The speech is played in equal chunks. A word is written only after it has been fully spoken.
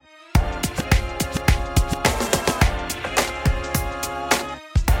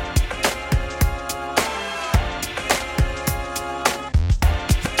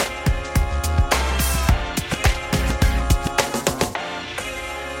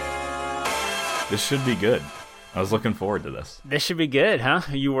This should be good. I was looking forward to this. This should be good, huh?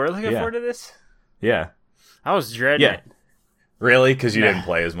 You were looking forward to this? Yeah. I was dreading it. Really? Because you didn't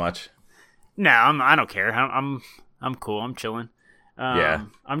play as much? No, I don't care. I'm cool. I'm chilling. Yeah.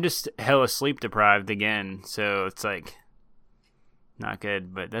 I'm just hella sleep deprived again, so it's like not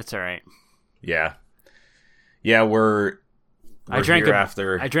good, but that's all right. Yeah. Yeah, I drank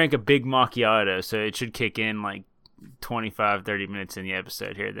a big macchiato, so it should kick in like 25, 30 minutes in the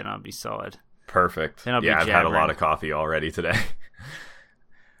episode here, then I'll be solid. Perfect. Then I'll I've had a lot of coffee already today.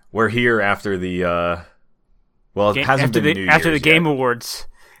 We're here after the it hasn't been New Year's after the yet. Game Awards.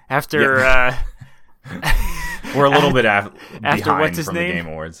 After we're a little bit after behind what's his from name? the Game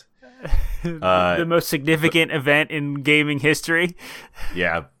Awards. The most significant event in gaming history.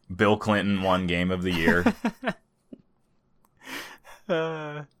 Yeah, Bill Clinton won Game of the Year.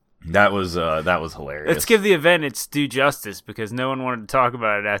 That was hilarious. Let's give the event its due justice because no one wanted to talk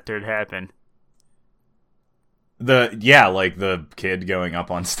about it after it happened. Like the kid going up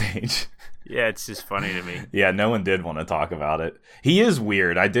on stage. Yeah, it's just funny to me. Yeah, no one did want to talk about it. He is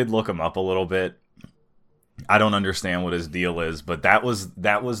weird. I did look him up a little bit. I don't understand what his deal is, but that was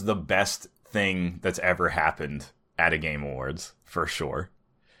the best thing that's ever happened at a Game Awards, for sure.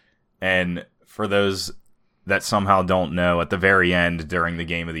 And for those that somehow don't know, at the very end during the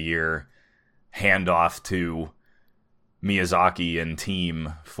Game of the Year handoff to Miyazaki and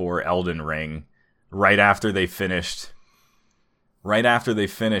team for Elden Ring, right after they finished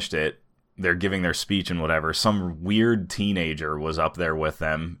it, they're giving their speech and whatever, some weird teenager was up there with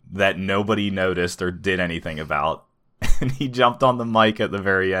them that nobody noticed or did anything about. And he jumped on the mic at the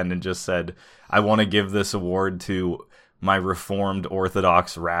very end and just said, "I want to give this award to my Reformed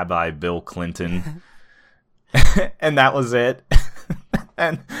Orthodox Rabbi Bill Clinton." And that was it.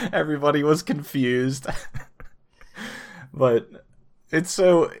 And everybody was confused. But it's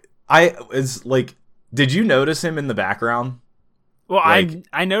like, did you notice him in the background? Well, like,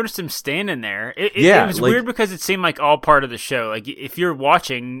 I noticed him standing there. It was weird because it seemed like all part of the show. Like, if you're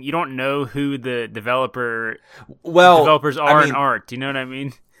watching, you don't know who the developers are and aren't. Do you know what I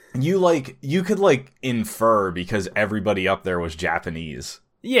mean? You could infer because everybody up there was Japanese.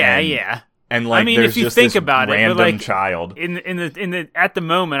 Yeah. And if you think about it, random child at the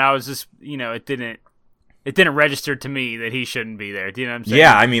moment, I was just it didn't register to me that he shouldn't be there. Do you know what I'm saying?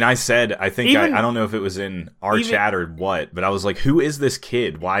 Yeah, I don't know if it was in our chat or what, but I was like, who is this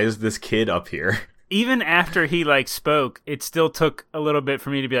kid? Why is this kid up here? Even after he spoke, it still took a little bit for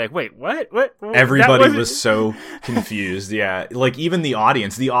me to be like, wait, what? Everybody was so confused. Yeah, even the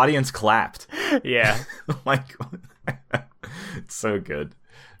audience clapped. Yeah. It's so good.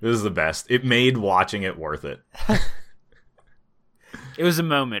 It was the best. It made watching it worth it. It was a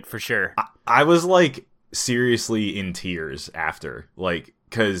moment for sure. I was seriously in tears after,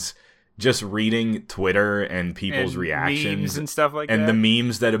 because just reading Twitter and people's reactions memes and stuff like and that, and the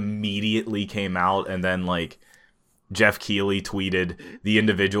memes that immediately came out, and then Jeff Keighley tweeted, "The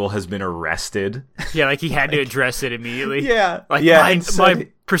individual has been arrested." Yeah, he had to address it immediately. Yeah, my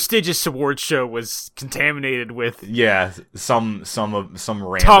prestigious awards show was contaminated with some random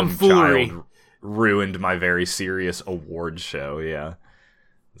tomfoolery. Child ruined my very serious awards show. Yeah,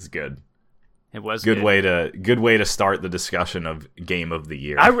 it's good. It was good way to start the discussion of Game of the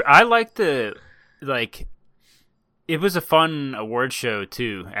Year. I like it was a fun award show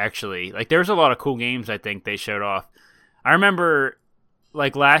too, actually. There was a lot of cool games I think they showed off. I remember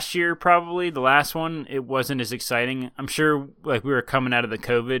last year, probably the last one, it wasn't as exciting. I'm sure we were coming out of the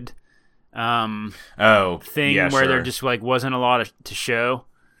COVID thing where there just wasn't a lot to show.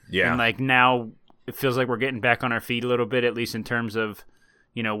 Yeah. And now it feels like we're getting back on our feet a little bit, at least in terms of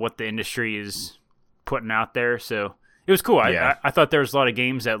what the industry is putting out there. So it was cool. I thought there was a lot of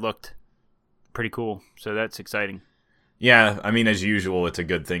games that looked pretty cool. So that's exciting. Yeah. As usual, it's a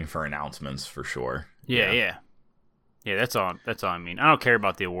good thing for announcements for sure. Yeah. That's all I mean. I don't care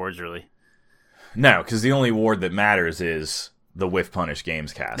about the awards really. No, because the only award that matters is the Whiff Punish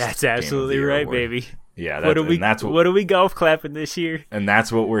Games Cast. That's absolutely right, award. Baby. Yeah. What are we golf clapping this year? And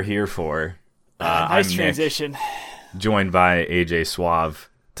that's what we're here for. Nice I'm transition. Nick, joined by AJ Suave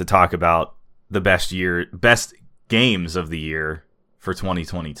to talk about the best games of the year for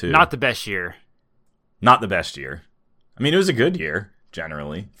 2022. Not the best year. It was a good year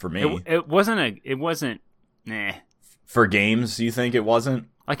generally for me. It wasn't. Nah. For games, you think it wasn't?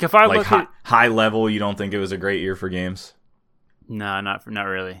 If I look at high level, you don't think it was a great year for games? No, not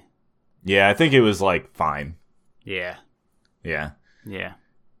really. Yeah, I think it was fine. Yeah.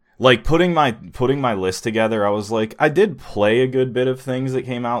 Putting my list together, I was I did play a good bit of things that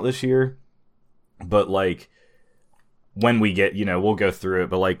came out this year, but when we get, we'll go through it,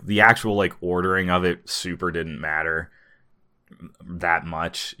 but like the actual like ordering of it super didn't matter that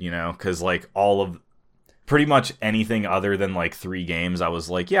much, because like all of pretty much anything other than like 3 games, I was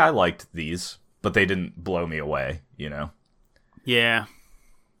like, yeah, I liked these, but they didn't blow me away, Yeah.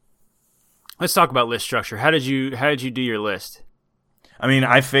 Let's talk about list structure. How did you do your list? I mean,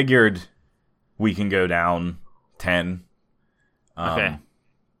 I figured we can go down 10. Okay.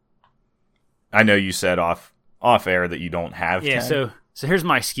 I know you said off air that you don't have 10. So here's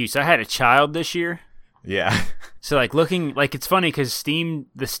my excuse. I had a child this year. Yeah. So like looking, like it's funny because Steam,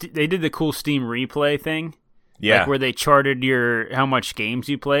 they did the cool Steam replay thing. Yeah. Like where they charted how much games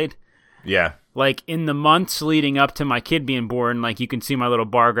you played. Yeah. Like in the months leading up to my kid being born, like you can see my little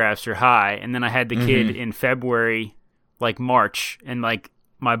bar graphs are high, and then I had the kid in February, like March, and like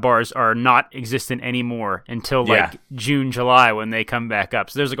my bars are not existent anymore until like June, July when they come back up.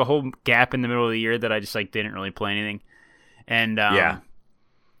 So there's like a whole gap in the middle of the year that I just like didn't really play anything. And that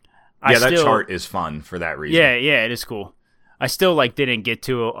chart is fun for that reason. Yeah, it is cool. I still like didn't get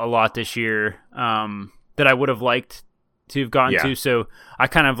to a lot this year that I would have liked to have gotten to. So I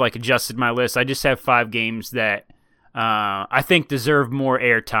kind of like adjusted my list. I just have 5 games that I think deserve more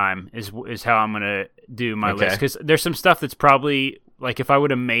airtime is how I'm gonna do my list, because there's some stuff that's probably like if I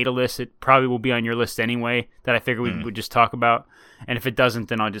would have made a list, it probably will be on your list anyway. That I figure we would just talk about, and if it doesn't,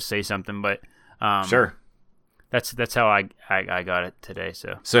 then I'll just say something. But sure, that's how I got it today.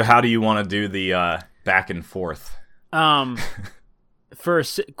 So how do you want to do the back and forth? For a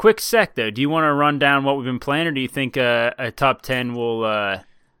quick sec though, do you want to run down what we've been playing, or do you think a top 10 will?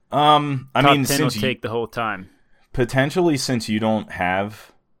 Since take the whole time. Potentially, since you don't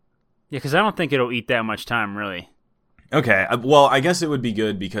have. Yeah, because I don't think it'll eat that much time, really. Okay, well, I guess it would be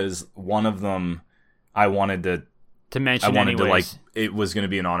good because one of them I wanted to mention. It was going to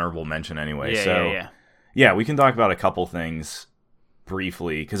be an honorable mention anyway. Yeah, we can talk about a couple things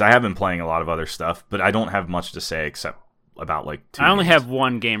briefly because I have been playing a lot of other stuff, but I don't have much to say except about like 2 I only games. have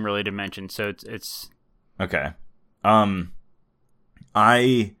one game really to mention, so it's okay.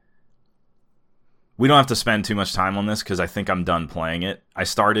 We don't have to spend too much time on this because I think I'm done playing it. I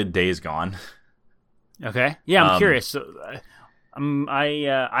started Days Gone. Okay. Yeah, I'm curious. So,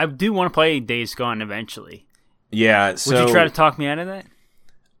 I do want to play Days Gone eventually. Yeah. So would you try to talk me out of that?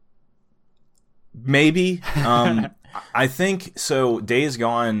 Maybe. I think so. Days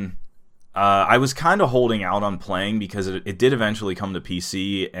Gone. I was kind of holding out on playing because it did eventually come to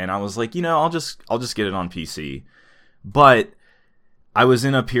PC, and I was like, I'll just get it on PC. But I was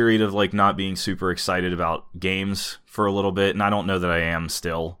in a period of like not being super excited about games for a little bit, and I don't know that I am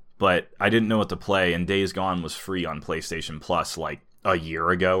still, but I didn't know what to play, and Days Gone was free on PlayStation Plus like a year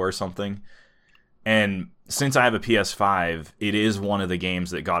ago or something. And since I have a PS5, it is one of the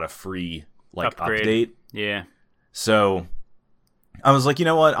games that got a free like update. Yeah. So I was like, you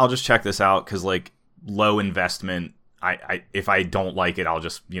know what? I'll just check this out because like low investment. I if I don't like it, I'll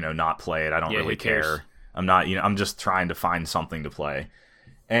just not play it. I don't really care. I'm not, I'm just trying to find something to play.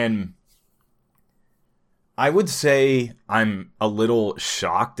 And I would say I'm a little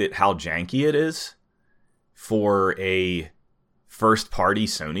shocked at how janky it is for a first-party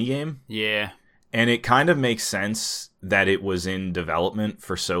Sony game. Yeah. And it kind of makes sense that it was in development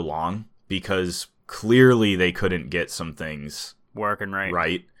for so long because clearly they couldn't get some things working right.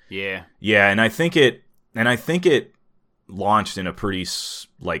 Right. Yeah. Yeah, and I think it launched in a pretty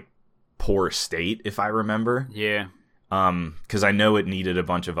like poor state, if I remember. Yeah. Because I know it needed a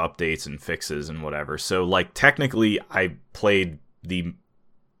bunch of updates and fixes and whatever. So, like, technically, I played the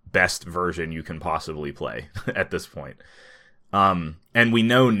best version you can possibly play at this point. And we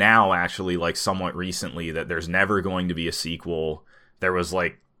know now, actually, like, somewhat recently, that there's never going to be a sequel. There's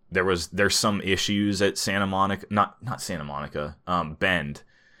some issues at Santa Monica, not Santa Monica, Bend.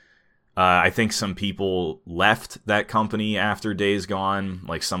 I think some people left that company after Days Gone,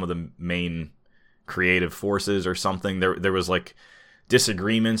 like some of the main creative forces or something. There was like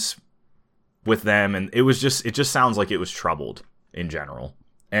disagreements with them, and it just sounds like it was troubled in general.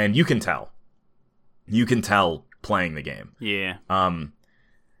 And you can tell playing the game. Yeah.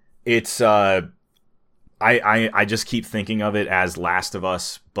 It's I just keep thinking of it as Last of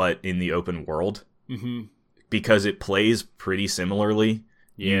Us, but in the open world. Mm-hmm. Because it plays pretty similarly.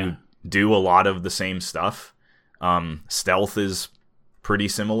 Yeah. You do a lot of the same stuff. Stealth is pretty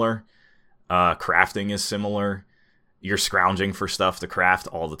similar. Crafting is similar. You're scrounging for stuff to craft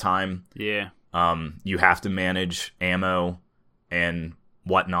all the time. Yeah. You have to manage ammo and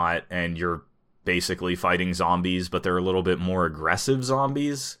whatnot, and you're basically fighting zombies, but they're a little bit more aggressive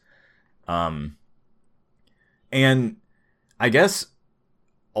zombies. And I guess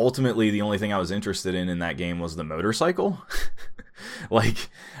ultimately the only thing I was interested in that game was the motorcycle. Like,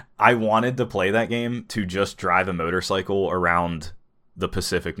 I wanted to play that game to just drive a motorcycle around the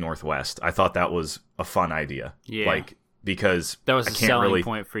Pacific Northwest. I thought that was a fun idea. Yeah. Like, because that was a selling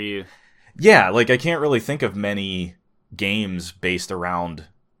point for you. Yeah, like, I can't really think of many games based around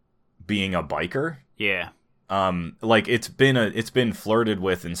being a biker. Yeah. Like, it's been flirted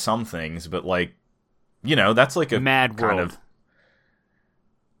with in some things, but, like, you know, that's like a Mad kind World.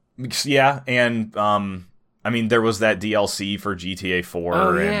 of, yeah, and I mean, there was that DLC for GTA 4.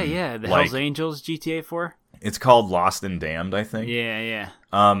 Oh and, yeah, the like, Hells Angels GTA 4. It's called Lost and Damned, I think. Yeah.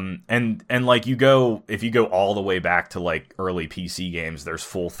 And like, if you go all the way back to like early PC games, there's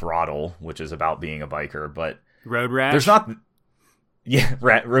Full Throttle, which is about being a biker, but Road Rash. there's not. Yeah,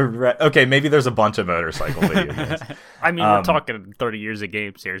 okay, maybe there's a bunch of motorcycle video games. I mean, we're talking 30 years of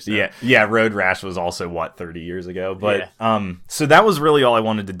games here. So. Yeah, Road Rash was also, 30 years ago? But so that was really all I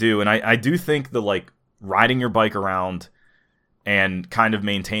wanted to do, and I do think the, like, riding your bike around and kind of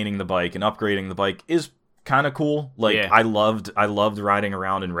maintaining the bike and upgrading the bike is kind of cool. Like, I loved riding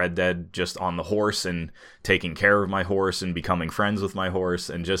around in Red Dead just on the horse and taking care of my horse and becoming friends with my horse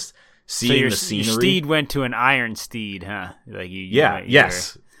and just seeing the scenery. Your steed went to an iron steed, huh? Like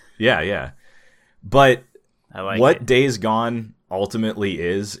Yes. Yeah. But I like what it. Days Gone ultimately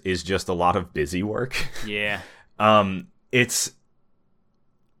is just a lot of busy work. Yeah. It's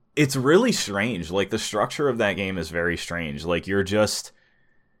really strange. Like, the structure of that game is very strange. Like, you're just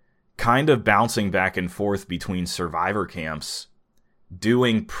kind of bouncing back and forth between survivor camps,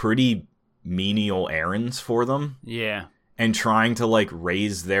 doing pretty menial errands for them. Yeah. And trying to, like,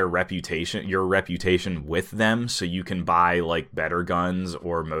 raise your reputation with them so you can buy, like, better guns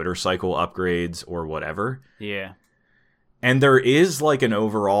or motorcycle upgrades or whatever. Yeah. And there is, like, an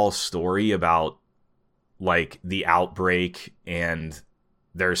overall story about, like, the outbreak, and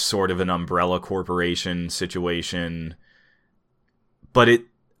there's sort of an umbrella corporation situation. But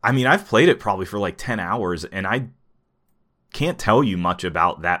I've played it probably for, like, 10 hours, and I can't tell you much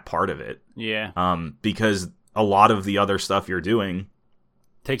about that part of it. Yeah. Because a lot of the other stuff you're doing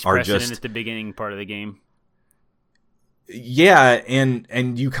takes precedent at the beginning part of the game. Yeah,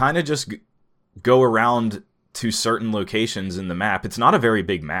 and you kind of just go around to certain locations in the map. It's not a very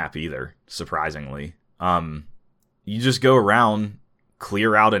big map either, surprisingly. You just go around,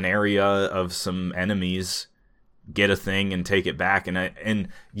 clear out an area of some enemies, get a thing, and take it back. And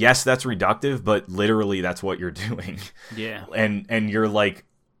yes, that's reductive, but literally that's what you're doing. Yeah. And you're, like,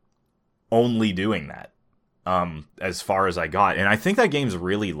 only doing that. As far as I got. And I think that game's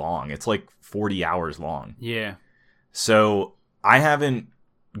really long. It's like 40 hours long. Yeah. So I haven't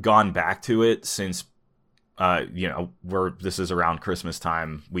gone back to it since, this is around Christmas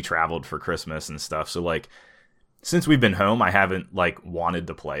time. We traveled for Christmas and stuff. So, like, since we've been home, I haven't, like, wanted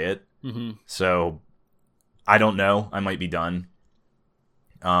to play it. Mm-hmm. So I don't know. I might be done.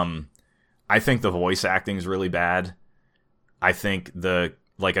 I think the voice acting is really bad. I think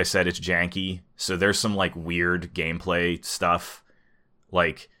like I said, it's janky. So there's some, like, weird gameplay stuff.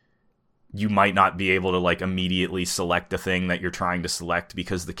 Like, you might not be able to, like, immediately select a thing that you're trying to select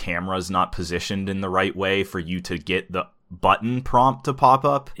because the camera's not positioned in the right way for you to get the button prompt to pop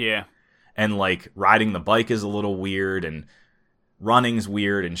up. Yeah. And, like, riding the bike is a little weird, and running's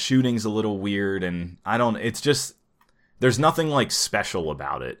weird, and shooting's a little weird, and it's just, there's nothing, like, special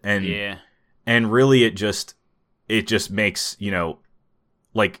about it. And yeah. And really it just makes,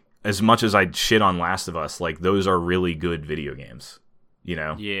 like, as much as I shit on Last of Us, like, those are really good video games,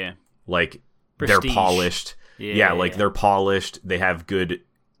 Yeah. Like, Prestige. They're polished. Yeah, They're polished. They have good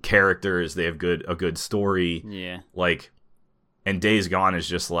characters. They have a good story. Yeah. Like, and Days Gone is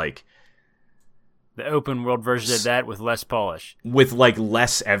just, like, the open world version of that with less polish. With, like,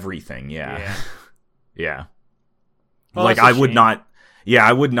 less everything, Yeah. Yeah. Well, Like, that's a I would shame.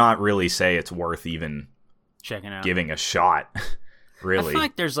 I would not really say it's worth even checking out, giving a shot. Really. I feel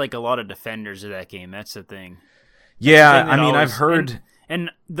like there's, like, a lot of defenders of that game. That's the thing. Yeah, I mean, I've heard...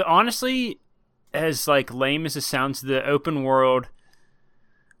 And honestly, as, like, lame as it sounds, the open world,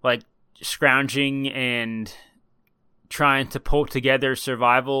 like, scrounging and trying to pull together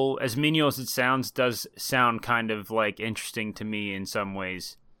survival, as menial as it sounds, does sound kind of, like, interesting to me in some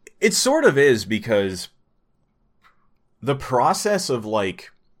ways. It sort of is, because the process of,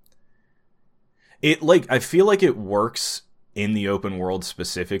 like... I feel like it works in the open world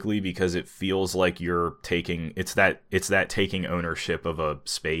specifically because it feels like you're taking that taking ownership of a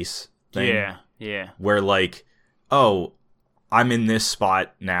space thing. Yeah. Where, like, oh, I'm in this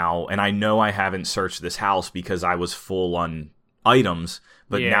spot now and I know I haven't searched this house because I was full on items,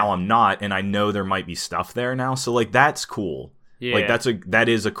 but now I'm not, and I know there might be stuff there now. So, like, that's cool. Yeah. Like that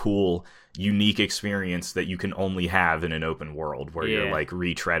is a cool, unique experience that you can only have in an open world where you're like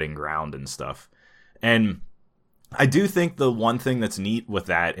retreading ground and stuff. And I do think the one thing that's neat with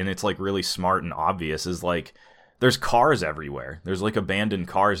that, and it's like really smart and obvious, is like there's cars everywhere. There's like abandoned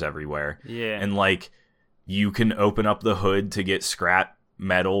cars everywhere. Yeah. And like you can open up the hood to get scrap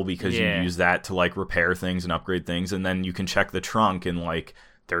metal because you use that to like repair things and upgrade things, and then you can check the trunk and like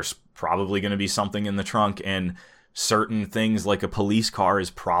there's probably going to be something in the trunk, and certain things like a police car is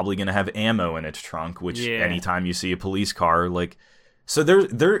probably going to have ammo in its trunk, which anytime you see a police car, like, so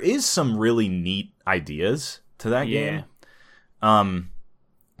there is some really neat ideas to that game.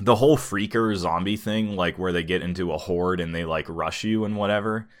 The whole freaker zombie thing, like where they get into a horde and they like rush you and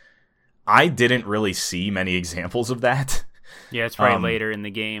whatever, I didn't really see many examples of that. Yeah, it's probably later in the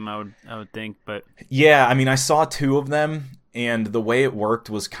game, I would think, but yeah, I mean, I saw 2 of them, and the way it worked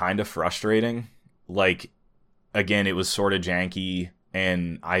was kind of frustrating. Like, again, it was sort of janky,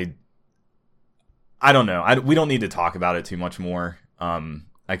 and I don't know. We don't need to talk about it too much more.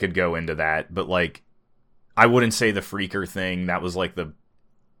 I could go into that, but like, I wouldn't say the freaker thing. That was like the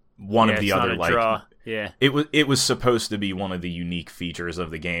one of the other like. Draw. Yeah, it was supposed to be one of the unique features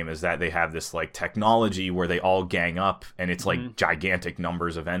of the game, is that they have this like technology where they all gang up, and it's like gigantic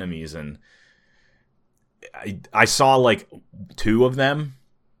numbers of enemies, and I saw like 2 of them,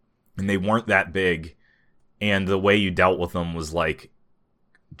 and they weren't that big, and the way you dealt with them was like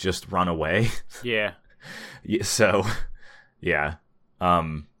just run away. Yeah. So, yeah,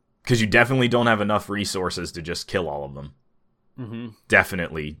 because you definitely don't have enough resources to just kill all of them. Mm-hmm.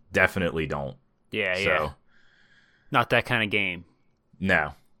 Definitely don't. Yeah, so, yeah. Not that kind of game.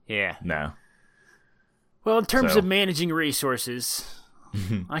 No. Yeah. No. Well, in terms of managing resources,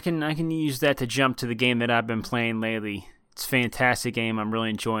 I can use that to jump to the game that I've been playing lately. It's a fantastic game. I'm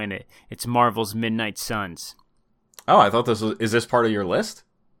really enjoying it. It's Marvel's Midnight Suns. Oh, I thought is this part of your list?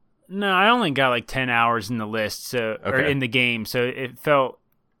 No, I only got like 10 hours in the list, or in the game, so it felt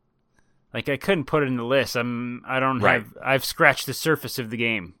like I couldn't put it in the list. I've scratched the surface of the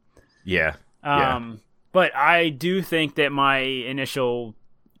game. Yeah. But I do think that my initial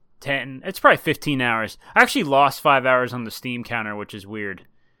 10, it's probably 15 hours. I actually lost 5 hours on the Steam counter, which is weird.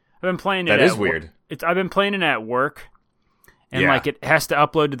 I've been playing it. That is weird. I've been playing it at work, and like it has to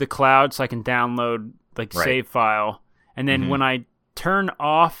upload to the cloud so I can download like the save file, and then when I turn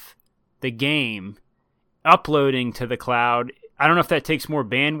off the game, uploading to the cloud, I don't know if that takes more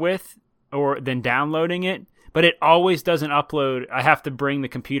bandwidth than downloading it. But it always doesn't upload. I have to bring the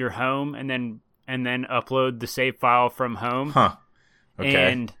computer home and then upload the save file from home. Huh. Okay.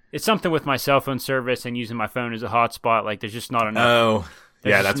 And it's something with my cell phone service and using my phone as a hotspot. Like there's just not enough. Oh,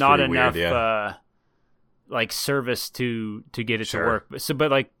 yeah, that's not pretty enough. Weird, yeah. Like service to get it to work. But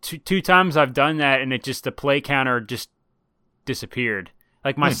like two times I've done that, and the play counter just disappeared.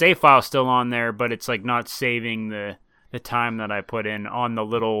 Like my save file's still on there, but it's like not saving the time that I put in on the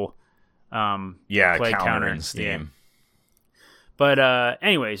little. Play counter in Steam. Yeah. But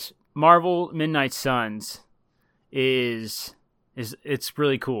anyways, Marvel Midnight Suns is it's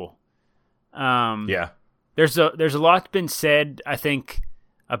really cool. There's a lot been said, I think,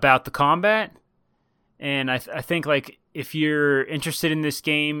 about the combat, and I think like if you're interested in this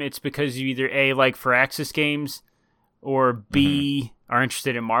game, it's because you either A, like Firaxis games, or B, are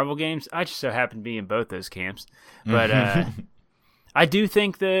interested in Marvel games. I just so happen to be in both those camps, but I do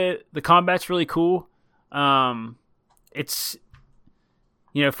think the combat's really cool. It's,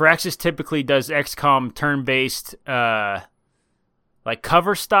 Firaxis typically does XCOM turn-based, like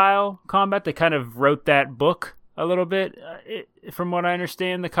cover style combat. They kind of wrote that book a little bit, from what I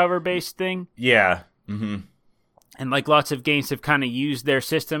understand, the cover-based thing. Yeah. Mm-hmm. And like lots of games have kind of used their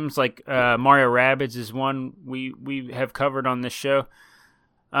systems. Like Mario Rabbids is one we have covered on this show.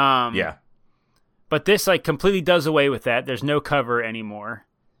 Yeah. But this like completely does away with that. There's no cover anymore,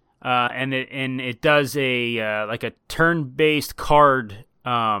 and it does a like a turn-based card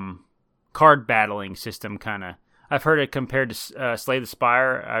battling system kind of. I've heard it compared to Slay the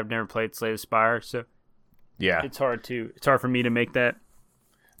Spire. I've never played Slay the Spire, so yeah, it's hard for me to make that.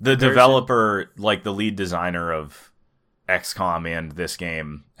 The developer, like the lead designer of XCOM and this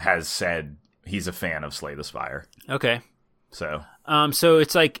game, has said he's a fan of Slay the Spire. Okay, so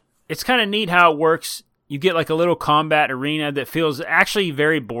it's like. It's kind of neat how it works. You get like a little combat arena that feels actually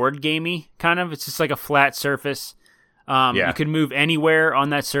very board gamey, kind of. It's just like a flat surface. You can move anywhere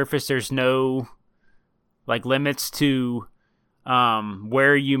on that surface. There's no like limits to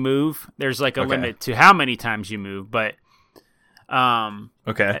where you move. There's like a limit to how many times you move, but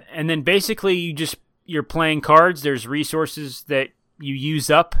okay. And then basically you're playing cards. There's resources that you use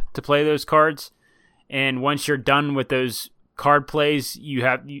up to play those cards, and once you're done with those card plays,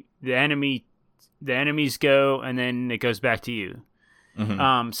 the enemies go, and then it goes back to you.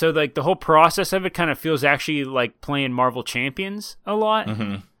 Mm-hmm. So like the whole process of it kind of feels actually like playing Marvel Champions a lot.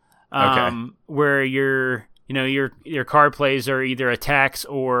 Mm-hmm. Where your card plays are either attacks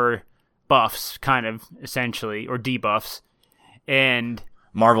or buffs, kind of essentially, or debuffs. And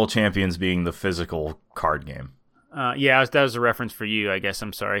Marvel Champions being the physical card game. That was a reference for you, I guess.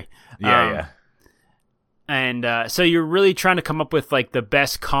 I'm sorry. Yeah. And so you're really trying to come up with like the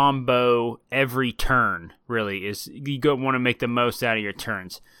best combo every turn. Really, is you want to make the most out of your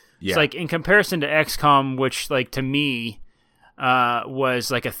turns. Yeah. It's like in comparison to XCOM, which like to me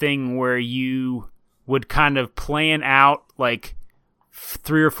was like a thing where you would kind of plan out like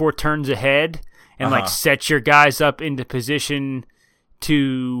 3 or 4 turns ahead and like set your guys up into position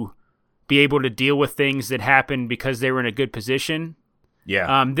to be able to deal with things that happen because they were in a good position.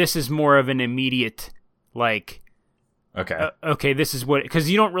 Yeah. This is more of an immediate, like, okay, this is what, because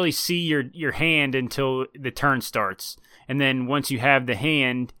you don't really see your hand until the turn starts, and then once you have the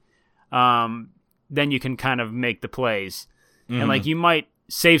hand, then you can kind of make the plays, and like you might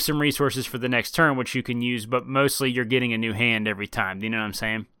save some resources for the next turn, which you can use, but mostly you're getting a new hand every time. Do you know what I'm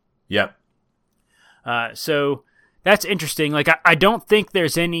saying? Yep. So that's interesting. Like I don't think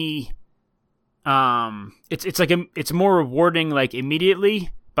there's any. It's more rewarding like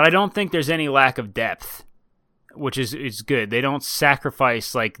immediately, but I don't think there's any lack of depth, which is good. They don't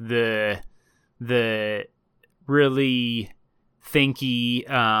sacrifice like the really thinky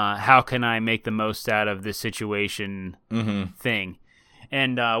how can I make the most out of this situation thing.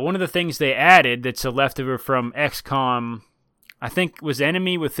 And one of the things they added that's a leftover from XCOM, I think, was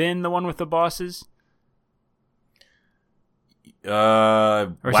Enemy Within, the one with the bosses.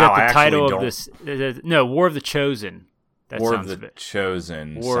 Or is that the title of this? No, War of the Chosen. War of the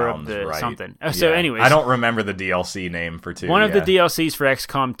Chosen sounds right. Something. So anyways. I don't remember the DLC name for 2. One of the DLCs for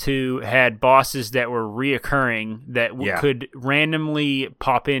XCOM 2 had bosses that were reoccurring that could randomly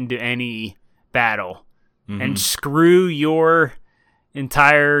pop into any battle and screw your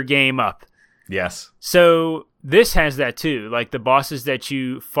entire game up. Yes. So this has that too. Like the bosses that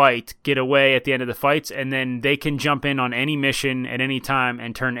you fight get away at the end of the fights, and then they can jump in on any mission at any time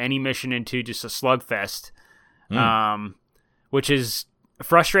and turn any mission into just a slugfest. Which is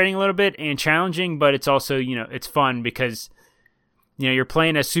frustrating a little bit and challenging, but it's also, it's fun because, you're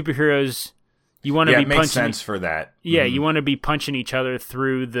playing as superheroes. You want to be it makes sense for that. Yeah, you want to be punching each other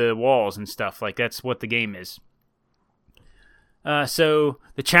through the walls and stuff. Like that's what the game is. So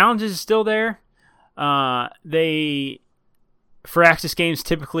the challenge is still there. For Axis games,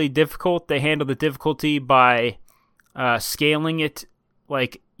 typically difficult. They handle the difficulty by scaling it.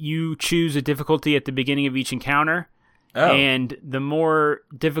 Like you choose a difficulty at the beginning of each encounter. Oh. And the more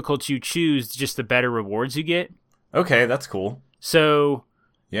difficult you choose, just the better rewards you get. Okay, that's cool. So,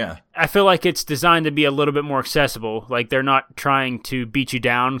 yeah, I feel like it's designed to be a little bit more accessible. Like they're not trying to beat you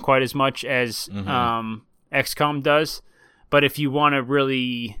down quite as much as XCOM does. But if you want to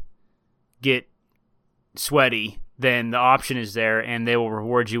really get sweaty, then the option is there, and they will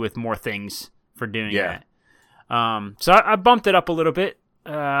reward you with more things for doing that. So I bumped it up a little bit.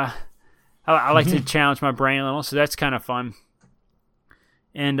 I like to challenge my brain a little, so that's kind of fun.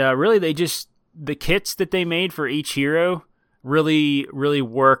 And really, the kits that they made for each hero really, really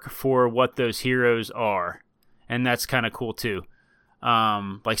work for what those heroes are. And that's kind of cool, too.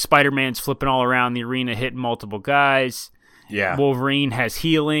 Like Spider-Man's flipping all around the arena, hitting multiple guys. Yeah. Wolverine has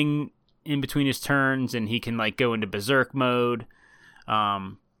healing in between his turns, and he can like go into berserk mode.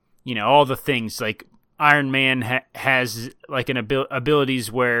 All the things. Like Iron Man has like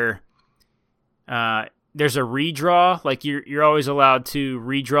abilities where there's a redraw. Like you're always allowed to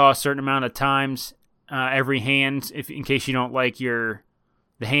redraw a certain amount of times every hand, in case you don't like the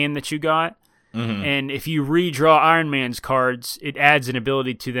hand that you got. And if you redraw Iron Man's cards, it adds an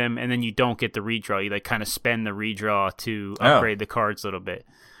ability to them, and then you don't get the redraw. You like kind of spend the redraw to upgrade the cards a little bit.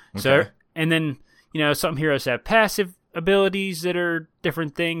 Okay. So, and then some heroes have passive abilities that are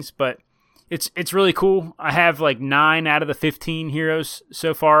different things, but it's really cool. I have like 9 out of the 15 heroes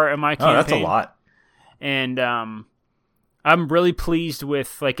so far in my campaign. Oh, that's a lot. And I'm really pleased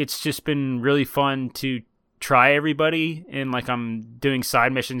with, like, it's just been really fun to try everybody, and like I'm doing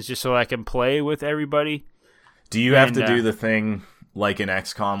side missions just so I can play with everybody. Do you have to do the thing like in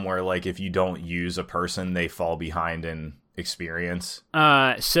XCOM where like if you don't use a person, they fall behind in experience?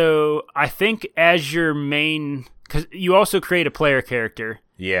 So I think as your main, because you also create a player character.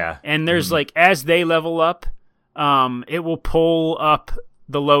 Yeah. And there's like, as they level up, it will pull up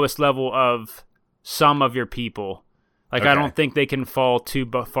the lowest level of some of your people. Like, okay. I don't think they can fall too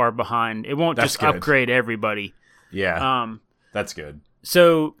far behind. It won't just upgrade everybody. Yeah, that's good.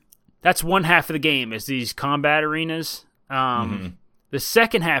 So that's one half of the game is these combat arenas. The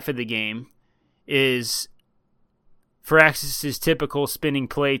second half of the game is Firaxis's typical spinning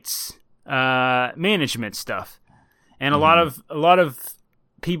plates management stuff, and a lot of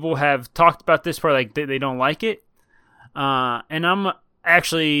people have talked about this part, like they don't like it, and I'm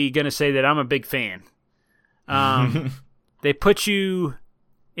actually gonna say that I'm a big fan. They put you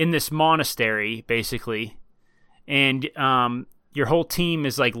in this monastery basically, and your whole team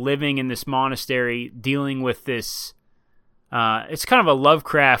is like living in this monastery, dealing with this. It's kind of a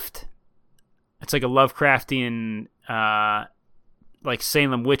Lovecraft. It's like a Lovecraftian, like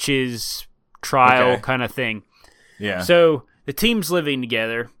Salem witches trial kind of thing. Yeah. So the team's living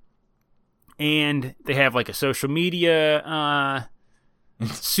together, and they have like a social media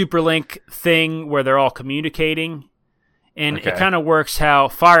super link thing where they're all communicating, and it kind of works how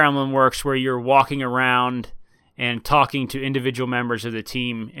Fire Emblem works, where you're walking around and talking to individual members of the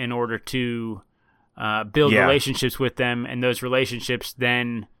team in order to build relationships with them, and those relationships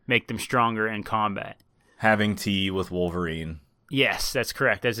then make them stronger in combat. Having tea with Wolverine. Yes, that's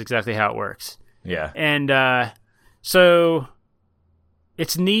correct. That's exactly how it works. Yeah. And so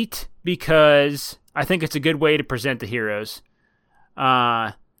it's neat because I think it's a good way to present the heroes.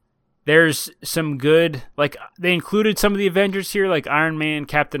 There's some good, like, they included some of the Avengers here, like Iron Man,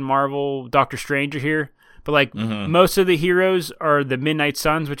 Captain Marvel, Doctor Strange are here. But, like, most of the heroes are the Midnight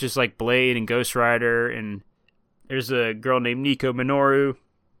Suns, which is, like, Blade and Ghost Rider, and there's a girl named Nico Minoru,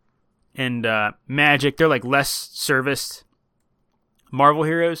 and Magic. They're, like, less serviced Marvel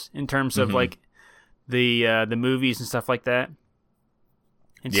heroes in terms of, like, the movies and stuff like that.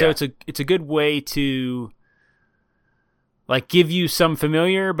 And so it's a good way to, like, give you some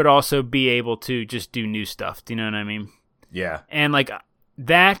familiar, but also be able to just do new stuff. Do you know what I mean? Yeah. And, like,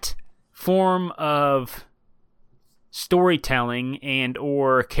 that form of storytelling and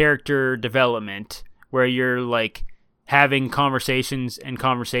or character development where you're like having conversations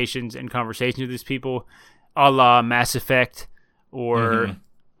with these people, a la Mass Effect or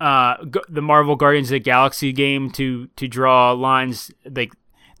the Marvel Guardians of the Galaxy game to draw lines, like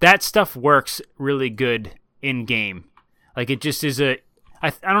that stuff works really good in game. Like it just is I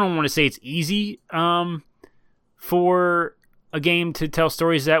don't want to say it's easy for a game to tell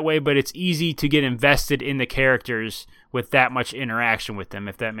stories that way, but it's easy to get invested in the characters with that much interaction with them,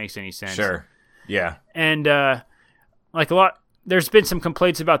 if that makes any sense. Sure. Yeah. And like there's been some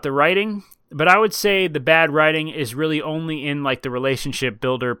complaints about the writing, but I would say the bad writing is really only in like the relationship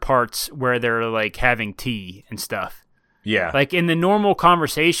builder parts where they're like having tea and stuff. Yeah. Like in the normal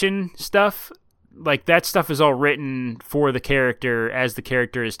conversation stuff, like that stuff is all written for the character as the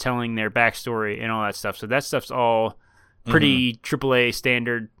character is telling their backstory and all that stuff. So that stuff's all pretty AAA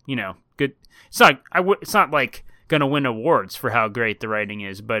standard, you know, good. It's not like gonna win awards for how great the writing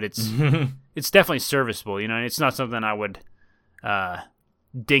is, but it's definitely serviceable, you know. It's not something I would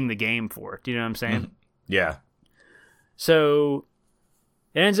ding the game for. Do you know what I'm saying? Yeah. So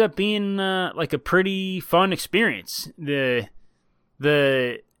it ends up being like a pretty fun experience. The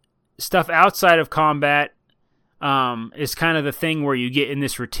stuff outside of combat is kind of the thing where you get in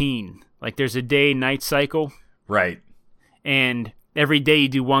this routine. Like there's a day-night cycle. Right. And every day you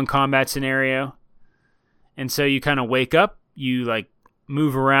do one combat scenario. And so you kind of wake up, you like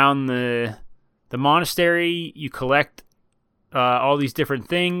move around the monastery, you collect all these different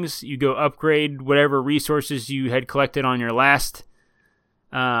things, you go upgrade whatever resources you had collected on your last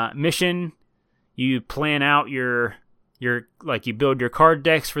mission, you plan out your like you build your card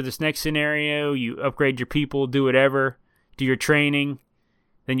decks for this next scenario, you upgrade your people, do whatever, do your training,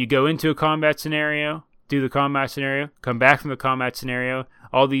 then you go into a combat scenario, do the combat scenario, come back from the combat scenario.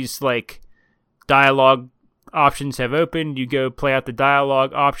 All these like dialogue options have opened. You go play out the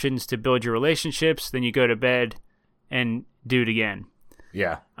dialogue options to build your relationships. Then you go to bed and do it again.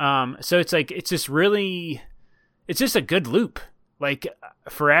 Yeah. So it's like it's just a good loop. Like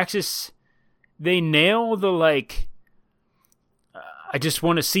Firaxis, they nail the like. I just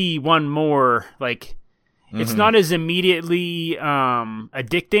want to see one more like. It's not as immediately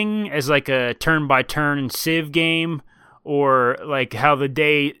addicting as like a turn-by-turn Civ game or like how the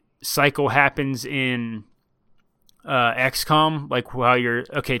day cycle happens in XCOM, like how you're,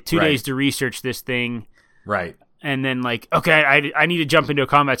 2 days to research this thing. Right. And then like, okay, I need to jump into a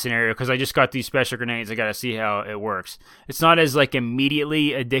combat scenario because I just got these special grenades. I got to see how it works. It's not as like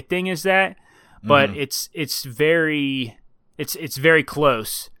immediately addicting as that, but it's very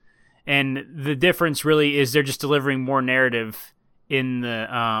close. And the difference really is they're just delivering more narrative in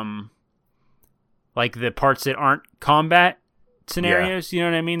the like the parts that aren't combat scenarios. You know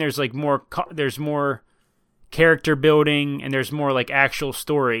what I mean? There's like more character building, and there's more like actual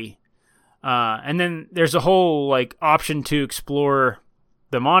story. And then there's a whole like option to explore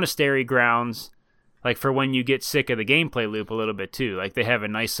the monastery grounds, like for when you get sick of the gameplay loop a little bit too. Like they have a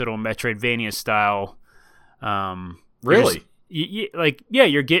nice little Metroidvania style. Really?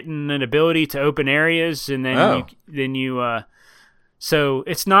 You're getting an ability to open areas, and then so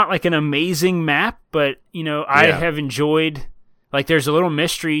it's not like an amazing map, but I have enjoyed, like there's a little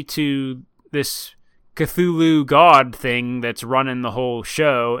mystery to this Cthulhu god thing that's running the whole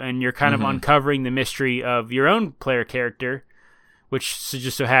show, and you're kind of uncovering the mystery of your own player character, which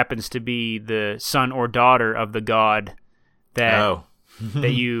just so happens to be the son or daughter of the god that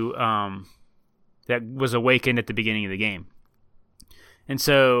that you that was awakened at the beginning of the game. And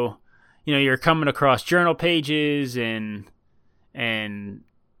so, you're coming across journal pages and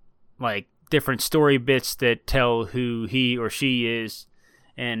like different story bits that tell who he or she is.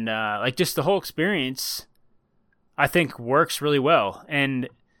 And like just the whole experience, I think works really well. And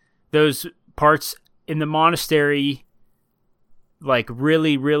those parts in the monastery like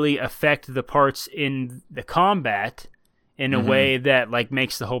really, really affect the parts in the combat in a way that like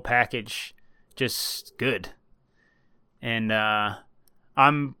makes the whole package just good. And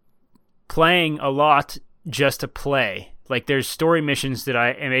I'm playing a lot just to play. Like there's story missions that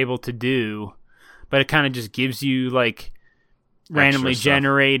I am able to do, but it kind of just gives you like randomly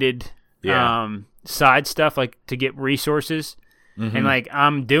generated side stuff, like to get resources. And like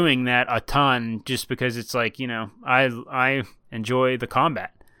I'm doing that a ton just because it's like, I enjoy the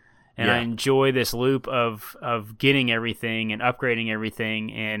combat, and I enjoy this loop of getting everything and upgrading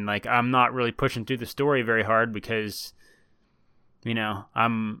everything, and like I'm not really pushing through the story very hard because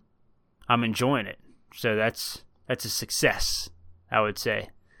I'm enjoying it. So that's a success, I would say.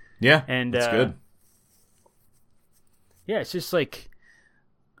 Yeah, and that's good. Yeah, it's just like,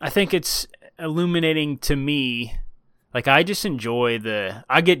 I think it's illuminating to me. Like I just enjoy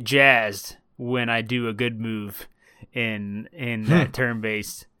I get jazzed when I do a good move in that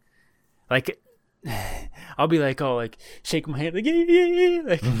turn-based. Like I'll be like, shake my hand, like yeah.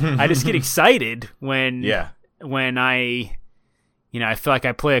 Like I just get excited when I I feel like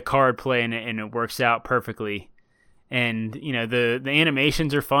I play a card play and it works out perfectly. And the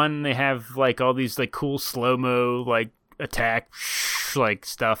animations are fun. They have like all these like cool slow-mo like attack like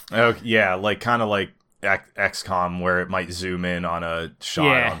stuff. Oh yeah, like kind of like XCOM where it might zoom in on a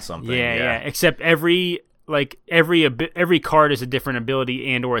shot on something. Yeah. Except every card is a different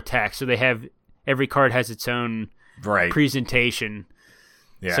ability and or attack. So every card has its own presentation.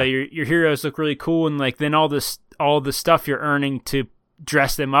 Yeah. So your heroes look really cool, and like then all the stuff you're earning to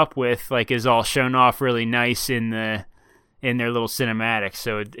dress them up with like is all shown off really nice in their little cinematics.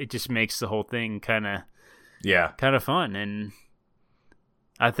 So it just makes the whole thing kind of fun, and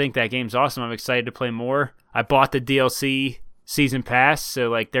I think that game's awesome. I'm excited to play more. I bought the DLC season pass, so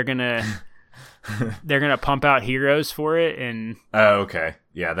like they're gonna pump out heroes for it, and okay,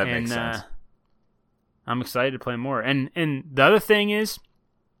 yeah, that makes sense. I'm excited to play more. And the other thing is,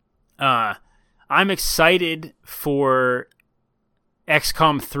 I'm excited for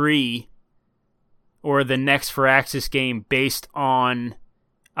XCOM 3 or the next Firaxis game based on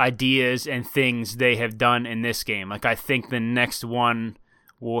ideas and things they have done in this game. Like I think the next one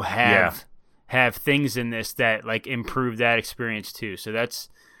will have things in this that like improve that experience too. So that's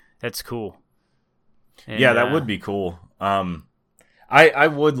cool. And, yeah, that would be cool. I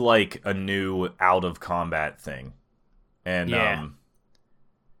would like a new out of combat thing. And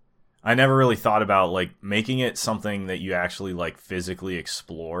I never really thought about like making it something that you actually like physically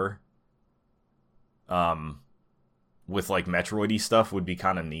explore. With like Metroid-y stuff would be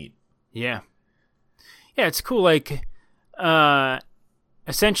kind of neat. Yeah. Yeah, it's cool. Like,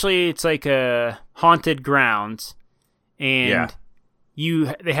 essentially it's like a haunted grounds, and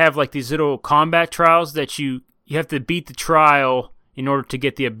they have like these little combat trials that you have to beat the trial in order to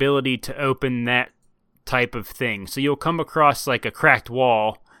get the ability to open that type of thing. So you'll come across like a cracked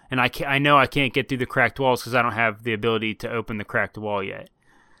wall, and I know I can't get through the cracked walls because I don't have the ability to open the cracked wall yet.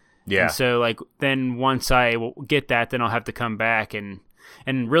 Yeah. And so like then once I get that, then I'll have to come back and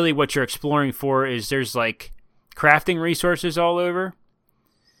really what you're exploring for is there's like crafting resources all over.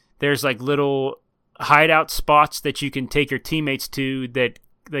 There's like little hideout spots that you can take your teammates to that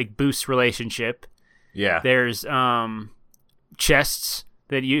like boosts relationship. Yeah. There's chests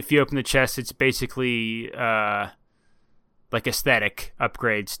that if you open the chest, it's basically like aesthetic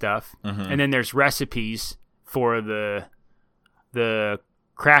upgrade stuff. Mm-hmm. And then there's recipes for the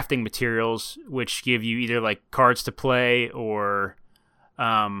crafting materials, which give you either like cards to play or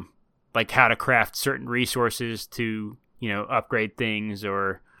like how to craft certain resources to upgrade things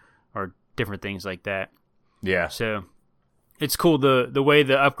or different things like that. Yeah. So it's cool. The way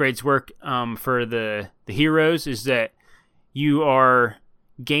the upgrades work for the heroes is that you are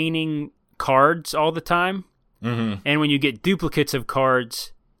gaining cards all the time. Mm-hmm. And when you get duplicates of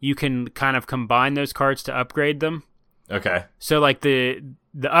cards, you can kind of combine those cards to upgrade them. Okay. So like the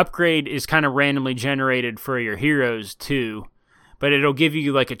upgrade is kind of randomly generated for your heroes too, but it'll give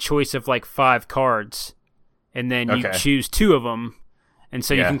you like a choice of like 5 cards, and then you choose 2 of them, and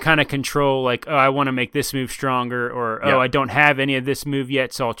so you can kind of control like, oh, I want to make this move stronger, or oh, I don't have any of this move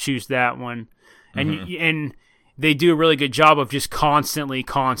yet, so I'll choose that one. And and they do a really good job of just constantly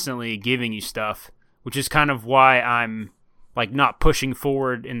giving you stuff, which is kind of why I'm like not pushing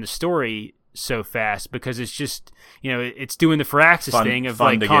forward in the story so fast, because it's just, it's doing the Firaxis thing of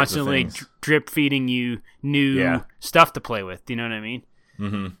like constantly drip feeding you new stuff to play with. Do you know what I mean?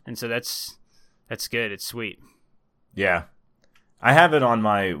 Mm-hmm. And so that's good. It's sweet. Yeah, I have it on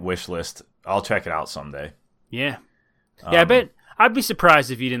my wish list. I'll check it out someday. Yeah, I bet I'd be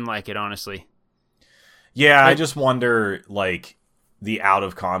surprised if you didn't like it, honestly. Yeah, I just wonder like the out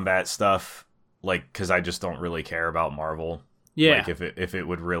of combat stuff, like because I just don't really care about Marvel. Yeah, like if it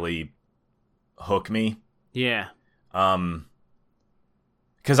would really hook me. Yeah. Because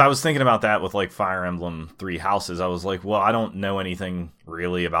I was thinking about that with like Fire Emblem 3 Houses. I was like, well, I don't know anything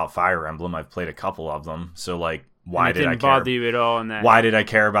really about Fire Emblem. I've played a couple of them, so like, why did I care? Didn't bother you at all in that? Why did I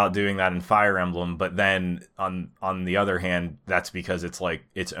care about doing that in Fire Emblem? But then on the other hand, that's because it's like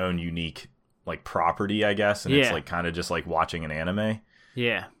its own unique like property, I guess, and it's like kind of just like watching an anime.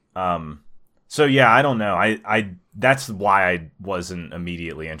 Yeah. So yeah, I don't know. I that's why I wasn't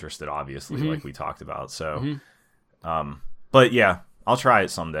immediately interested, obviously, like we talked about. So, but yeah, I'll try it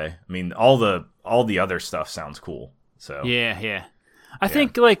someday. I mean, all the other stuff sounds cool. So yeah. I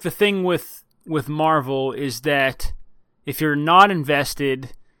think like the thing with Marvel is that if you're not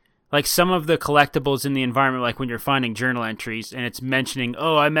invested, like some of the collectibles in the environment, like when you're finding journal entries and it's mentioning,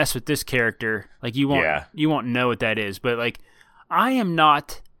 oh, I mess with this character, like you won't know what that is. But like, I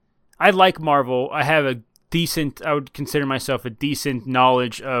like Marvel. I have I would consider myself a decent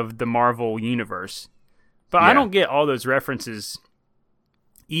knowledge of the Marvel universe. But I don't get all those references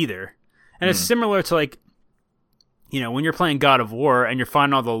either. And it's similar to like, when you're playing God of War and you're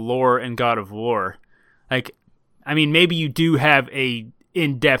finding all the lore in God of War. Like, I mean, maybe you do have a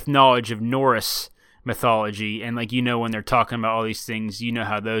in-depth knowledge of Norse mythology and like, when they're talking about all these things,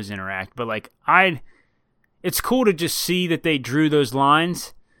 how those interact. But like, it's cool to just see that they drew those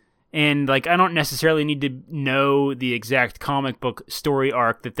lines. And, like, I don't necessarily need to know the exact comic book story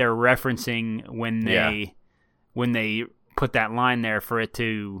arc that they're referencing when they put that line there for it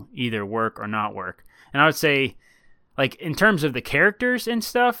to either work or not work. And I would say, like, in terms of the characters and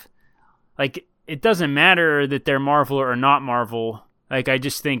stuff, like, it doesn't matter that they're Marvel or not Marvel. Like, I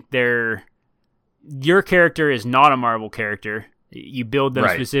just think your character is not a Marvel character. You build them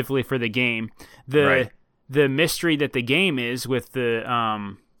specifically for the game. The mystery that the game is with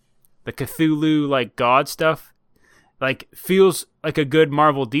the Cthulhu like god stuff, like feels like a good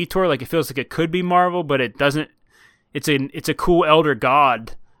Marvel detour. Like it feels like it could be Marvel, but it doesn't. It's a cool elder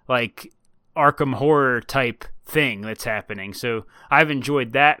god like Arkham horror type thing that's happening. So I've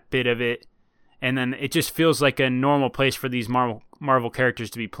enjoyed that bit of it, and then it just feels like a normal place for these Marvel characters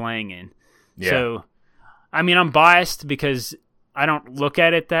to be playing in. Yeah. So, I mean, I'm biased because I don't look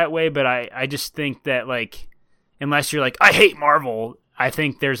at it that way, but I just think that like, unless you're like, I hate Marvel, I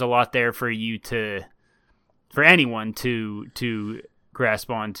think there's a lot there for anyone to grasp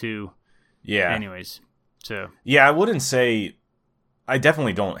onto. Yeah. Anyways, so. Yeah, I wouldn't say, I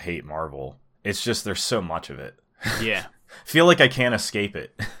definitely don't hate Marvel. It's just there's so much of it. Yeah. Feel like I can't escape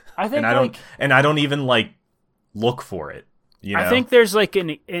it. I think and I don't even like look for it. I think there's like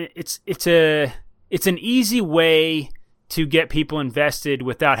it's an easy way to get people invested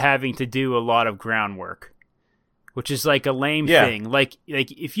without having to do a lot of groundwork, which is like a lame thing. Like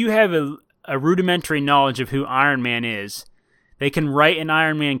if you have a rudimentary knowledge of who Iron Man is, they can write an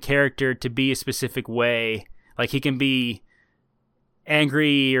Iron Man character to be a specific way. Like he can be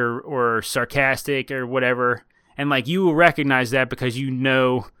angry or sarcastic or whatever, and like you will recognize that because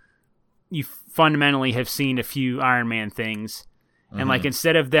you fundamentally have seen a few Iron Man things. And like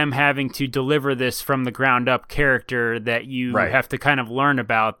instead of them having to deliver this from the ground up character that you have to kind of learn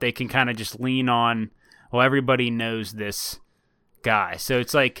about, they can kind of just lean on, well, everybody knows this guy. So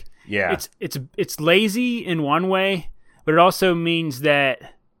it's like it's lazy in one way, but it also means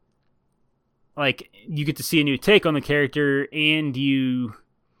that like you get to see a new take on the character and you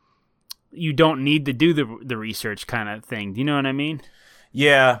don't need to do the research kind of thing. Do you know what I mean?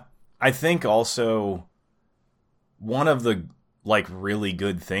 Yeah. I think also one of the like really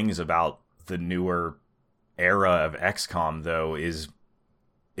good things about the newer era of XCOM, though, is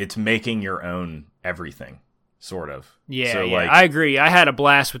it's making your own everything, sort of. Yeah, so, yeah. like, I agree. I had a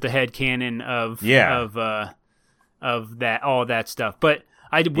blast with the headcanon of that, all that stuff. But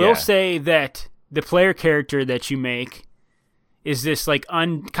I will say that the player character that you make is this like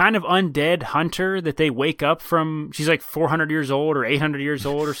kind of undead hunter that they wake up from. She's like 400 years old or 800 years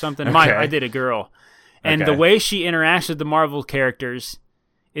old or something. Okay. I did a girl. And the way she interacts with the Marvel characters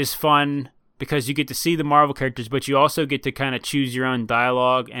is fun because you get to see the Marvel characters, but you also get to kind of choose your own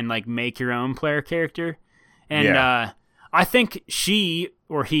dialogue and like make your own player character. And I think she,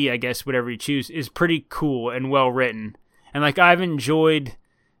 or he, I guess, whatever you choose, is pretty cool and well written. And like I've enjoyed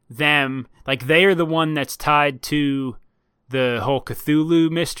them. Like they are the one that's tied to the whole Cthulhu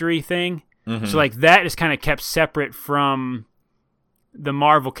mystery thing. Mm-hmm. So like that is kind of kept separate from the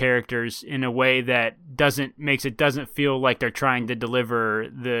Marvel characters in a way that doesn't feel like they're trying to deliver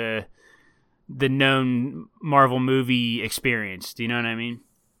the known Marvel movie experience. Do you know what I mean?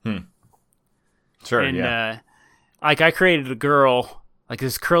 Sure. And like I created a girl, like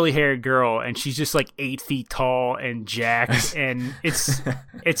this curly haired girl, and she's just like 8 feet tall and jacked, and it's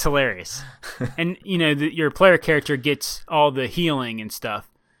hilarious. And you know your player character gets all the healing and stuff.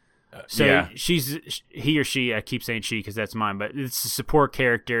 So he or she, I keep saying she because that's mine, but it's a support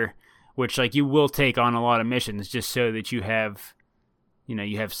character, which like you will take on a lot of missions just so that you have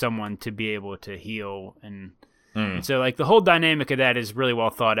someone to be able to heal. And so like the whole dynamic of that is really well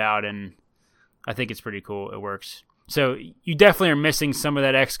thought out, and I think it's pretty cool. It works. So you definitely are missing some of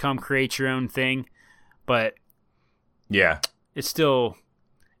that XCOM create your own thing, but it's still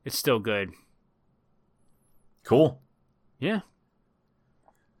good. Cool. Yeah.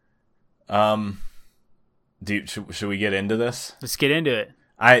 Should we get into this? Let's get into it.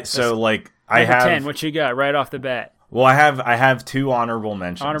 I have 10. What you got right off the bat? Well, I have 2 honorable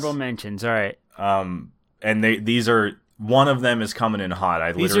mentions. Honorable mentions. All right. And these are, one of them is coming in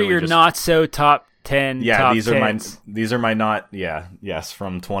hot. These are your not so top 10. Yeah, top these 10s. are my not. Yeah, yes,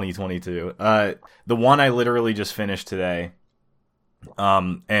 from 2022. The one I literally just finished today.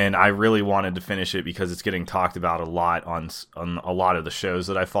 And I really wanted to finish it because it's getting talked about a lot on a lot of the shows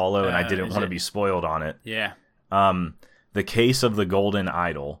that I follow, and I didn't want to be spoiled on it. Yeah. The Case of the Golden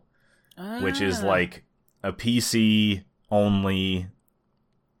Idol, which is like a PC only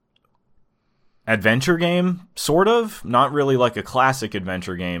adventure game, sort of. Not really like a classic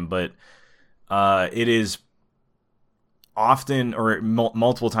adventure game, but it is often, or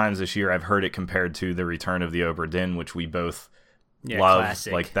multiple times this year, I've heard it compared to The Return of the Obra Dinn, which we both love.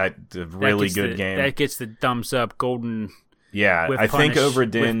 Classic. Like that, really good game. That gets the thumbs up, golden. Yeah, I think Obra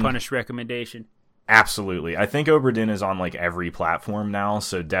Dinn with punish recommendation. Absolutely. I think Obra Dinn is on like every platform now,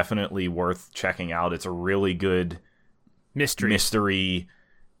 so definitely worth checking out. It's a really good mystery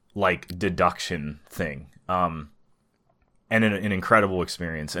like deduction thing. And an incredible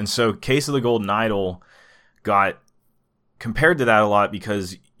experience. And so Case of the Golden Idol got compared to that a lot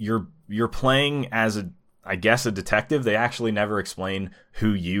because you're playing as a detective. They actually never explain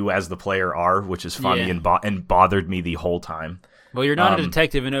who you as the player are, which is funny and bothered me the whole time. Well, you're not a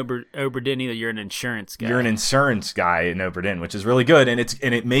detective in Obra Dinn either. You're an insurance guy. You're an insurance guy in Obra Dinn, which is really good, and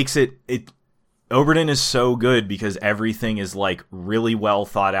it makes it. Obra Dinn is so good because everything is like really well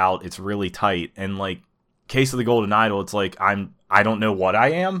thought out. It's really tight, and like Case of the Golden Idol, it's like I don't know what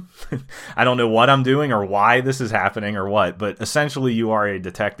I am. I don't know what I'm doing or why this is happening or what, but essentially you are a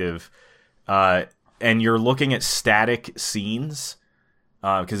detective, and you're looking at static scenes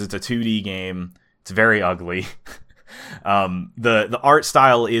because it's a 2D game. It's very ugly. The art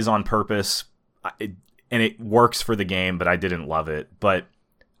style is on purpose, and it works for the game, but I didn't love it. But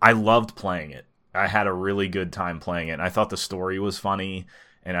I loved playing it. I had a really good time playing it. And I thought the story was funny,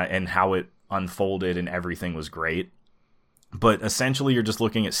 and how it unfolded and everything was great. But essentially, you're just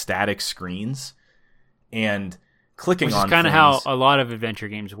looking at static screens and clicking on things. Which is kind of how a lot of adventure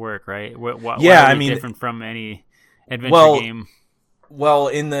games work, right? Why different from any adventure game? Well,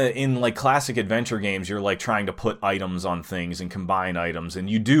 in like classic adventure games, you're like trying to put items on things and combine items, and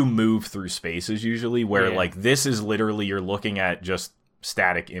you do move through spaces usually. Where like this is literally you're looking at just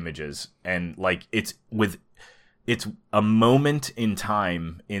static images, and like it's a moment in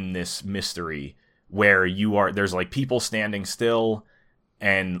time in this mystery where there's like people standing still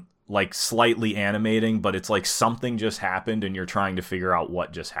and like slightly animating, but it's like something just happened, and you're trying to figure out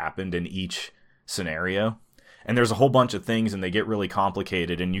what just happened in each scenario. And there's a whole bunch of things, and they get really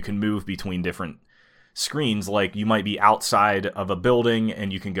complicated, and you can move between different screens. Like, you might be outside of a building,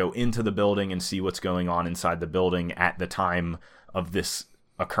 and you can go into the building and see what's going on inside the building at the time of this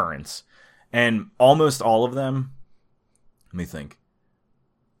occurrence. And almost all of them, let me think.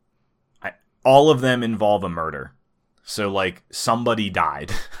 all of them involve a murder. So, like, somebody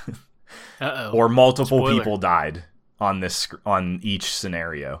died. Uh-oh. Or multiple Spoiler. people died on each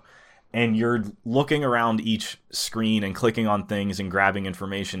scenario. And you're looking around each screen and clicking on things and grabbing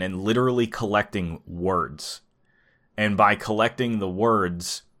information and literally collecting words. And by collecting the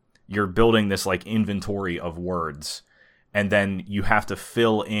words, you're building this, like, inventory of words. And then you have to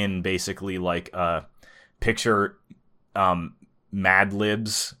fill in, basically, like, picture Mad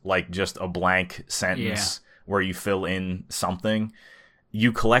Libs, like just a blank sentence where you fill in something.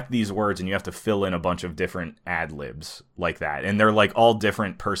 You collect these words and you have to fill in a bunch of different ad libs like that. And they're like all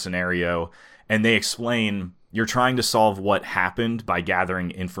different per scenario. And they explain you're trying to solve what happened by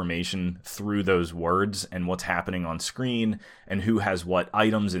gathering information through those words and what's happening on screen and who has what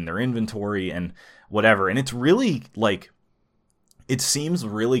items in their inventory and whatever. And it's really like, it seems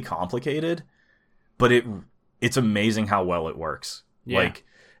really complicated, but it's amazing how well it works. Yeah. Like,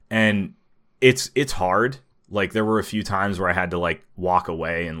 and it's hard. Like, there were a few times where I had to, like, walk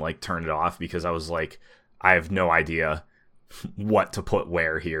away and, like, turn it off because I was like, I have no idea what to put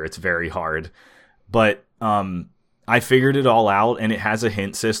where here. It's very hard. But I figured it all out, and it has a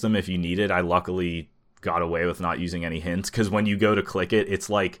hint system if you need it. I luckily got away with not using any hints because when you go to click it, it's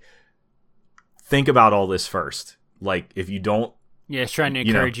like, think about all this first. Like, if you don't... Yeah, it's trying to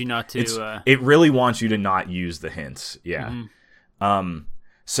encourage you not to... It really wants you to not use the hints. Yeah. Mm-hmm.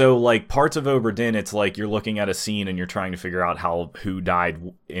 So, like, parts of Obra Dinn, it's like you're looking at a scene and you're trying to figure out who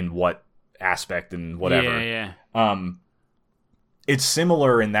died in what aspect and whatever. Yeah. It's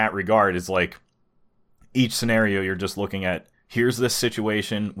similar in that regard. It's like each scenario you're just looking at, here's this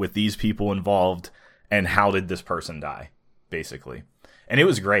situation with these people involved, and how did this person die, basically. And it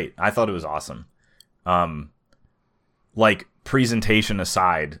was great. I thought it was awesome. Like, presentation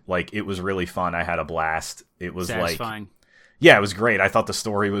aside, like, it was really fun. I had a blast. It was satisfying. Yeah, it was great. I thought the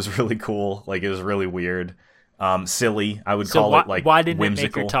story was really cool. Like, it was really weird. Silly. I would call it, like, why didn't whimsical. it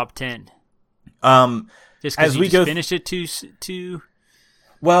make your top 10? Just as because we you finished it too...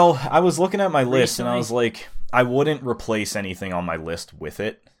 Well, I was looking at my list, recently? and I was like, I wouldn't replace anything on my list with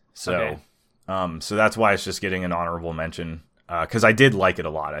it. So, okay. So that's why it's just getting an honorable mention. Because I did like it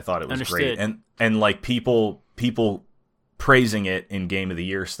a lot. I thought it was Understood. great. And like, people praising it in Game of the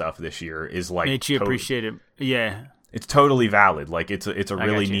Year stuff this year is like... Made you appreciate it. Yeah. It's totally valid. Like, it's a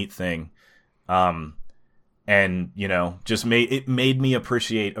really neat thing. And, you know, just made me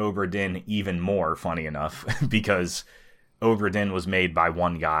appreciate Obra Dinn even more, funny enough, because Obra Dinn was made by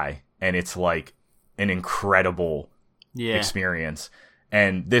one guy, and it's like an incredible experience.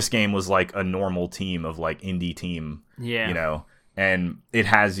 And this game was like a normal team of like indie team, you know, and it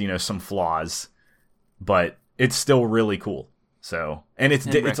has, you know, some flaws, but it's still really cool. So, and it's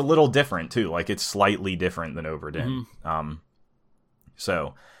a little different too. Like, it's slightly different than Obra Dinn. Mm-hmm.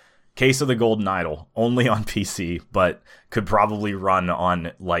 So Case of the Golden Idol, only on PC, but could probably run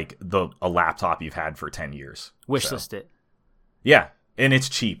on like a laptop you've had for 10 years. Wishlist it. Yeah, and it's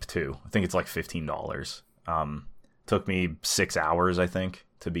cheap too. I think it's like $15. Took me 6 hours, I think,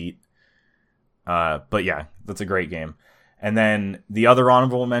 to beat. But yeah, that's a great game. And then the other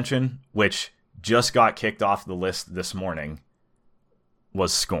honorable mention, which just got kicked off the list this morning,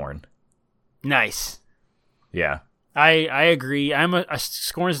 was Scorn. Nice. Yeah. I agree.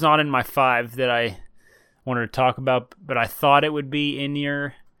 Scorn's not in my 5 that I wanted to talk about, but I thought it would be in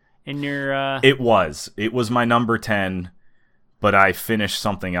your It was my number 10, but I finished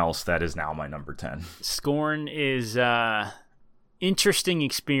something else that is now my number 10. Scorn is interesting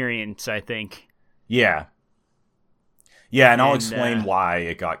experience, I think. Yeah. Yeah, and I'll explain why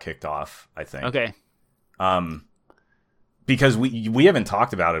it got kicked off, I think. Okay. Because we haven't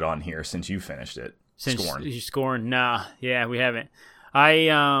talked about it on here since you finished it. Scorn. Nah, yeah, we haven't. I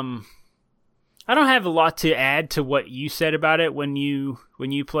don't have a lot to add to what you said about it when you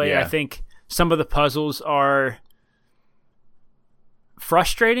play. Yeah. I think some of the puzzles are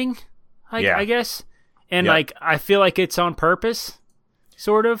frustrating, I guess. And like, I feel like it's on purpose,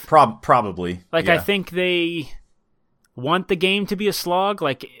 sort of. Probably. Like, I think they want the game to be a slog.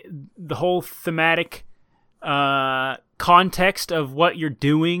 Like, the whole thematic context of what you're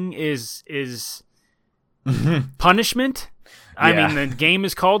doing is punishment. I mean, the game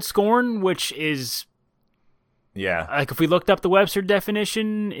is called Scorn, which is... Yeah. Like, if we looked up the Webster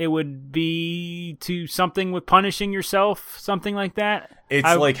definition, it would be to something with punishing yourself, something like that.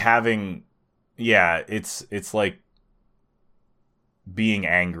 It's like having... Yeah, it's like being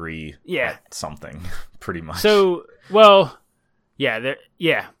angry at something, pretty much. So,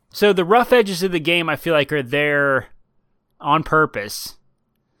 So the rough edges of the game, I feel like, are there on purpose.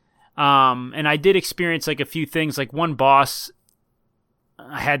 And I did experience like a few things, like one boss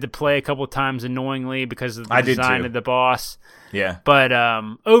I had to play a couple of times annoyingly because of the design of the boss. Yeah. But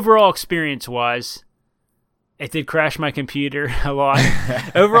overall experience-wise, it did crash my computer a lot.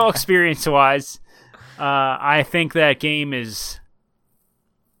 Overall experience-wise, I think that game is...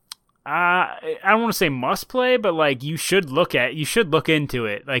 I don't want to say must play, but like you should look into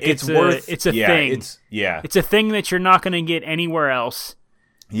it. Like it's a thing. It's a thing that you're not going to get anywhere else.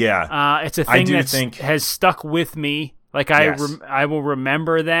 Yeah. It's a thing that has stuck with me. Like I will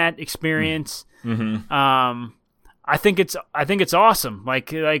remember that experience. Mm-hmm. I think it's awesome.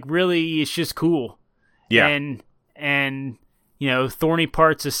 Like really, it's just cool. Yeah. And thorny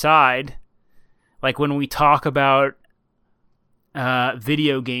parts aside, like when we talk about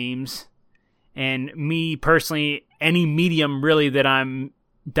video games, and me personally, any medium really that I'm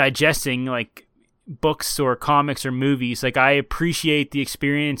digesting, like books or comics or movies, like I appreciate the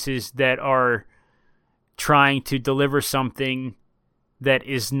experiences that are trying to deliver something that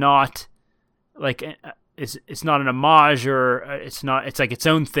is not like it's not an homage, or it's like its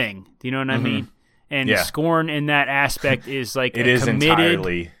own thing. Do you know what I mean? And Scorn in that aspect is like it is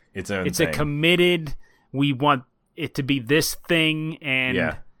entirely its own. It's thing. A committed. We want it to be this thing,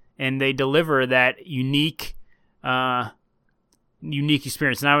 and they deliver that unique experience.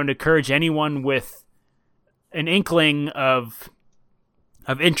 And I would encourage anyone with an inkling of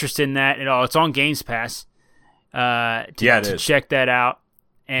interest in that at all. It's on Games Pass. To check that out,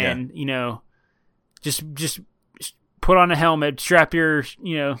 and just put on a helmet, strap your,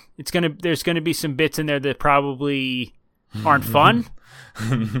 there's gonna be some bits in there that probably aren't fun.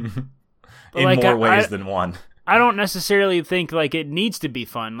 In more ways than one. I don't necessarily think like it needs to be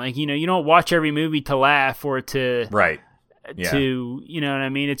fun. Like, you don't watch every movie to laugh or to to, you know what I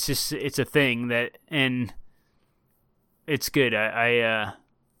mean? It's just, it's a thing that, and it's good.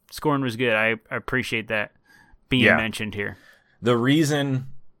 Scorn was good. I appreciate that being mentioned here. The reason,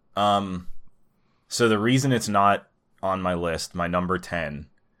 the reason it's not on my list, my number 10,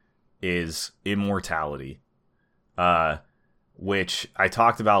 is Immortality, which I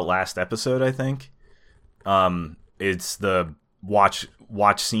talked about last episode, I think. It's the watch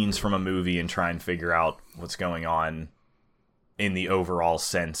scenes from a movie and try and figure out what's going on in the overall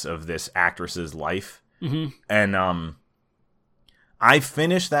sense of this actress's life. Mm-hmm. And I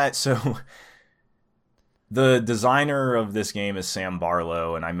finished that. So the designer of this game is Sam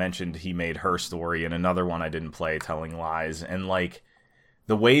Barlow, and I mentioned he made Her Story and another one I didn't play, Telling Lies. And like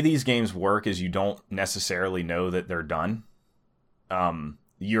the way these games work is you don't necessarily know that they're done.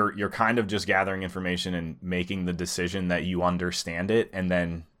 You're kind of just gathering information and making the decision that you understand it, and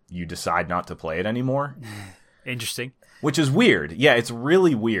then you decide not to play it anymore. Interesting. Which is weird. Yeah, it's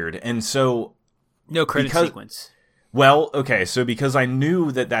really weird. And so... No credit sequence. Well, okay, so because I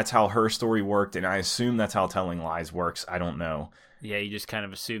knew that that's how Her Story worked, and I assume that's how Telling Lies works, I don't know. Yeah, you just kind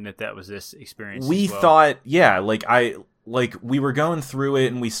of assumed that was this experience. We thought, we were going through it,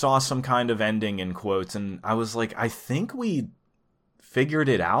 and we saw some kind of ending in quotes, and I was like, I think we figured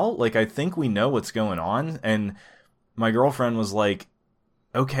it out. Like, I think we know what's going on. And my girlfriend was like,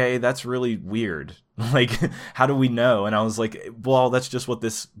 okay, that's really weird. Like, how do we know? And I was like, well, that's just what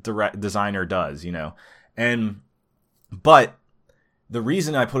this designer does, but the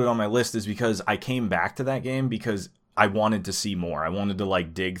reason I put it on my list is because I came back to that game because I wanted to see more. I wanted to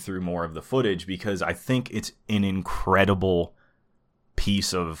like dig through more of the footage because I think it's an incredible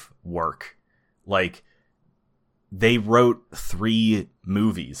piece of work. Like, they wrote 3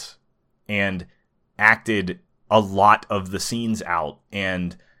 movies and acted a lot of the scenes out.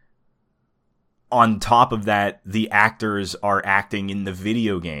 And on top of that, the actors are acting in the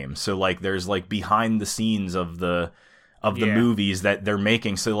video game. So like there's like behind the scenes of the movies that they're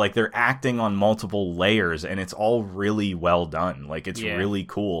making. So like they're acting on multiple layers, and it's all really well done. Like it's really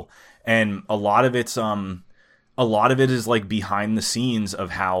cool. And a lot of it is like behind the scenes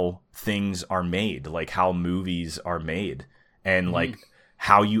of how things are made, like how movies are made, and like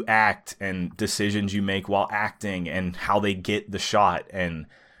how you act and decisions you make while acting and how they get the shot, and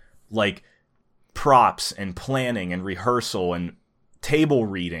like props and planning and rehearsal and table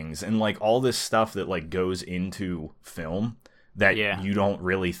readings and like all this stuff that like goes into film that you don't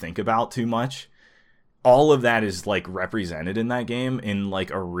really think about too much. All of that is like represented in that game in like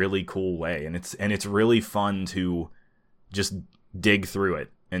a really cool way, and it's really fun to just dig through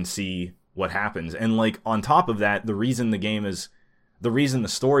it and see what happens. And like on top of that, the reason the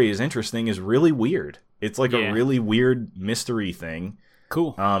story is interesting is really weird. It's like a really weird mystery thing.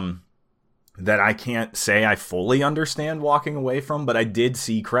 Cool. That I can't say I fully understand walking away from, but I did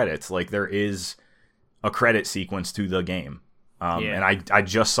see credits. Like there is a credit sequence to the game. And I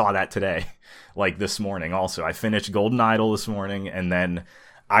just saw that today. like this morning also. I finished Golden Idol this morning, and then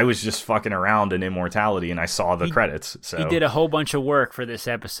I was just fucking around in Immortality, and I saw the credits. So he did a whole bunch of work for this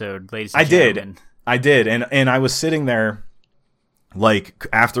episode, ladies and gentlemen. I did, and I was sitting there, like,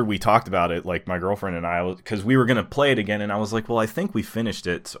 after we talked about it, like, my girlfriend and I, because we were going to play it again, and I was like, well, I think we finished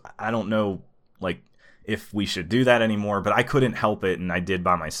it, so I don't know, like, if we should do that anymore, but I couldn't help it, and I did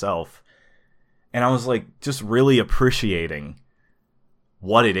by myself. And I was, like, just really appreciating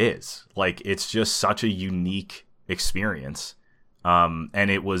what it is. Like, it's just such a unique experience. And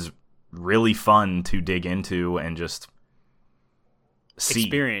it was really fun to dig into and just see.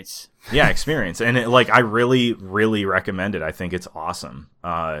 Experience. Yeah, experience. And I really, really recommend it. I think it's awesome.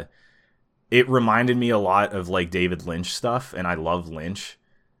 It reminded me a lot of like David Lynch stuff, and I love Lynch.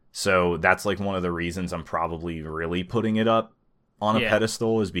 So that's like one of the reasons I'm probably really putting it up on a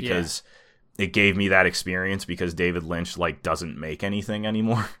pedestal, is because it gave me that experience, because David Lynch like doesn't make anything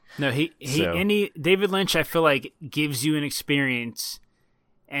anymore. No, David Lynch, I feel like, gives you an experience,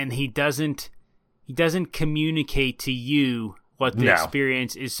 and he doesn't communicate to you what the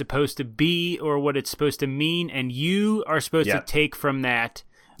experience is supposed to be or what it's supposed to mean, and you are supposed to take from that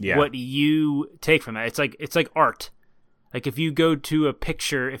what you take from that. It's like art. Like if you go to a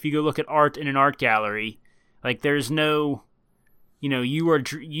picture, if you go look at art in an art gallery, like there's no, you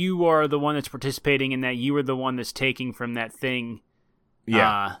are the one that's participating in that. You are the one that's taking from that thing.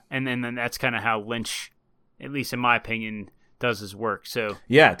 Yeah. And then that's kind of how Lynch, at least in my opinion, does his work. So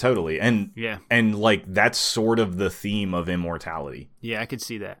yeah, totally. And like that's sort of the theme of Immortality. Yeah, I could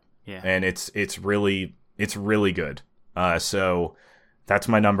see that. Yeah. And it's really good. So that's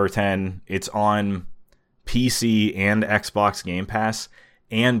my number 10. It's on PC and Xbox Game Pass,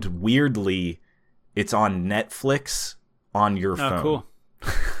 and weirdly it's on Netflix on your phone. Oh,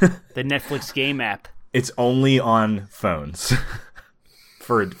 cool. The Netflix game app. It's only on phones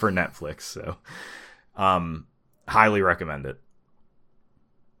for Netflix, so highly recommend it.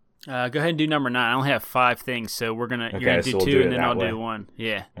 Go ahead and do number 9. I only have 5 things, so you're gonna do so 2 and then I'll do 1.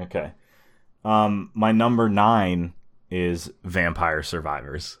 Yeah. Okay. My number 9 is Vampire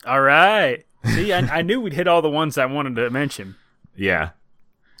Survivors. All right. See, I knew we'd hit all the ones I wanted to mention. Yeah.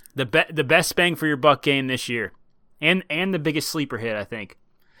 The best bang for your buck game this year. And the biggest sleeper hit, I think.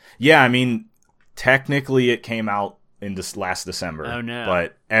 Yeah, I mean, technically it came out in this last December. Oh no!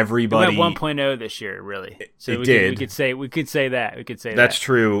 But everybody it went 1.0 this year, really. So we did. We could say that. That's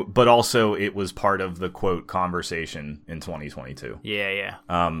true, but also it was part of the quote conversation in 2022. Yeah.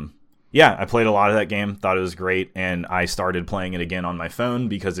 Yeah, I played a lot of that game. Thought it was great, and I started playing it again on my phone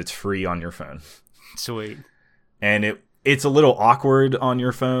because it's free on your phone. Sweet. And it's a little awkward on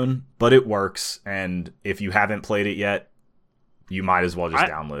your phone, but it works. And if you haven't played it yet, you might as well just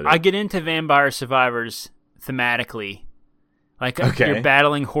download it. I get into Vampire Survivors thematically. Like you're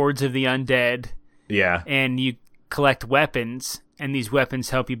battling hordes of the undead. Yeah. And you collect weapons, and these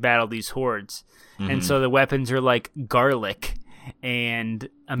weapons help you battle these hordes. Mm-hmm. And so the weapons are like garlic and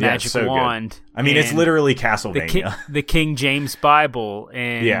a magic wand. Good. I mean, it's literally Castlevania. The King James Bible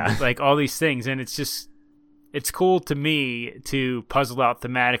and like all these things. And it's cool to me to puzzle out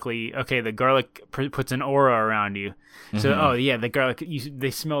thematically. Okay, the garlic puts an aura around you. So, the garlic,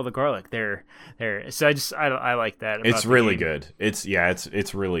 they smell the garlic. They're. So I like that. It's really good. It's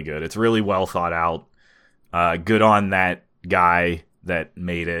really good. It's really well thought out. Good on that guy that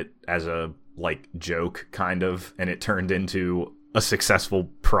made it as a like joke kind of, and it turned into a successful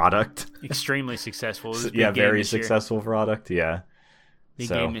product. Extremely successful. Very successful product. Yeah. Big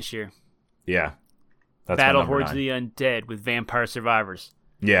game this year. Yeah. That's Battle Hordes of the Undead with Vampire Survivors.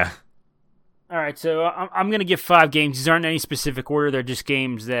 Yeah. All right, so I'm going to give 5 games. These aren't in any specific order. They're just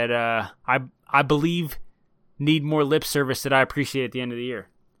games that I believe need more lip service that I appreciate at the end of the year.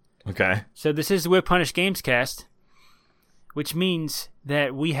 Okay. So this is the Whip Punish Games Cast, which means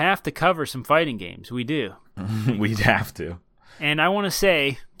that we have to cover some fighting games. We do. We'd have to. And I want to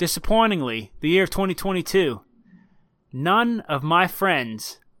say, disappointingly, the year of 2022, none of my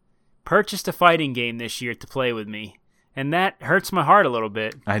friends purchased a fighting game this year to play with me, and that hurts my heart a little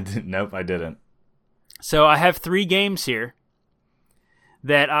bit. Nope, I didn't. So I have 3 games here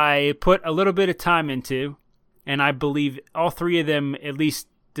that I put a little bit of time into, and I believe all 3 of them at least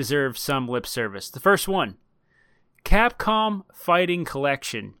deserve some lip service. The first one, Capcom Fighting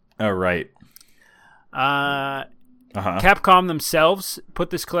Collection. Oh, right. Capcom themselves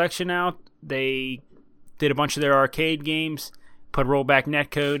put this collection out. They did a bunch of their arcade games, put rollback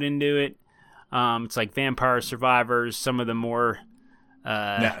netcode into it. It's like Vampire Survivors, some of the more...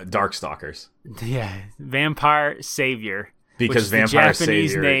 Darkstalkers. Yeah, Vampire Savior. Because which is Vampire the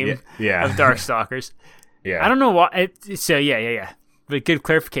Japanese Savior, name of Darkstalkers. Yeah. I don't know why. So, yeah. But good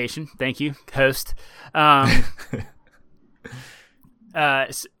clarification. Thank you, host. So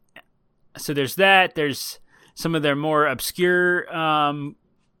there's that. There's some of their more obscure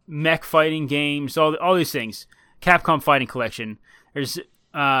mech fighting games. All these things. Capcom Fighting Collection. There's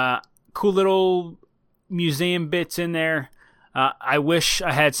cool little museum bits in there. I wish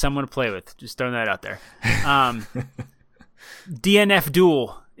I had someone to play with. Just throwing that out there. DNF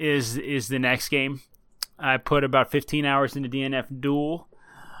Duel is the next game. I put about 15 hours into DNF Duel.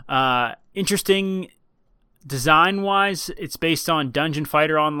 Interesting design-wise. It's based on Dungeon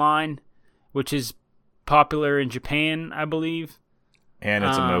Fighter Online, which is popular in Japan, I believe. And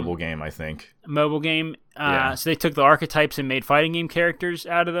it's a mobile game, I think. Mobile game. So they took the archetypes and made fighting game characters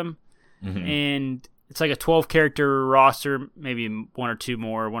out of them. Mm-hmm. And it's like a 12-character roster, maybe one or two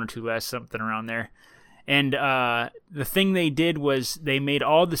more, one or two less, something around there. And the thing they did was they made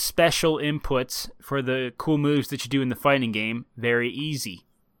all the special inputs for the cool moves that you do in the fighting game very easy.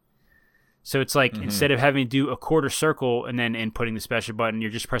 So it's like instead of having to do a quarter circle and then inputting the special button,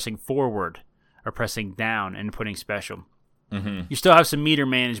 you're just pressing forward or pressing down and inputting special. Mm-hmm. You still have some meter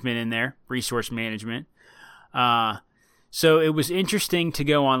management in there, resource management. So it was interesting to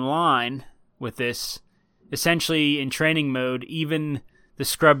go online with this. Essentially, in training mode, even the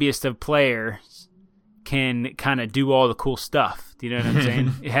scrubbiest of players can kind of do all the cool stuff. Do you know what I'm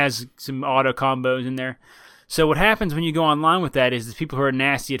saying? It has some auto combos in there. So what happens when you go online with that is the people who are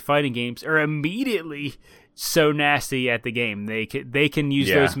nasty at fighting games are immediately so nasty at the game. They can use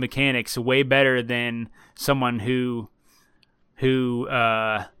those mechanics way better than someone who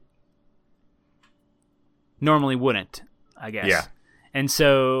normally wouldn't, I guess. Yeah. And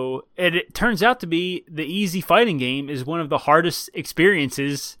so it turns out to be the easy fighting game is one of the hardest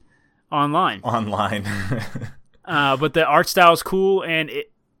experiences online. But the art style is cool, and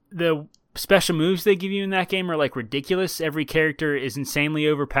the special moves they give you in that game are like ridiculous. Every character is insanely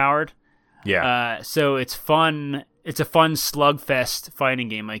overpowered. Yeah. So it's fun. It's a fun slugfest fighting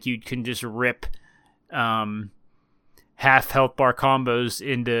game. Like you can just rip half health bar combos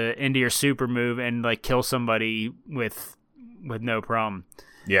into your super move and like kill somebody with no problem.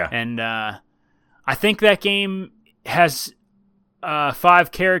 Yeah. And I think that game has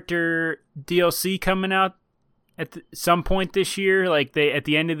 5-character DLC coming out at some point this year. Like at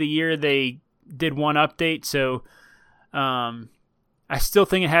the end of the year they did one update, so I still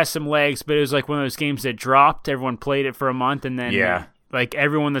think it has some legs, but it was like one of those games that dropped. Everyone played it for a month, and then like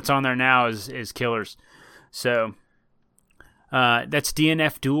everyone that's on there now is killers. So that's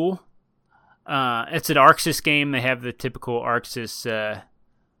DNF Duel. It's an ArcSys game. They have the typical ArcSys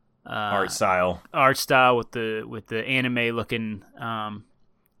art style with the anime looking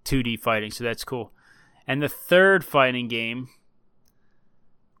 2D fighting. So that's cool. And the third fighting game,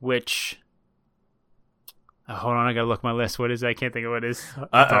 which hold on, I gotta look at my list. What is it? I can't think of what it is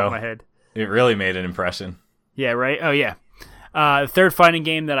off the top of my head. It really made an impression. Yeah, right? Oh, yeah. The third fighting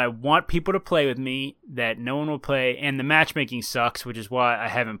game that I want people to play with me that no one will play, and the matchmaking sucks, which is why I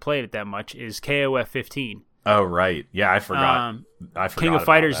haven't played it that much, is KOF 15. Oh, right. Yeah, I forgot. King of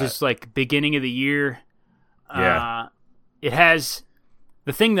Fighters is like beginning of the year. Yeah. It has...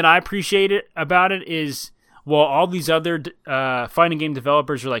 The thing that I appreciate about it is, while all these other fighting game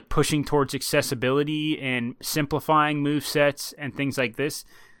developers are like pushing towards accessibility and simplifying move sets and things like this,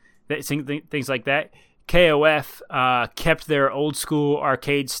 things like that, KOF kept their old school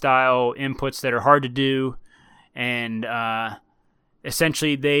arcade style inputs that are hard to do, and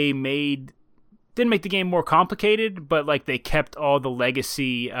essentially they didn't make the game more complicated, but like they kept all the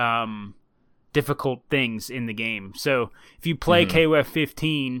legacy difficult things in the game. So if you play KOF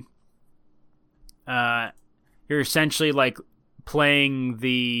 15, you're essentially like playing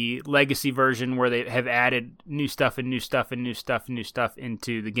the legacy version where they have added new stuff and new stuff and new stuff and new stuff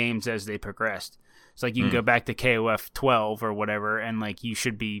into the games as they progressed. It's like you can go back to KOF 12 or whatever, and like you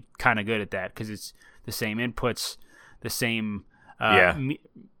should be kind of good at that because it's the same inputs, the same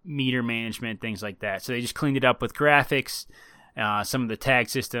meter management, things like that. So they just cleaned it up with graphics, some of the tag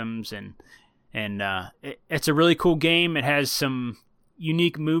systems, and it's a really cool game. It has some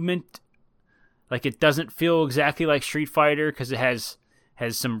unique movement. Like it doesn't feel exactly like Street Fighter because it has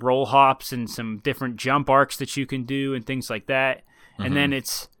some roll hops and some different jump arcs that you can do and things like that. And then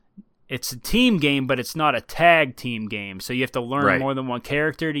it's a team game, but it's not a tag team game. So you have to learn more than one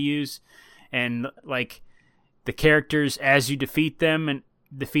character to use. And like the characters, as you defeat them and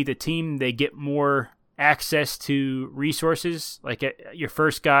defeat the team, they get more access to resources. Like your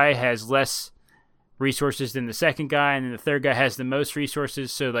first guy has less resources than the second guy, and then the third guy has the most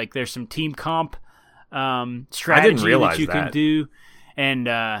resources. So like there's some team comp strategy that you can do. And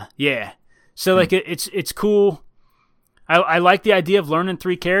so like it's cool. I like the idea of learning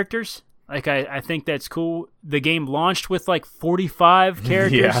 3 characters. Like I think that's cool. The game launched with like 45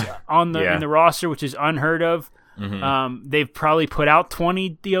 characters in the roster, which is unheard of. Mm-hmm. They've probably put out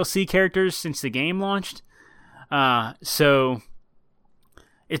 20 DLC characters since the game launched. So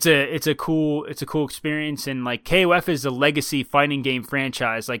it's a cool experience, and like KOF is a legacy fighting game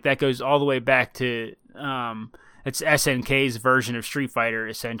franchise. Like that goes all the way back to it's SNK's version of Street Fighter,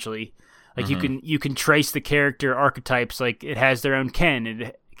 essentially. Like you can trace the character archetypes. Like it has their own Ken,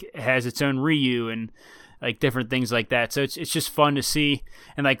 it has its own Ryu, and like different things like that. So it's just fun to see,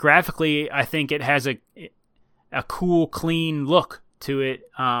 and like graphically, I think it has a cool, clean look to it.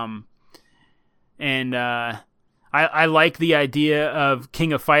 I like the idea of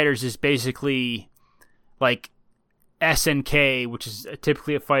King of Fighters is basically like SNK, which is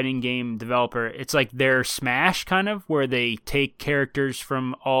typically a fighting game developer. It's like their Smash kind of, where they take characters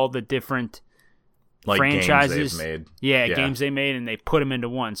from all the different like franchises games they've made. Yeah, games they made, and they put them into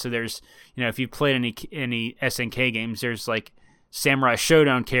one. So there's, if you've played any SNK games, there's like Samurai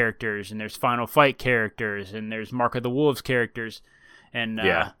Showdown characters, and there's Final Fight characters, and there's Mark of the Wolves characters, and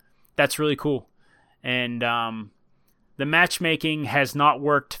that's really cool. And the matchmaking has not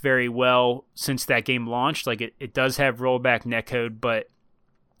worked very well since that game launched. Like it does have rollback netcode, but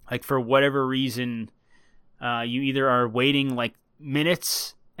like for whatever reason, you either are waiting like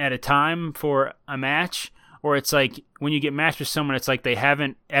minutes at a time for a match, or it's like when you get matched with someone, it's like they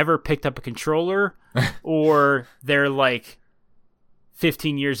haven't ever picked up a controller, or they're like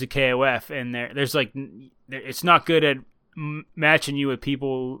 15 years of KOF, and there's like it's not good at matching you with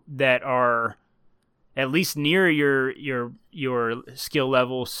people that are at least near your skill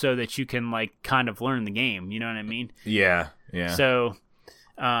level, so that you can like kind of learn the game. You know what I mean? Yeah. So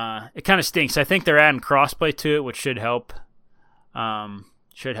it kind of stinks. I think they're adding crossplay to it, which should help.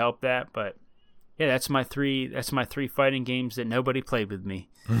 Should help that, but yeah, that's my three fighting games that nobody played with me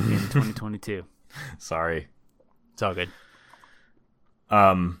in 2022. Sorry, it's all good.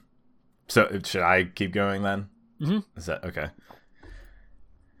 So should I keep going then? Mm-hmm. Is that okay?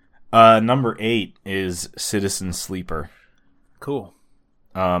 Number 8 is Citizen Sleeper. Cool.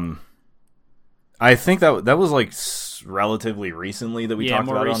 I think that was like relatively recently that we talked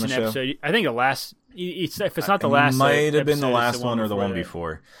about it on the show. Episode. I think the last, if it's not the last, might have been the last one or the one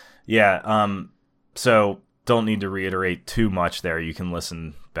before. Yeah. So don't need to reiterate too much there. You can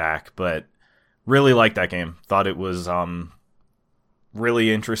listen back, but really liked that game. Thought it was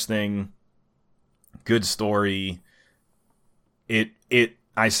really interesting. Good story.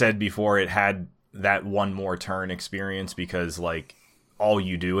 I said before, it had that one more turn experience, because like all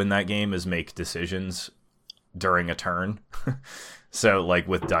you do in that game is make decisions during a turn. So like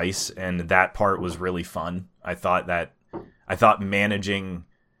with dice, and that part was really fun. I thought managing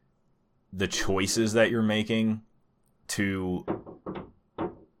the choices that you're making to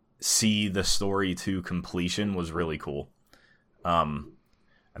see the story to completion was really cool. I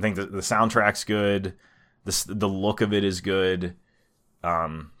think the soundtrack's good. The look of it is good.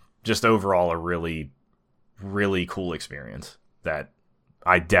 Just overall a really, really cool experience that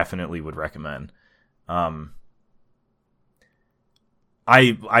I definitely would recommend.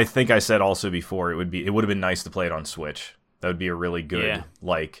 I think I said also before, it would have been nice to play it on Switch. That would be a really good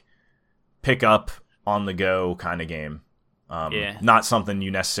like pick up on the go kind of game. Not something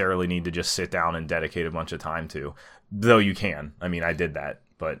you necessarily need to just sit down and dedicate a bunch of time to, though you can. I mean, I did that,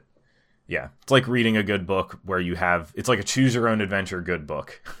 but yeah, it's like reading a good book where it's like a choose your own adventure good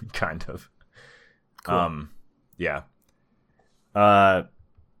book, kind of. Cool. Yeah. The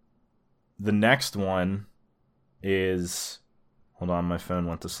next one is, hold on, my phone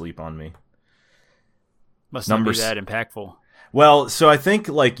went to sleep on me. Must not be that impactful. Well, so I think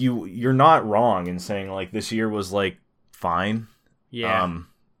like you're not wrong in saying like this year was like fine. Yeah.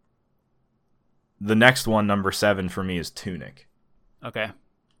 The next one, number 7 for me, is Tunic. Okay.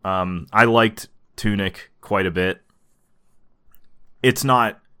 I liked Tunic quite a bit. It's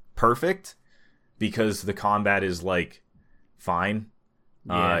not perfect because the combat is like fine.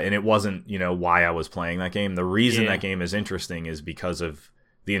 And it wasn't, why I was playing that game. The reason that game is interesting is because of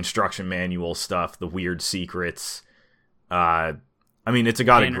the instruction manual stuff, the weird secrets. I mean, it's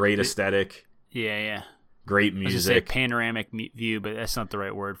got a great aesthetic. Yeah. Great music. I was gonna say panoramic view, but that's not the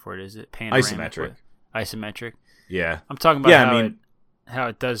right word for it, is it? Panoramic. Isometric. Yeah. I'm talking about how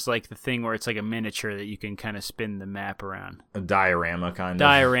it does like the thing where it's like a miniature that you can kind of spin the map around. A diorama kind of.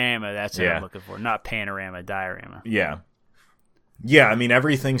 Diorama, that's what I'm looking for. Not panorama, diorama. Yeah. Yeah, I mean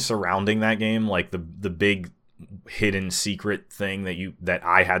everything surrounding that game, like the big hidden secret thing that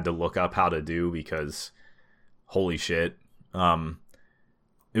I had to look up how to do because holy shit.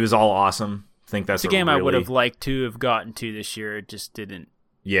 It was all awesome. think that's it's a game I would have liked to have gotten to this year. It just didn't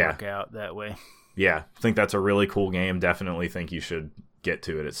work out that way. Yeah, I think that's a really cool game. Definitely think you should get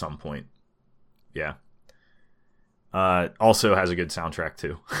to it at some point. Yeah. Also has a good soundtrack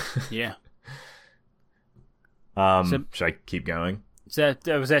too. Yeah. Should I keep going? Was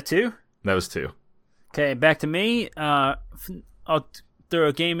that 2? That was 2. Okay, back to me. I'll throw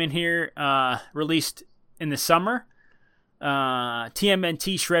a game in here. Released in the summer.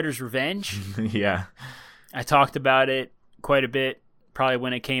 TMNT Shredder's Revenge. Yeah. I talked about it quite a bit, probably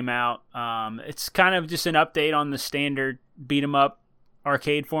when it came out. It's kind of just an update on the standard beat 'em up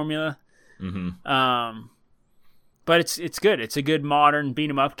arcade formula. Mm-hmm. But it's good. It's a good modern beat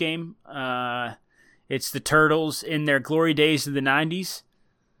 'em up game. It's the Turtles in their glory days of the 90s.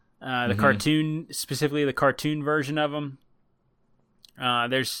 The cartoon, specifically the cartoon version of them.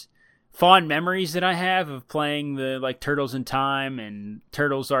 There's fond memories that I have of playing the Turtles in Time and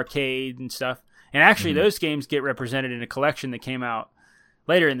Turtles Arcade and stuff. And actually, those games get represented in a collection that came out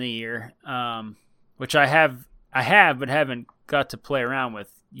later in the year, which I have but haven't got to play around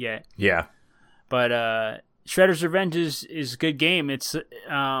with yet. Yeah. But Shredder's Revenge is a good game. It's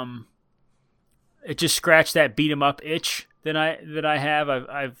it just scratched that beat 'em up itch that I have.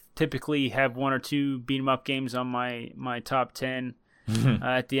 I've typically have 1 or 2 beat 'em up games on my top 10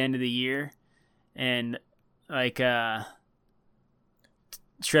 at the end of the year, and Shredder's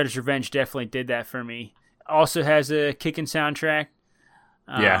Revenge definitely did that for me. Also has a kicking soundtrack.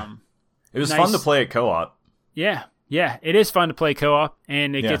 Yeah, it was fun to play at co-op. Yeah, it is fun to play co-op,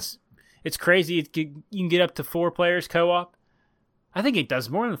 and it's crazy. You can get up to 4 players co-op. I think it does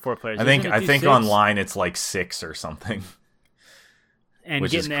more than 4 players. I think online it's like 6 or something. And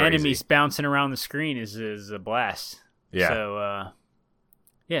getting the enemies bouncing around the screen is a blast. Yeah. So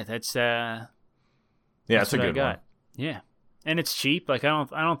that's it's a good one. Yeah, and it's cheap. I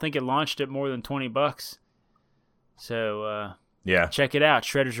don't think it launched at more than $20. So check it out,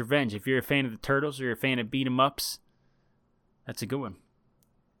 Shredder's Revenge. If you're a fan of the Turtles or you're a fan of beat 'em ups, that's a good one.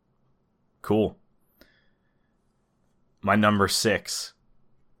 Cool. My number 6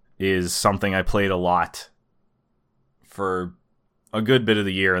 is something I played a lot for a good bit of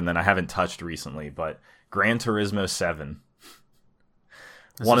the year, and then I haven't touched recently, but Gran Turismo 7.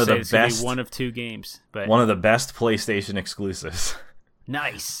 One of the best. One of 2 games, but one of the best PlayStation exclusives.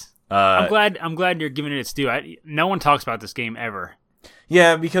 Nice. I'm glad you're giving it its due. No one talks about this game ever.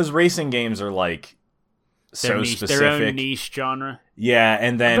 Yeah, because racing games are so specific. Their own niche genre. Yeah,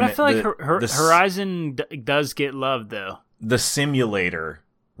 and then but I feel like Horizon does get love though. The simulator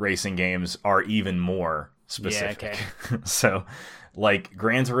racing games are even more specific. Yeah, okay. So,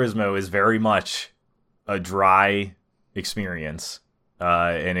 Gran Turismo is very much a dry experience.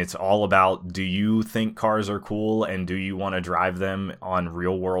 And it's all about, do you think cars are cool and do you want to drive them on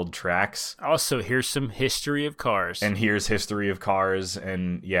real world tracks? Also, here's some history of cars. And here's history of cars.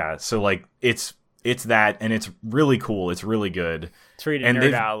 And yeah, so it's that, and it's really cool. It's really good. It's ready to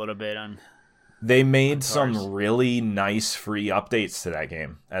nerd out a little bit on. They made some really nice free updates to that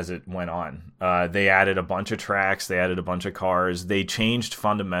game as it went on. They added a bunch of tracks. They added a bunch of cars. They changed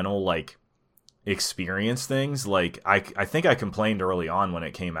fundamental experience things. I think I complained early on when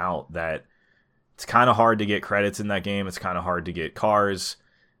it came out that it's kind of hard to get credits in that game. It's kind of hard to get cars,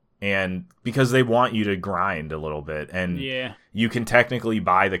 and because they want you to grind a little bit, and you can technically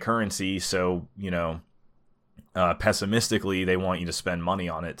buy the currency, so pessimistically they want you to spend money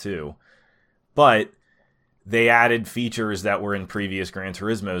on it too. But they added features that were in previous Gran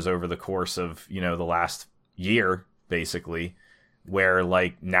Turismos over the course of the last year, basically, where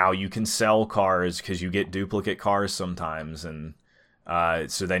now you can sell cars because you get duplicate cars sometimes, and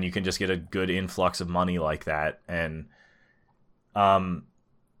so then you can just get a good influx of money like that. And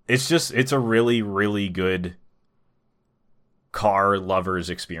it's a really, really good car lovers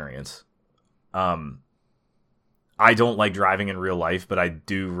experience. I don't like driving in real life, but I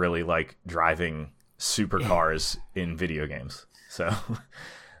do really like driving supercars in video games. So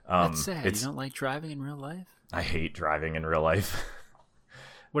that's sad. You don't like driving in real life? I hate driving in real life.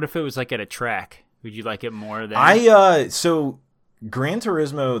 What if it was at a track? Would you like it more than so Gran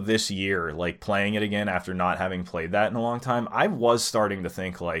Turismo this year, playing it again after not having played that in a long time, I was starting to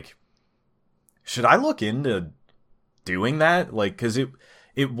think should I look into doing that? Cuz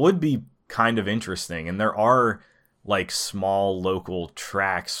it would be kind of interesting, and there are small local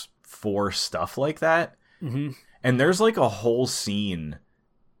tracks for stuff like that. Mm-hmm. And there's a whole scene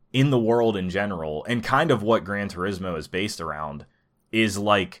in the world in general, and kind of what Gran Turismo is based around is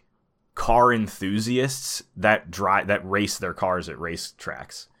car enthusiasts that race their cars at race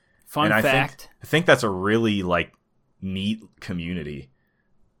tracks. Fun fact. I think that's a really neat community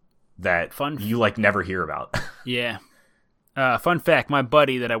that you like never hear about. Yeah. Fun fact, my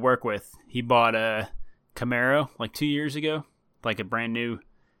buddy that I work with, he bought a Camaro like 2 years ago, like a brand new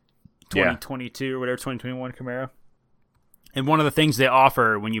 2022 or whatever, 2021 Camaro. And one of the things they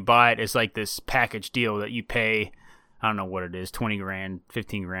offer when you buy it is like this package deal that you pay, I don't know what it is, 20 grand,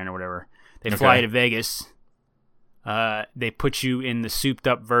 15 grand or whatever. They fly you to Vegas. They put you in the souped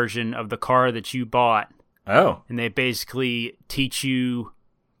up version of the car that you bought. Oh. And they basically teach you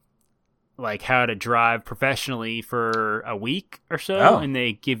like how to drive professionally for a week or so. Oh. And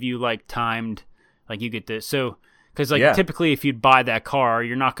they give you like timed, like you get this. So, because like typically if you buy that car,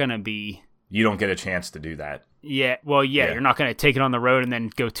 you're not going to be. You don't get a chance to do that. Yeah. Well, you're not going to take it on the road and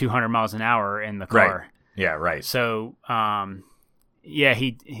then go 200 miles an hour in the car. Right. Yeah, right. So,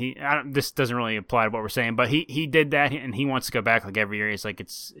 this doesn't really apply to what we're saying, but he did that and he wants to go back like every year. He's like,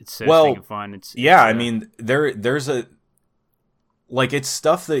 it's so stinking fun. I mean, there's a, like, it's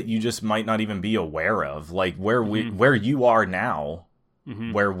stuff that you just might not even be aware of. Like where you are now,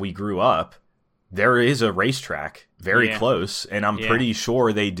 where we grew up, there is a racetrack very close, and I'm pretty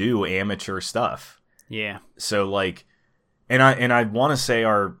sure they do amateur stuff. Yeah. So like, and I want to say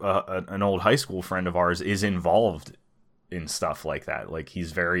an old high school friend of ours is involved in stuff like that. Like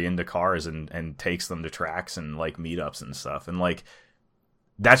he's very into cars and takes them to tracks and like meetups and stuff. And like,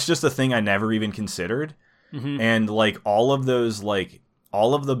 that's just a thing I never even considered. And like all of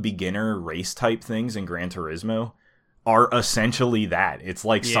the beginner race type things in Gran Turismo are essentially that. It's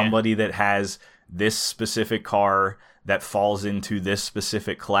like somebody that has this specific car that falls into this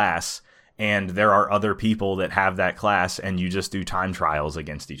specific class, and there are other people that have that class, and you just do time trials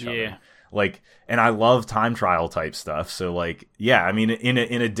against each other. Like, and I love time trial type stuff. So like, yeah, I mean, in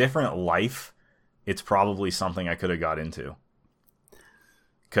a different life, it's probably something I could have got into.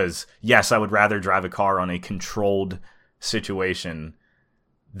 Because yes, I would rather drive a car on a controlled situation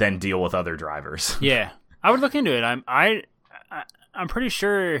than deal with other drivers. Yeah, I would look into it. I'm pretty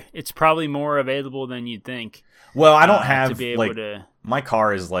sure it's probably more available than you'd think. Well, I don't have to be able to. My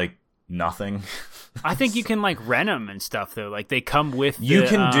car is like nothing. I think you can like rent them and stuff though. Like they come with. You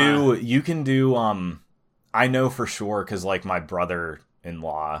can do. I know for sure because like my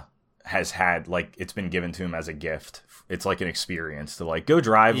brother-in-law has had like it's been given to him as a gift. It's like an experience to like go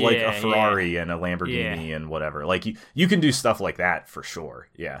drive like a Ferrari and a Lamborghini and whatever. Like you can do stuff like that for sure.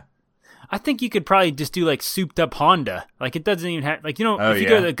 Yeah. I think you could probably just do like souped up Honda. Like it doesn't even have like if you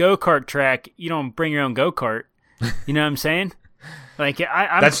go to the go-kart track, you don't bring your own go-kart. You know what I'm saying? Like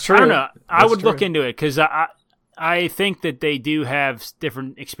that's true. I don't know. I would look into it because I think that they do have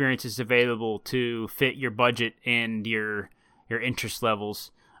different experiences available to fit your budget and your interest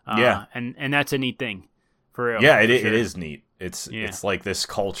levels. And that's a neat thing for real. Yeah, it is neat. It's like this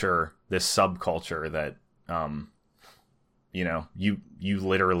culture, this subculture that you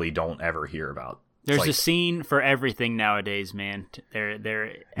literally don't ever hear about. There's like, a scene for everything nowadays, man.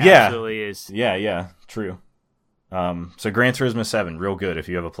 There absolutely is. Yeah, true. So Gran Turismo 7, real good if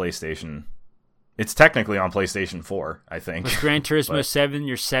you have a PlayStation. It's technically on PlayStation 4, I think. Was Gran Turismo 7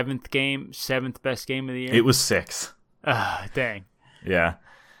 your seventh best game of the year? It was 6. Dang. Yeah.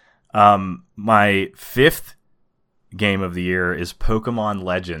 My 5th game of the year is Pokemon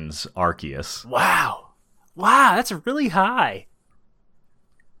Legends Arceus. Wow, that's really high.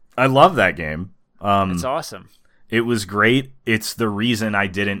 I love that game. It's awesome. It was great. It's the reason I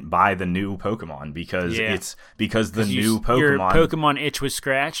didn't buy the new Pokemon because the new Pokemon. Your Pokemon itch was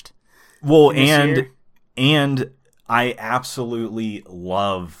scratched. Well, and I absolutely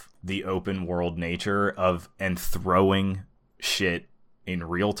love the open world nature of and throwing shit in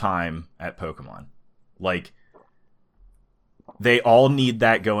real time at Pokemon. Like they all need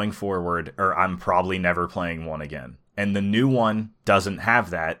that going forward, or I'm probably never playing one again. And the new one doesn't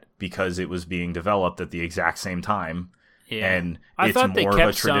have that because it was being developed at the exact same time. Yeah. And it's more of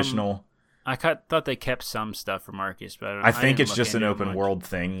a traditional. I thought they kept some stuff from Arceus, but I think it's just an open world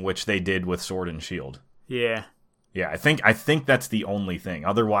thing, which they did with Sword and Shield. Yeah. Yeah, I think that's the only thing.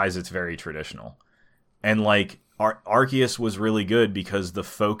 Otherwise, it's very traditional. And like Arceus was really good because the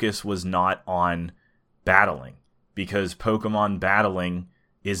focus was not on battling, because Pokemon battling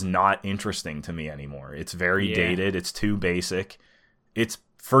is not interesting to me anymore. It's very dated. It's too basic. It's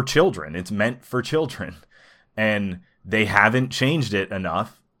for children. It's meant for children. And they haven't changed it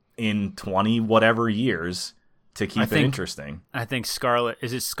enough in 20 whatever years to keep it interesting. I think Scarlet,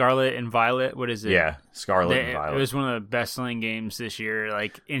 is it Scarlet and Violet? What is it? Yeah, Scarlet and Violet. It was one of the best selling games this year,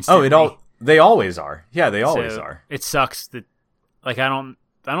 like instantly. They always are. Yeah, they always are. It sucks that like I don't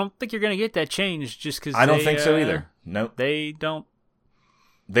think you're going to get that change just cuz I don't think so either. Nope. They don't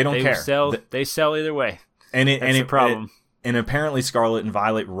care. They sell either way. And it's a problem. And apparently Scarlet and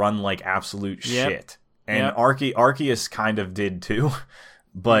Violet run like absolute shit. And Arceus kind of did too.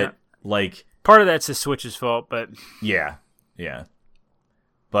 But, like... Part of that's the Switch's fault, but... Yeah.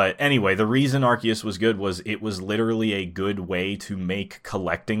 But anyway, the reason Arceus was good was it was literally a good way to make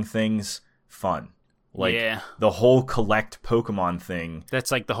collecting things fun. Like, the whole collect Pokemon thing...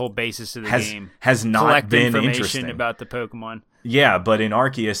 That's like the whole basis of the game. Has not collect been information interesting. About the Pokemon. Yeah, but in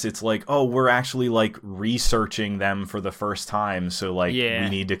Arceus, it's like, oh, we're actually, like, researching them for the first time, so, like, we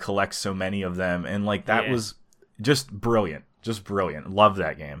need to collect so many of them. And, like, that was just brilliant. Just brilliant. Love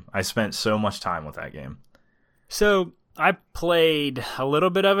that game. I spent so much time with that game. So... I played a little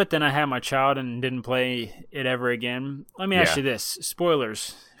bit of it, then I had my child and didn't play it ever again. Let me ask you this.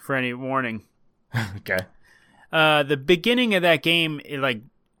 Spoilers for any warning. Okay. The beginning of that game,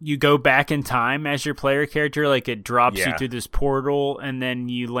 you go back in time as your player character. Like, it drops you through this portal, and then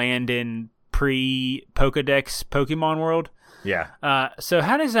you land in pre-Pokedex Pokemon world. Yeah. So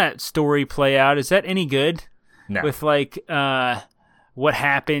how does that story play out? Is that any good? No. With, what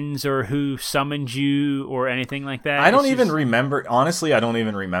happens or who summons you or anything like that? I don't even remember. Honestly, I don't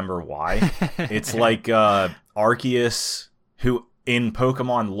even remember why. It's like Arceus, who in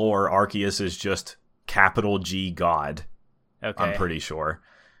Pokemon lore, Arceus is just capital G God. Okay. I'm pretty sure.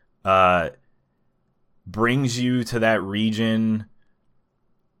 Brings you to that region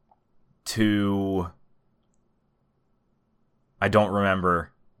to... I don't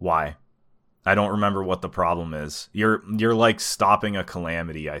remember why. I don't remember what the problem is. You're like stopping a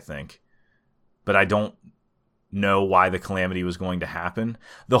calamity, I think. But I don't know why the calamity was going to happen.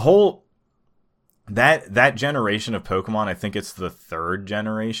 The whole that generation of Pokemon, I think it's the third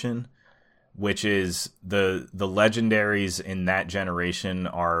generation, which is the legendaries in that generation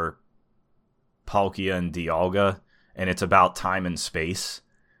are Palkia and Dialga, and it's about time and space.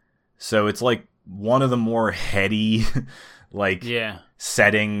 So it's like one of the more heady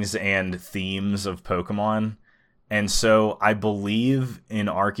settings and themes of Pokemon. And so I believe in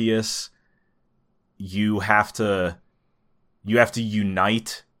Arceus you have to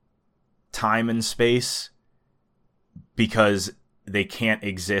unite time and space because they can't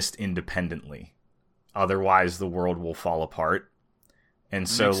exist independently. Otherwise the world will fall apart. And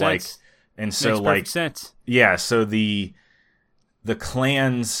so Makes sense. Yeah, so the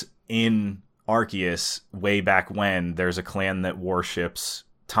clans in Arceus, way back when, there's a clan that worships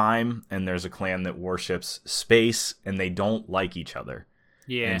time and there's a clan that worships space, and they don't like each other.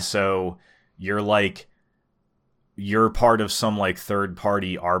 Yeah. And so you're part of some like third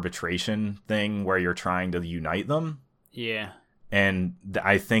party arbitration thing where you're trying to unite them. Yeah. And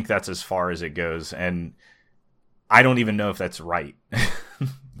I think that's as far as it goes, and I don't even know if that's right.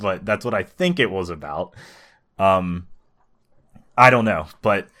 But that's what I think it was about. I don't know,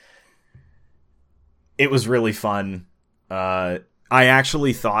 but it was really fun. I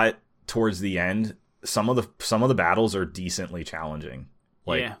actually thought towards the end some of the battles are decently challenging,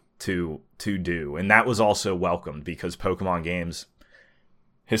 to do, and that was also welcomed because Pokemon games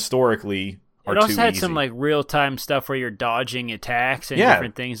historically are too easy. It also had some like real time stuff where you're dodging attacks and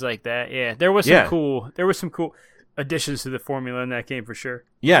different things like that. Yeah, there was some cool additions to the formula in that game for sure.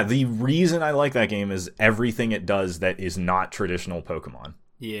 Yeah, the reason I like that game is everything it does that is not traditional Pokemon.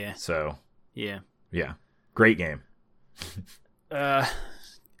 Yeah. So. Yeah. Yeah. Great game. A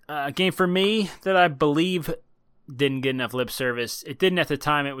game for me that I believe didn't get enough lip service. It didn't at the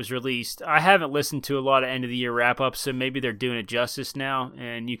time it was released. I haven't listened to a lot of end of the year wrap ups, so maybe they're doing it justice now,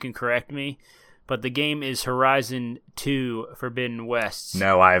 and you can correct me. But the game is Horizon 2 Forbidden West.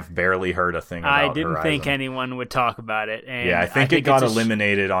 No, I've barely heard a thing about Horizon. I didn't think anyone would talk about it. And yeah, I think it got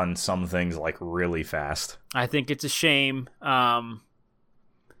eliminated on some things like really fast. I think it's a shame. I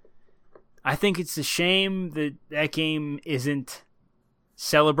think it's a shame that that game isn't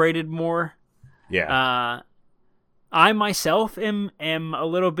celebrated more. Yeah. I myself am a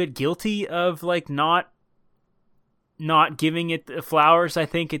little bit guilty of like not giving it the flowers I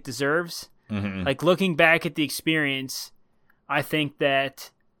think it deserves. Mm-hmm. Like looking back at the experience, I think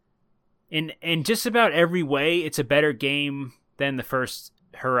that in just about every way, it's a better game than the first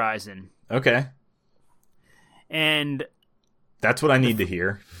Horizon. Okay. And that's what I need to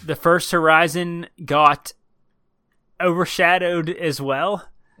hear. The first Horizon got overshadowed as well.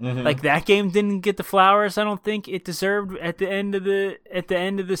 Mm-hmm. Like that game didn't get the flowers I don't think it deserved at the end of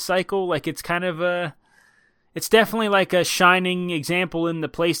the cycle. Like it's kind of it's definitely like a shining example in the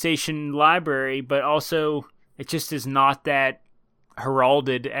PlayStation library, but also it just is not that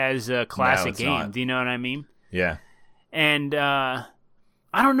heralded as a classic game. Not. Do you know what I mean? Yeah. And I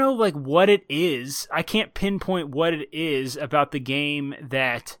don't know like what it is. I can't pinpoint what it is about the game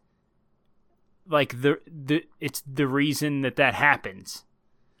that like it's the reason that happens.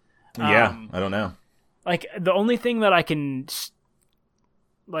 Yeah, I don't know. Like the only thing that I can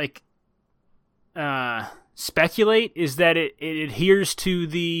like speculate is that it adheres to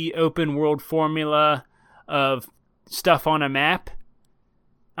the open world formula of stuff on a map,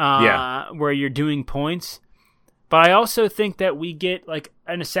 where you're doing points. But I also think that we get like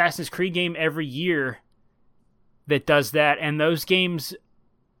an Assassin's Creed game every year that does that, and those games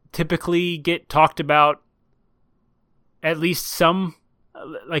typically get talked about at least some,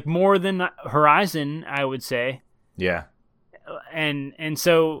 like more than Horizon, I would say. Yeah. And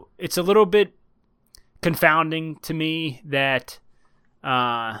so it's a little bit confounding to me that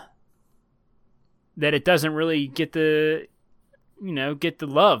it doesn't really get the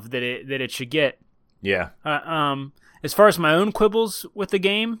love that it should get. Yeah. As far as my own quibbles with the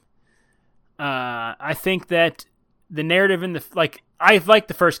game, I think that the narrative in I like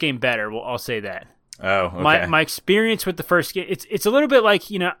the first game better. Well, I'll say that. Oh, okay. My experience with the first game, it's a little bit like,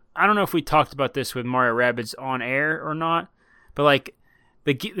 I don't know if we talked about this with Mario Rabbids on air or not, but like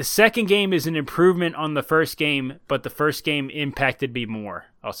the second game is an improvement on the first game, but the first game impacted me more.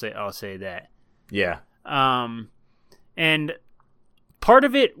 I'll say that. Yeah. And part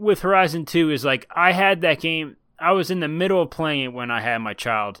of it with Horizon 2 is like I had that game. I was in the middle of playing it when I had my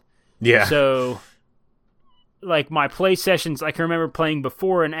child. Yeah. So like my play sessions, I can remember playing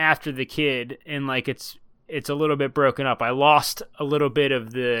before and after the kid, and like it's a little bit broken up. I lost a little bit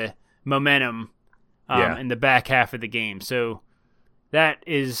of the momentum in the back half of the game. So that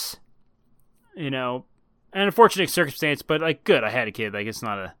is, an unfortunate circumstance, but like good. I had a kid. Like it's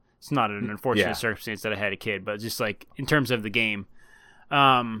not an unfortunate circumstance that I had a kid, but just like in terms of the game.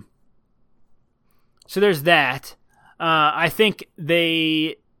 So there's that. I think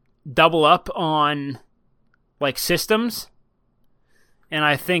they double up on like systems, and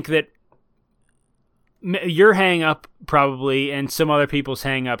I think that your hang up probably, and some other people's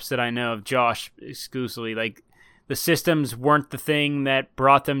hang ups that I know of, Josh exclusively, like the systems weren't the thing that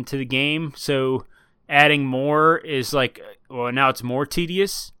brought them to the game, so adding more is like, well, now it's more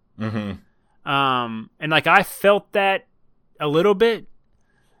tedious. Mm-hmm. And like I felt that a little bit.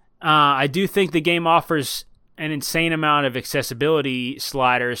 I do think the game offers an insane amount of accessibility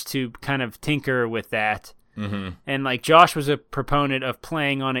sliders to kind of tinker with that. Mm-hmm. And like Josh was a proponent of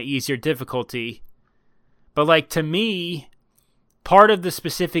playing on an easier difficulty. But like to me, part of the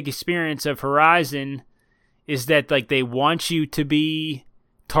specific experience of Horizon is that like they want you to be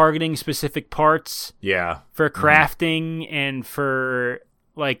targeting specific parts for crafting and for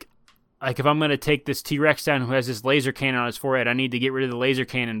like if I'm going to take this T-Rex down who has this laser cannon on his forehead, I need to get rid of the laser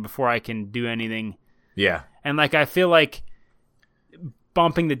cannon before I can do anything. Yeah. And like I feel like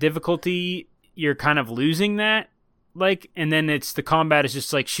bumping the difficulty, you're kind of losing that. Like, and then it's the combat is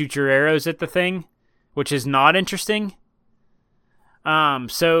just like shoot your arrows at the thing, which is not interesting.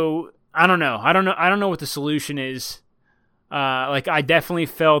 So I don't know. I don't know what the solution is. Like I definitely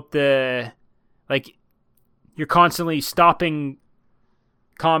felt you're constantly stopping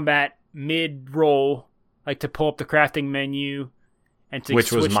combat mid-roll, like to pull up the crafting menu, and to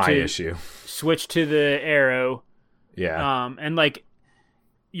which was my issue. Switch to the arrow. Yeah. And like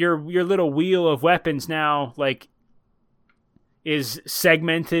your little wheel of weapons now like is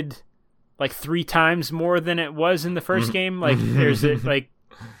segmented like 3 times more than it was in the first game. Like there's it like,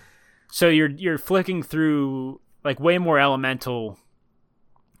 so you're flicking through like way more elemental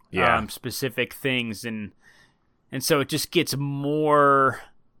specific things, and so it just gets more.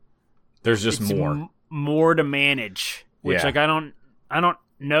 There's just more to manage, which like I don't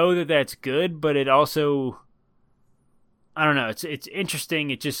know that that's good, but it also, I don't know. It's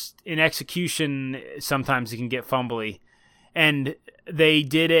interesting. It just in execution sometimes it can get fumbly, and they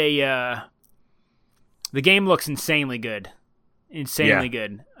did the game looks insanely good,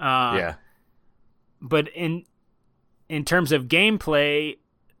 good. But in terms of gameplay,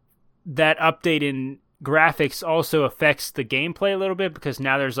 that update in graphics also affects the gameplay a little bit, because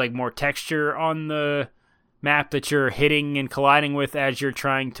now there's like more texture on the map that you're hitting and colliding with as you're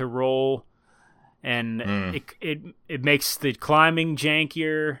trying to roll, and it makes the climbing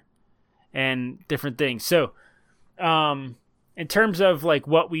jankier and different things. So in terms of like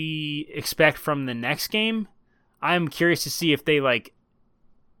what we expect from the next game, I'm curious to see if they like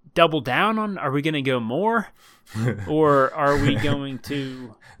double down on, are we going to go more or are we going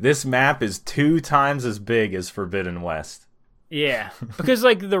to... This map is 2 times as big as Forbidden West. Yeah, because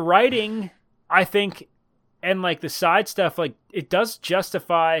like the writing, I think, and like the side stuff, like it does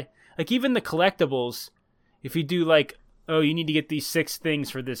justify, like even the collectibles, if you do like, oh, you need to get these 6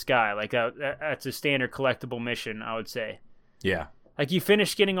 things for this guy, like that's a standard collectible mission, I would say. Yeah. like, you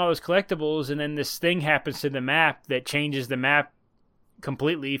finish getting all those collectibles, and then this thing happens to the map that changes the map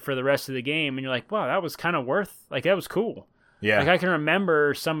completely for the rest of the game, and you're like, wow, that was kind of that was cool. Yeah. Like, I can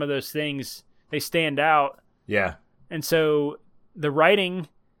remember some of those things. They stand out. Yeah. And so the writing,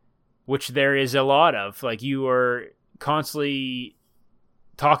 which there is a lot of, like, you are constantly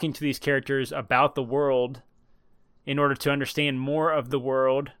talking to these characters about the world in order to understand more of the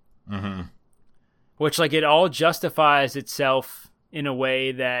world, mm-hmm. which, like, it all justifies itself in a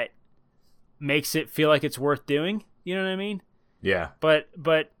way that makes it feel like it's worth doing. You know what I mean? Yeah. But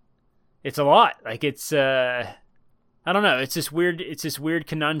it's a lot. Like, it's I don't know. It's this weird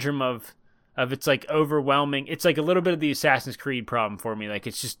conundrum of it's like overwhelming. It's like a little bit of the Assassin's Creed problem for me. Like,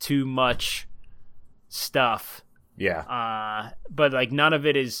 it's just too much stuff. Yeah. But like, none of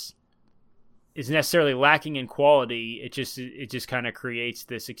it is necessarily lacking in quality. It just kind of creates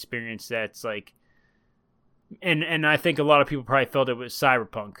this experience that's like, and I think a lot of people probably felt it was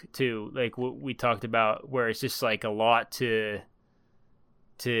Cyberpunk too. Like what we talked about, where it's just like a lot to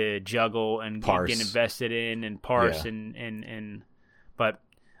juggle and get invested in and parse. Yeah. But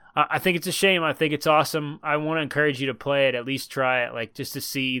I think it's a shame. I think it's awesome. I want to encourage you to play it, at least try it, like, just to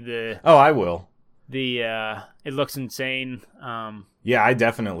see the. Oh, I will. It looks insane. Yeah, I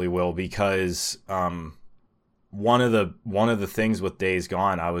definitely will, because one of the things with Days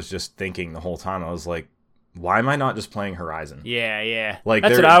Gone, I was just thinking the whole time. I was like, why am I not just playing Horizon? Yeah. Like,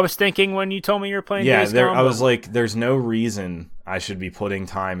 that's what I was thinking when you told me you were playing Days Gone. I was like, there's no reason I should be putting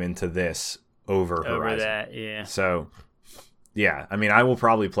time into this over Horizon. Over that, yeah. So, yeah, I mean, I will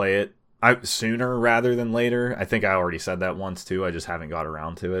probably play it sooner rather than later. I think I already said that once too. I just haven't got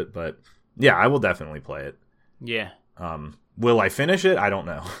around to it, but yeah, I will definitely play it. Yeah. Will I finish it? I don't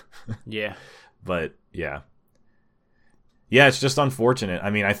know. Yeah. But yeah. Yeah, it's just unfortunate. I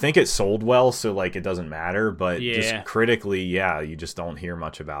mean, I think it sold well, so like it doesn't matter, but just critically, yeah, you just don't hear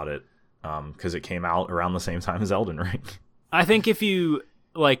much about it because it came out around the same time as Elden Ring. I think if you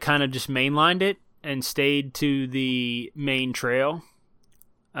like kind of just mainlined it and stayed to the main trail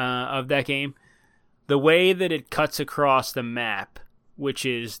of that game, the way that it cuts across the map, which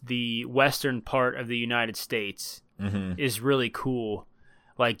is the western part of the United States, mm-hmm. is really cool.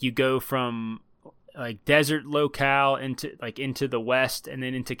 Like, you go from like desert locale into the west and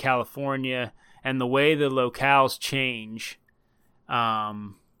then into California, and the way the locales change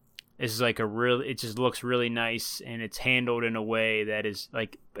is like it just looks really nice, and it's handled in a way that is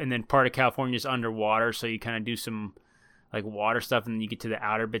like, and then part of California is underwater, so you kind of do some like water stuff, and then you get to the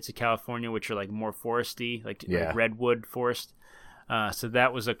outer bits of California, which are like more foresty, like redwood forest. So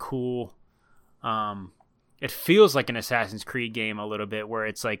that was a cool. It feels like an Assassin's Creed game a little bit, where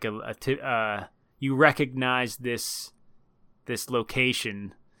it's like you recognize this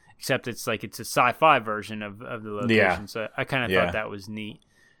location, except it's like it's a sci-fi version of the location. Yeah. So I kind of thought that was neat.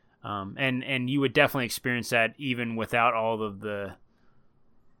 And you would definitely experience that even without all of the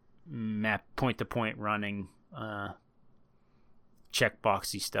map point-to-point running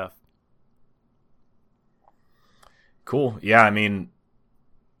checkboxy stuff. Cool. Yeah, I mean,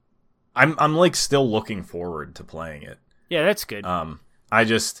 I'm like still looking forward to playing it. Yeah, that's good. I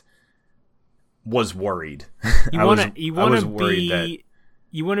just was worried. You want to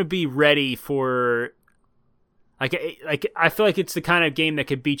be ready for like I feel like it's the kind of game that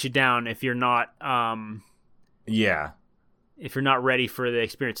could beat you down if you're not if you're not ready for the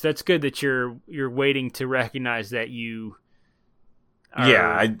experience. That's good that you're waiting to recognize that you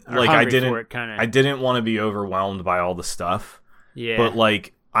I didn't want to be overwhelmed by all the stuff. Yeah. But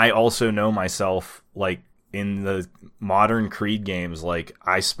like, I also know myself, like, in the modern Creed games, like,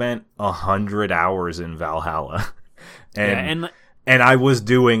 I spent 100 hours in Valhalla. And I was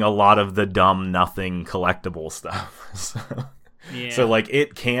doing a lot of the dumb nothing collectible stuff. So like,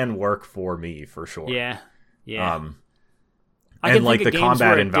 it can work for me for sure. Yeah. And like, the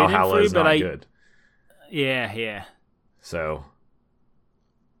combat in Valhalla is not good. Yeah. So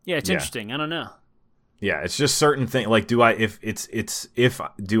yeah, it's interesting. I don't know. Yeah, it's just certain things. Like, do I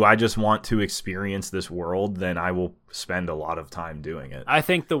just want to experience this world? Then I will spend a lot of time doing it. I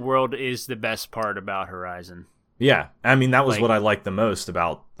think the world is the best part about Horizon. Yeah, I mean, that was what I liked the most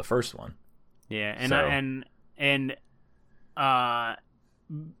about the first one. Yeah,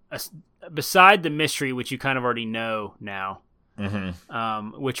 beside the mystery, which you kind of already know now,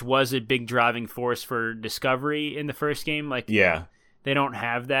 mm-hmm. Which was a big driving force for discovery in the first game. Like, yeah. They don't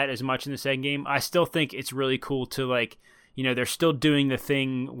have that as much in the second game. I still think it's really cool to, like, you know, they're still doing the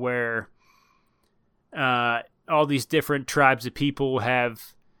thing where all these different tribes of people have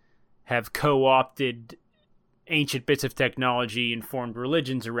co-opted ancient bits of technology and formed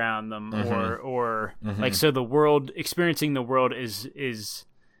religions around them, or Mm-hmm. like, so the world, experiencing the world is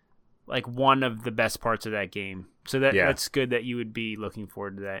like one of the best parts of that game. So that's good that you would be looking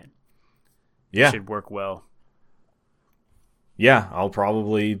forward to that. Yeah. It should work well. Yeah, I'll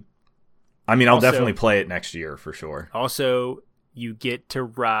definitely play it next year for sure. Also, you get to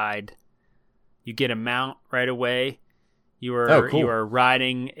ride. You get a mount right away. You are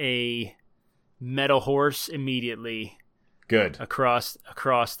riding a metal horse immediately. Good. Across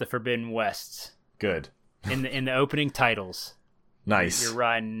the Forbidden West. Good. In the opening titles. Nice. You're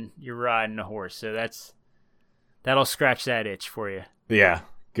riding a horse. So that'll scratch that itch for you. Yeah,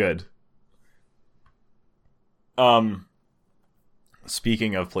 good.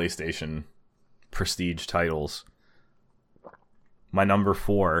 Speaking of PlayStation prestige titles, my number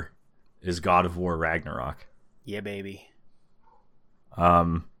 4 is God of War Ragnarok. Yeah, baby.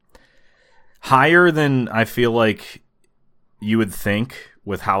 Higher than I feel like you would think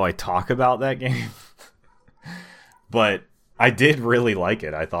with how I talk about that game. But I did really like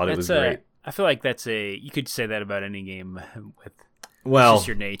it. I thought it was great. I feel like you could say that about any game with it's just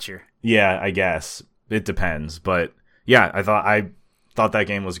your nature. Yeah, I guess. It depends. But yeah, I thought that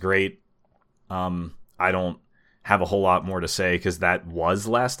game was great. I don't have a whole lot more to say because that was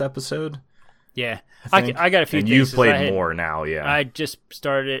last episode. Yeah, I got a few. And things you've played more now. Yeah, I just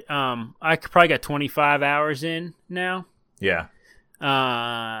started. I probably got 25 hours in now. Yeah.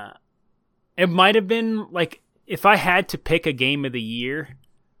 It might have been like, if I had to pick a game of the year,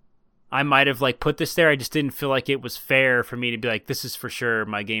 I might have like put this there. I just didn't feel like it was fair for me to be like, this is for sure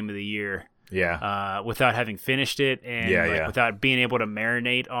my game of the year. Yeah. Without having finished it and without being able to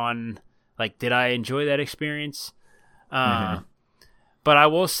marinate on like, did I enjoy that experience? But I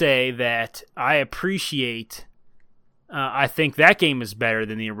will say that I appreciate. I think that game is better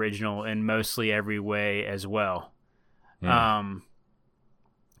than the original in mostly every way as well.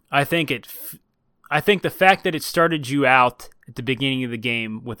 I think the fact that it started you out at the beginning of the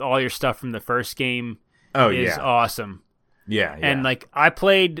game with all your stuff from the first game is awesome. Yeah. And like, I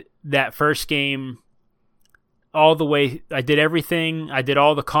played that first game all the way. I did everything. I did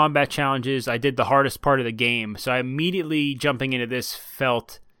all the combat challenges. I did the hardest part of the game. So I immediately, jumping into this,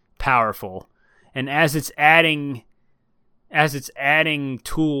 felt powerful. And as it's adding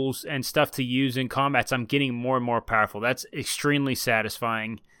tools and stuff to use in combats, I'm getting more and more powerful. That's extremely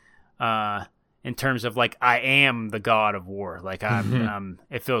satisfying. In terms of like, I am the god of war. Like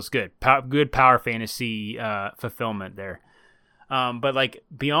it feels good. Good power fantasy fulfillment there. But like,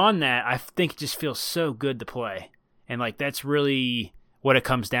 beyond that, I think it just feels so good to play. And like, that's really what it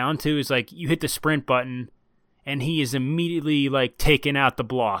comes down to, is like, you hit the sprint button and he is immediately like taking out the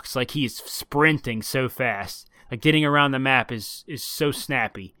blocks. Like, he is sprinting so fast. Like, getting around the map is so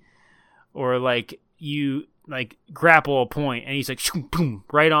snappy. Or like, you like grapple a point and he's like, shoom, boom,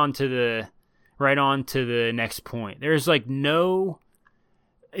 right onto the next point. There's like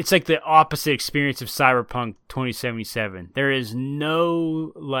it's like the opposite experience of Cyberpunk 2077. There is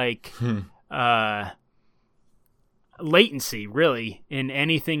no like latency really in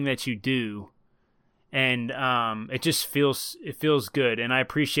anything that you do, and it just feels good. And I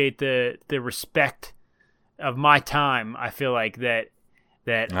appreciate the respect of my time. I feel like that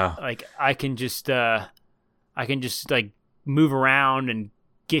like I can just like move around and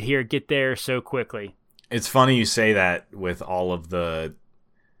get here, get there so quickly. It's funny you say that with all of the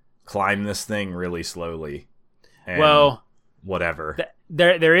climb this thing really slowly. And well, whatever.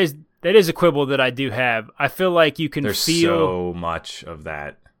 That is a quibble that I do have. I feel like you can There's feel so much of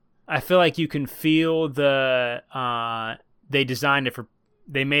that. I feel like you can feel the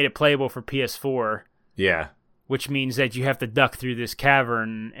they made it playable for PS4. Yeah. Which means that you have to duck through this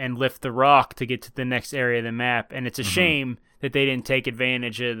cavern and lift the rock to get to the next area of the map. And it's a shame that they didn't take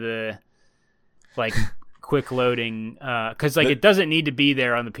advantage of the like quick loading, because like, it doesn't need to be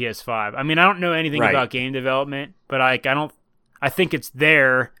there on the PS5. I mean, I don't know anything about game development, but I think it's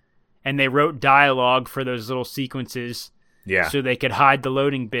there, and they wrote dialogue for those little sequences, so they could hide the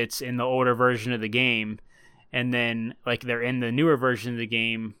loading bits in the older version of the game, and then like they're in the newer version of the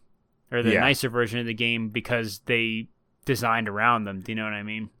game, or the nicer version of the game, because they designed around them. Do you know what I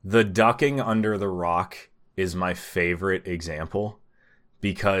mean? The ducking under the rock is my favorite example,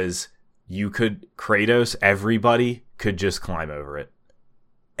 because Kratos, everybody could just climb over it.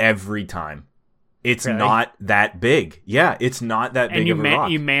 Every time. It's not that big. Yeah, it's not that big of a rock.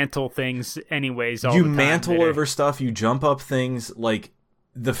 You mantle things anyways all You the time. mantle over stuff, you jump up things. Like,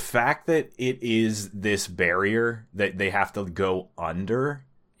 the fact that it is this barrier that they have to go under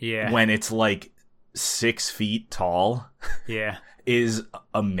when it's like 6 feet tall is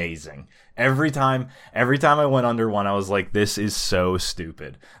amazing. Every time I went under one, I was like, this is so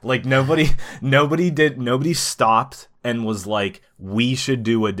stupid. Like nobody stopped and was like, we should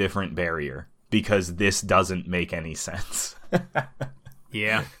do a different barrier because this doesn't make any sense.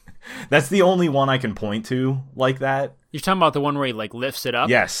 Yeah. That's the only one I can point to like that. You're talking about the one where he like lifts it up?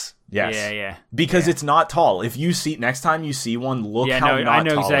 Yes. Yeah. Because it's not tall. If you see next time you see one, look how not I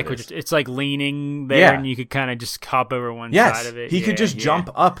know tall exactly. it is. It's like leaning there, and you could kind of just hop over one side of it. He could just jump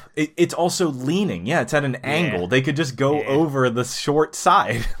up. It's also leaning. Yeah, it's at an angle. They could just go over the short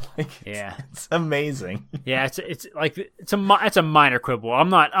side. It's amazing. Yeah, it's a minor quibble. I'm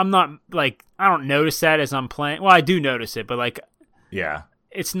not like I don't notice that as I'm playing. Well, I do notice it, but like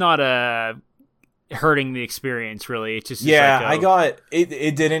it's not hurting the experience really. It's just I got it.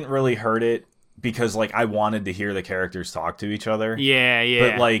 It didn't really hurt it because like I wanted to hear the characters talk to each other.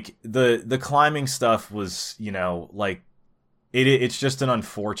 Yeah. But like the climbing stuff was, like it's just an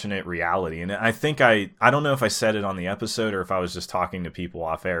unfortunate reality. And I think I don't know if I said it on the episode or if I was just talking to people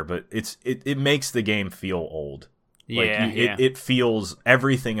off air, but it makes the game feel old. It feels,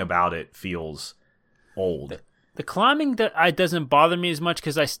 everything about it feels old. The climbing doesn't bother me as much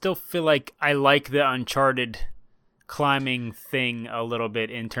because I still feel like I like the Uncharted climbing thing a little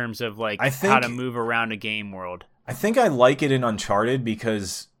bit in terms of like how to move around a game world. I think I like it in Uncharted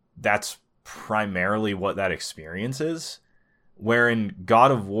because that's primarily what that experience is. Where in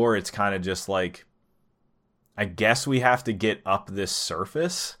God of War, it's kind of just like, I guess we have to get up this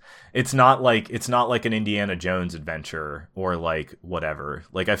surface. It's not like an Indiana Jones adventure or like whatever.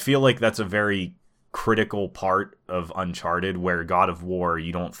 Like I feel like that's a very critical part of Uncharted, where God of War,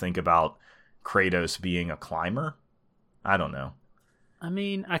 you don't think about Kratos being a climber. I don't know. I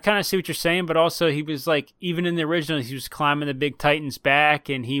mean, I kind of see what you're saying, but also he was like, even in the original, he was climbing the big Titan's back,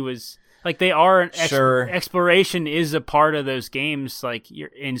 and he was like, they are exploration is a part of those games. Like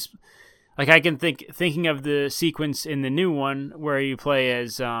you're in, like I can thinking of the sequence in the new one where you play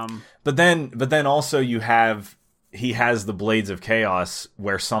as. But then also he has the Blades of Chaos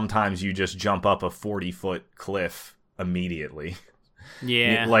where sometimes you just jump up a 40-foot cliff immediately.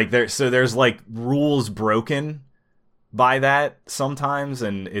 Yeah. There's like rules broken by that sometimes,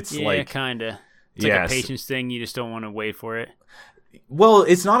 and it's like kind of. It's like a patience thing. You just don't want to wait for it. Well,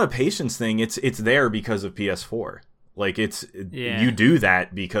 it's not a patience thing. It's there because of PS4. Like you do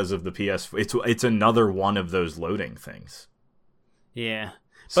that because of the PS4. It's another one of those loading things. Yeah.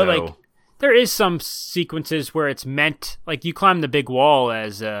 But like there is some sequences where it's meant, like you climb the big wall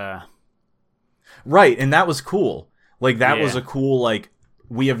as right, and that was cool. Like that was a cool, like,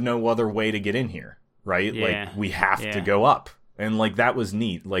 we have no other way to get in here, right? Yeah. Like we have to go up. And like that was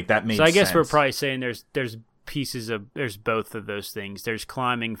neat. Like that made sense. So I guess we're probably saying there's both of those things. There's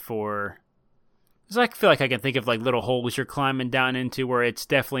climbing for, because I feel like I can think of like little holes you're climbing down into where it's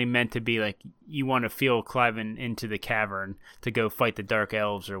definitely meant to be like you want to feel climbing into the cavern to go fight the dark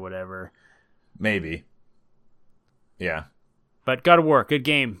elves or whatever. Maybe. Yeah. But God of War, good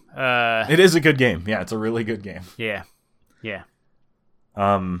game. It is a good game. Yeah, it's a really good game. Yeah.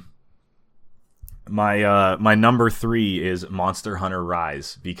 My number 3 is Monster Hunter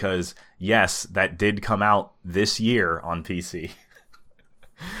Rise, because yes, that did come out this year on PC.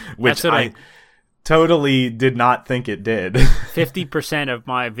 Which I totally did not think it did. 50% of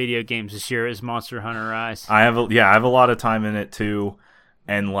my video games this year is Monster Hunter Rise. I have a lot of time in it too.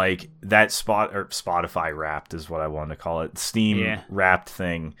 And like that Spotify Wrapped is what I want to call it. Steam Wrapped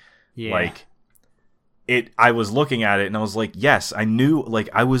thing. Yeah. Like I was looking at it and I was like, yes, I knew, like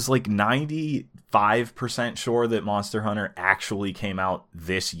I was like 95% sure that Monster Hunter actually came out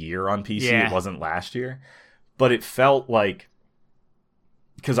this year on PC. Yeah. It wasn't last year. But it felt like,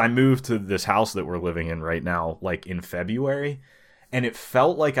 because I moved to this house that we're living in right now, like in February, and it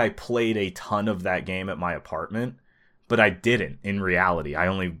felt like I played a ton of that game at my apartment. But I didn't in reality. I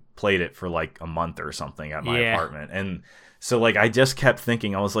only played it for like a month or something at my apartment. And so like I just kept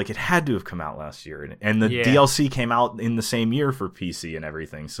thinking, I was like, it had to have come out last year. And the DLC came out in the same year for PC and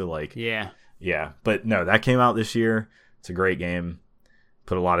everything. So like, yeah. But no, that came out this year. It's a great game.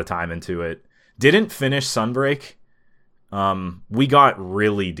 Put a lot of time into it. Didn't finish Sunbreak. We got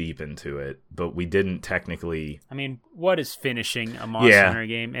really deep into it, but we didn't technically. I mean, what is finishing a Monster Hunter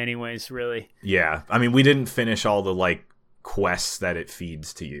game anyways, really? Yeah. I mean, we didn't finish all the like quests that it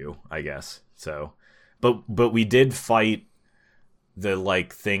feeds to you, I guess. So, but we did fight the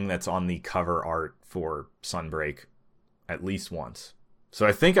like thing that's on the cover art for Sunbreak at least once. So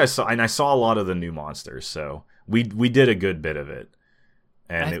I think I saw a lot of the new monsters. So we did a good bit of it.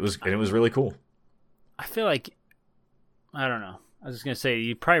 And it was really cool. I feel like, I don't know. I was just going to say,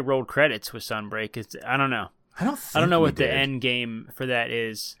 you probably rolled credits with Sunbreak. I don't know. I don't know what the end game for that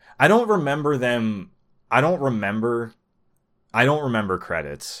is. I don't remember them. I don't remember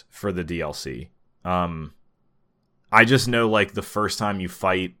credits for the DLC. I just know like the first time you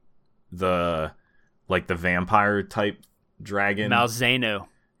fight the vampire type dragon, Malzeno.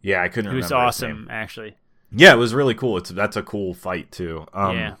 Yeah, I couldn't remember. It was awesome, actually. Yeah, it was really cool. That's a cool fight too.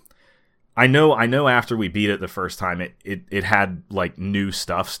 Yeah. I know after we beat it the first time, it had like new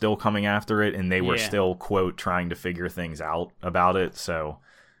stuff still coming after it, and they were still, quote, trying to figure things out about it. So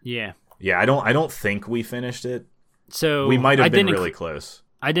yeah, I don't think we finished it. So we might have been really close.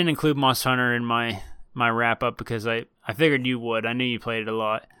 I didn't include Monster Hunter in my wrap up because I figured you would. I knew you played it a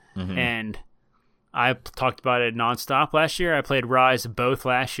lot, and I talked about it nonstop last year. I played Rise both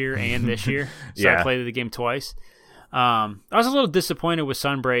last year and this year, so I played the game twice. I was a little disappointed with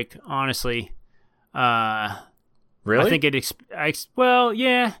Sunbreak, honestly. Really? I think well,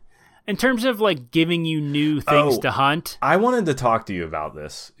 yeah. In terms of like giving you new things to hunt. I wanted to talk to you about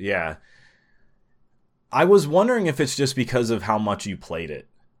this. Yeah. I was wondering if it's just because of how much you played it.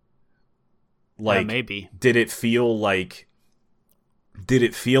 Like, maybe. Did it feel like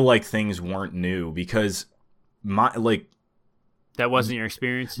things weren't new? Because that wasn't your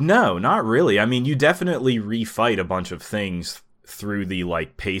experience? No, not really. I mean, you definitely refight a bunch of things through the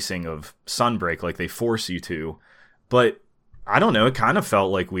like pacing of Sunbreak, like they force you to. But I don't know, it kind of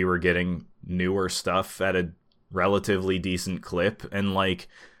felt like we were getting newer stuff at a relatively decent clip, and like,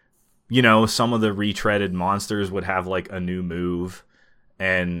 you know, some of the retreaded monsters would have like a new move,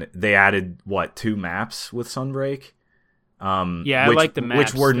 and they added 2 maps with Sunbreak. I like the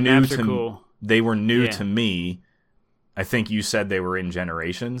maps. Which were the new maps to are cool. They were new to me. I think you said they were in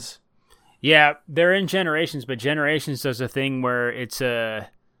Generations. Yeah, they're in Generations, but Generations does a thing where it's the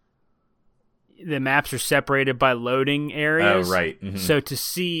maps are separated by loading areas. Oh, right. Mm-hmm. So to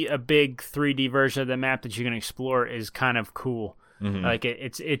see a big 3D version of the map that you can explore is kind of cool. Mm-hmm. Like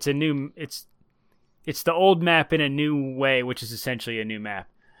it's the old map in a new way, which is essentially a new map.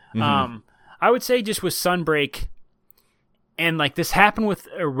 Mm-hmm. I would say just with Sunbreak, and like this happened with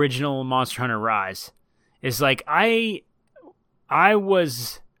original Monster Hunter Rise, is like I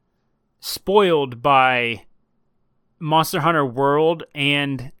was spoiled by Monster Hunter World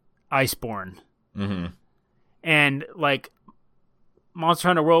and Iceborne. Mm-hmm. And like Monster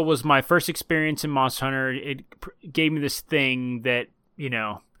Hunter World was my first experience in Monster Hunter. It gave me this thing that, you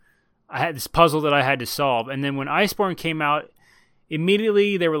know, I had this puzzle that I had to solve. And then when Iceborne came out,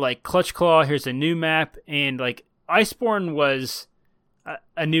 immediately they were like, Clutch Claw, here's a new map. And like Iceborne was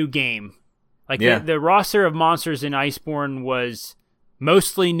a new game. Like the roster of monsters in Iceborne was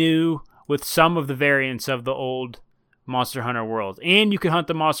mostly new, with some of the variants of the old Monster Hunter World. And you can hunt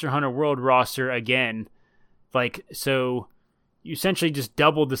the Monster Hunter World roster again. Like, so you essentially just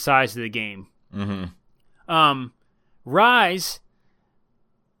doubled the size of the game. Mm-hmm. Rise,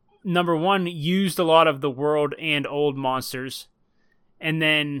 number one, used a lot of the world and old monsters. And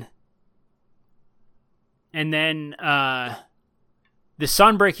then the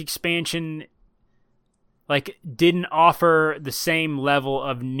Sunbreak expansion like didn't offer the same level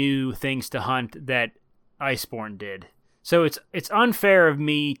of new things to hunt that Iceborne did. So it's unfair of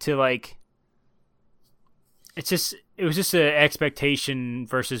me to like. It was just an expectation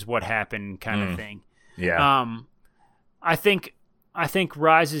versus what happened kind of thing. Yeah. I think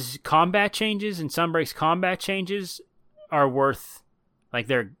Rise's combat changes and Sunbreak's combat changes are worth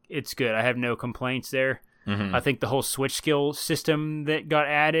it's good. I have no complaints there. Mm-hmm. I think the whole switch skill system that got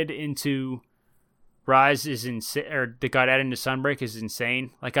added into Rise is insane, or that got added into Sunbreak is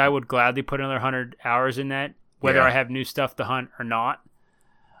insane. Like I would gladly put another 100 hours in that, whether I have new stuff to hunt or not.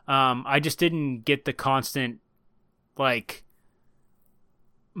 I just didn't get the constant like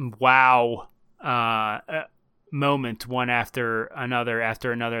wow moment one after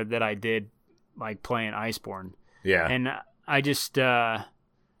another that I did like playing Iceborne. Yeah. And I just they're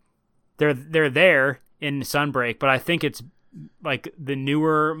there in Sunbreak, but I think it's like the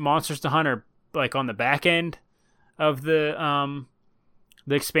newer monsters to hunt are like on the back end of the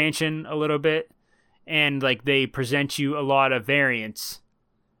expansion a little bit, and like they present you a lot of variants,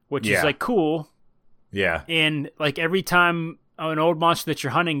 which is like cool. Yeah. And like every time an old monster that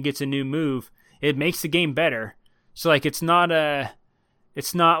you're hunting gets a new move, it makes the game better. So like it's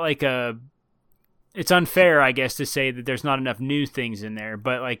unfair, I guess, to say that there's not enough new things in there,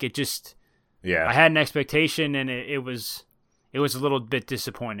 but like it just I had an expectation, and it was a little bit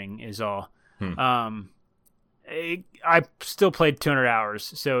disappointing is all. I still played 200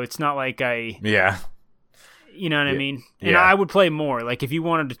 hours, so it's not like you know what I mean? And I would play more. Like if you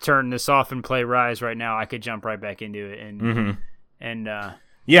wanted to turn this off and play Rise right now, I could jump right back into it and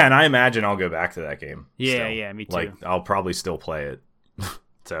Yeah, and I imagine I'll go back to that game. Yeah, still. yeah, me too. Like, I'll probably still play it.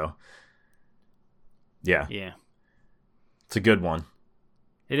 So, yeah. Yeah. It's a good one.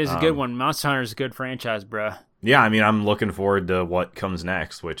 It is a good one. Monster Hunter is a good franchise, bruh. Yeah, I mean, I'm looking forward to what comes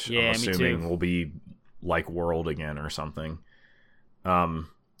next, which Yeah, I'm assuming will be like World again or something. I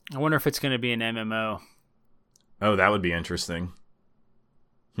wonder if it's going to be an MMO. Oh, that would be interesting.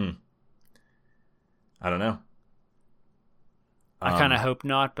 I don't know. I kind of hope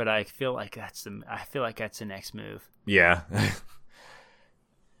not, but I feel like that's the next move. Yeah.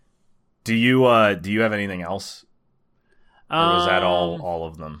 Do you have anything else? Or was that all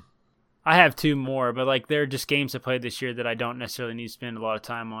of them? I have two more, but like they're just games I played this year that I don't necessarily need to spend a lot of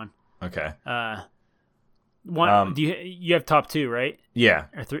time on. Okay. One do you have top two, right? Yeah.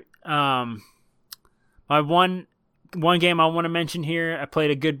 Or three? My one game I want to mention here, I played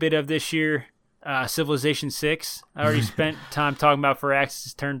a good bit of this year, Civilization 6. I already spent time talking about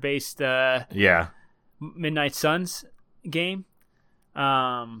Firaxis' turn-based Midnight Suns game.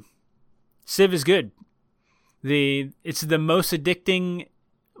 Civ is good. It's the most addicting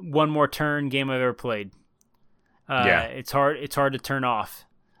one more turn game I've ever played. It's hard to turn off.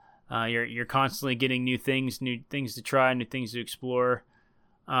 You're constantly getting new things to try, new things to explore.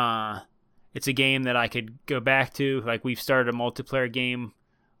 It's a game that I could go back to. Like, we've started a multiplayer game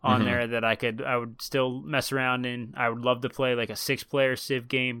on there that I would still mess around in. I would love to play like a 6-player Civ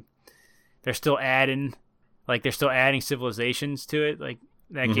game. They're still adding civilizations to it. Like,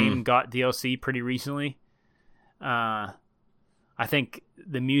 that game got DLC pretty recently. I think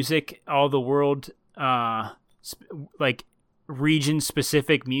the music, all the world, like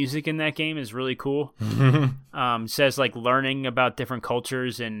region-specific music in that game is really cool. Says like learning about different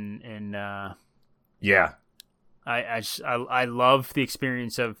cultures and yeah. I love the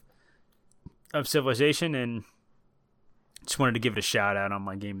experience of Civilization, and just wanted to give it a shout out on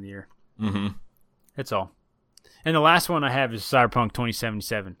my game of the year. That's all. And the last one I have is Cyberpunk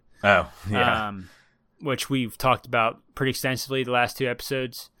 2077. Oh, yeah. Which we've talked about pretty extensively the last two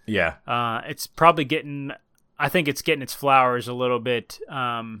episodes. Yeah. It's probably I think it's getting its flowers a little bit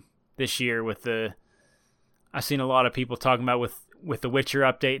this year with I've seen a lot of people talking about with the Witcher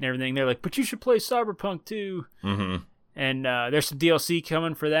update and everything. They're like, but you should play Cyberpunk too. And there's some DLC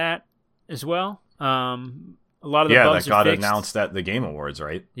coming for that as well. A lot of the bugs that got fixed. announced at the Game Awards,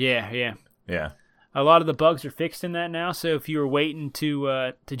 right? Yeah. Yeah. A lot of the bugs are fixed in that now, so if you were waiting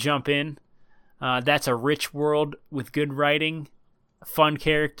to jump in, that's a rich world with good writing, fun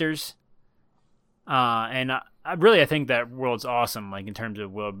characters, and I think that world's awesome. Like, in terms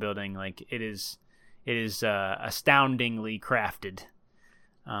of world building, like it is astoundingly crafted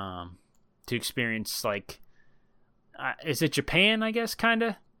to experience. Like, is it Japan? I guess kind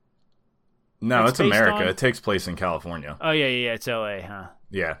of. No, it's America. It takes place in California. Oh yeah, it's LA, huh?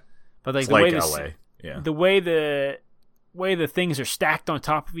 Yeah, but like it's the like way LA. Yeah, the way the things are stacked on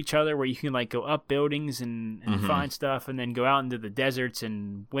top of each other, where you can like go up buildings and find stuff, and then go out into the deserts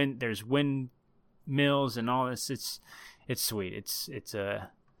and there's windmills and all this. It's sweet. It's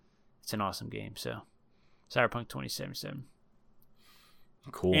an awesome game. So, Cyberpunk 2077.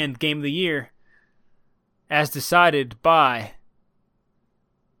 Cool. And Game of the Year, as decided by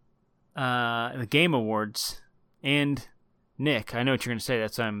the Game Awards and Nick. I know what you're going to say.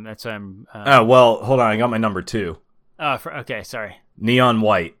 That's oh, well, hold on. I got my number 2. Okay, sorry. Neon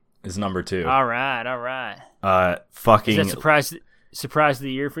White is number 2. All right. Fucking. Is that surprise of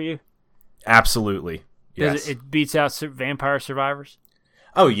the year for you? Absolutely. Yes. It beats out Vampire Survivors?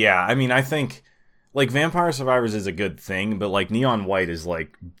 Oh, yeah. I mean, I think, like, Vampire Survivors is a good thing, but, like, Neon White is,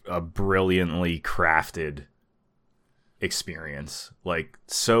 like, a brilliantly crafted experience. Like,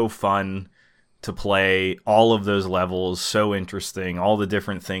 so fun to play, all of those levels, so interesting, all the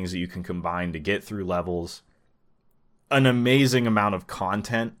different things that you can combine to get through levels. An amazing amount of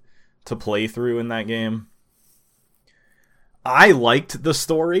content to play through in that game. I liked the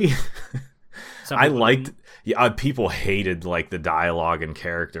story. People hated like the dialogue and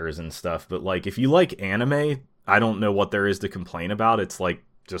characters and stuff, but like if you like anime, I don't know what there is to complain about. It's like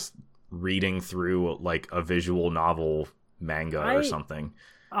just reading through like a visual novel manga or something.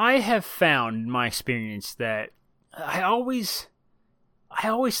 I have found in my experience that I always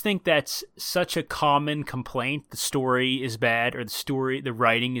think that's such a common complaint. The story is bad, or the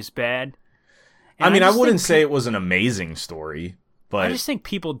writing is bad. And I wouldn't say it was an amazing story, but I just think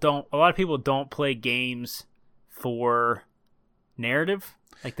a lot of people don't play games for narrative.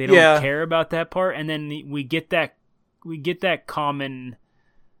 Like, they don't care about that part, and then we get that common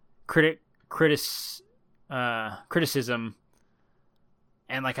criticism,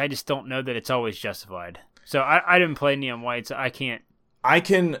 and like I just don't know that it's always justified. So I didn't play Neon White, so I can't I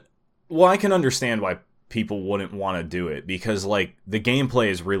can understand why people wouldn't want to do it, because like the gameplay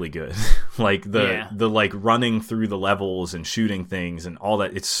is really good. Like the like running through the levels and shooting things and all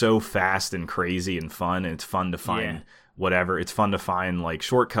that, it's so fast and crazy and fun, and it's fun to find whatever. It's fun to find like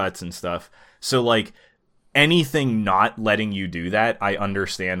shortcuts and stuff. So like anything not letting you do that, I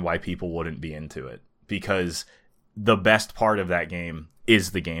understand why people wouldn't be into it, because the best part of that game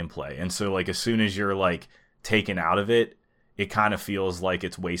is the gameplay. And so like as soon as you're like taken out of it, it kind of feels like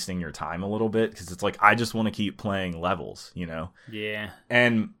it's wasting your time a little bit, because it's like, I just want to keep playing levels, you know? Yeah.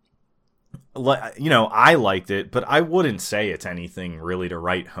 And, you know, I liked it, but I wouldn't say it's anything really to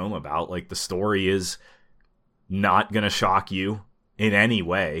write home about. Like, the story is not going to shock you in any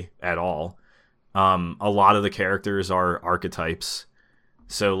way at all. A lot of the characters are archetypes.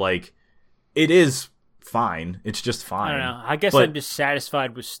 So, like, it is fine. It's just fine. I don't know. I guess I'm just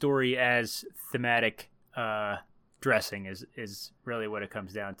satisfied with story as thematic, dressing is really what it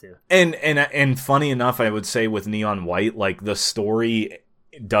comes down to. And funny enough, I would say with Neon White, like the story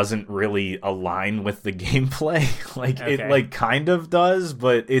doesn't really align with the gameplay. Like it like kind of does,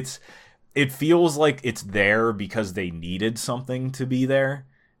 but it feels like it's there because they needed something to be there.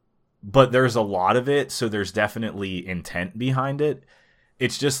 But there's a lot of it, so there's definitely intent behind it.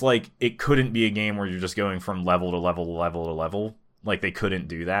 It's just like it couldn't be a game where you're just going from level to level to level to level. Like they couldn't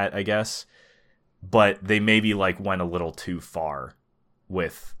do that, I guess. But they maybe like went a little too far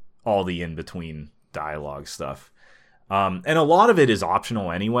with all the in-between dialogue stuff. And a lot of it is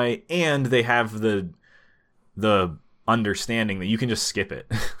optional anyway, and they have the understanding that you can just skip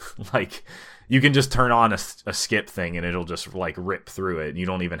it. Like, you can just turn on a skip thing and it'll just like rip through it. You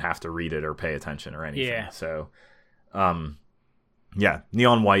don't even have to read it or pay attention or anything. Yeah. So, yeah,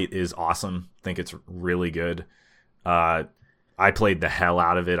 Neon White is awesome. I think it's really good. I played the hell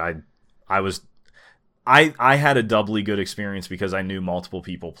out of it. I had a doubly good experience because I knew multiple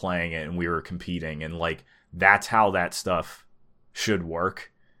people playing it and we were competing, and like that's how that stuff should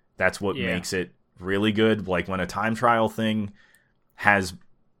work. That's what makes it really good. Like when a time trial thing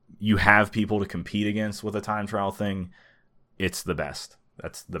you have people to compete against with a time trial thing, it's the best.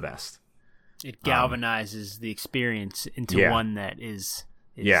 That's the best. It galvanizes the experience into one that is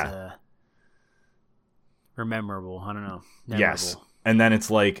memorable. I don't know. Memorable. Yes. And then it's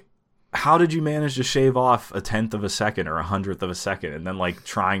like, how did you manage to shave off 1/10 of a second or 100th of a second? And then like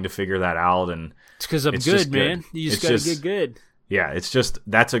trying to figure that out. And it's because I'm good, man. You just got to get good. Yeah. It's just,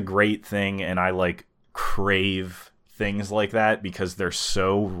 that's a great thing. And I like crave things like that because they're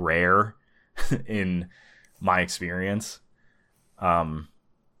so rare in my experience. But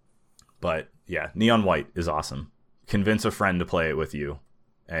yeah, Neon White is awesome. Convince a friend to play it with you,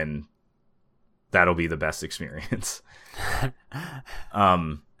 and that'll be the best experience.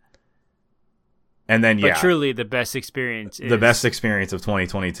 And then, but truly the best experience is... The best experience of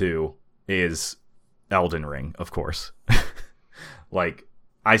 2022 is Elden Ring, of course. Like,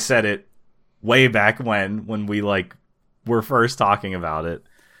 I said it way back when we, like, were first talking about it.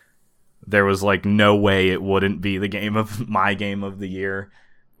 There was, like, no way it wouldn't be my game of the year,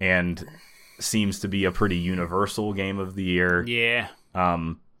 and seems to be a pretty universal game of the year. Yeah.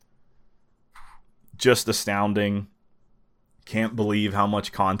 Just astounding. Can't believe how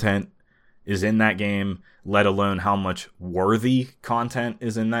much content is in that game, let alone how much worthy content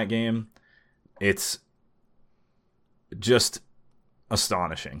is in that game. It's just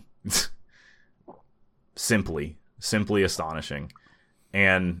astonishing. Simply astonishing.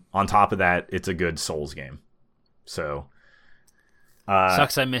 And on top of that, it's a good Souls game. So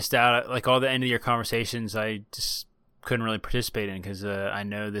sucks I missed out. Like all the end of your conversations, I just couldn't really participate in because I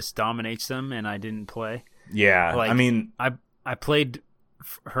know this dominates them, and I didn't play. Yeah, like, I mean, I played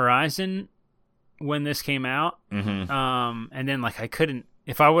Horizon when this came out, and then like I couldn't.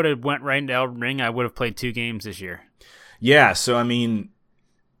 If I would have went right into Elden Ring, I would have played 2 games this year. Yeah, so I mean,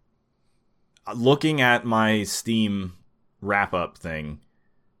 looking at my Steam wrap-up thing,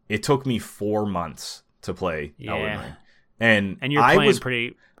 it took me 4 months to play Elden Ring. And you're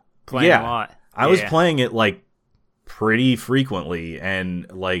playing a lot. I was playing it like pretty frequently,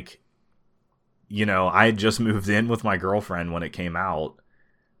 and like, you know, I had just moved in with my girlfriend when it came out.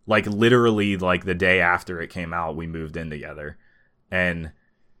 Like literally like the day after it came out, we moved in together. And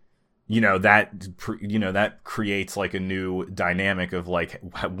that creates like a new dynamic of like,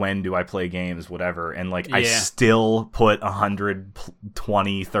 when do I play games, whatever. And like, I still put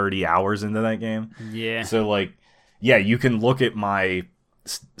 120, 30 hours into that game. Yeah. So like, yeah, you can look at my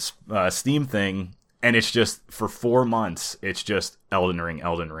Steam thing, and it's just for 4 months, it's just Elden Ring. Yeah.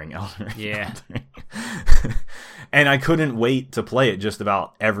 Elden Ring. And I couldn't wait to play it just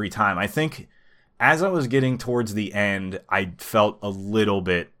about every time. I think as I was getting towards the end, I felt a little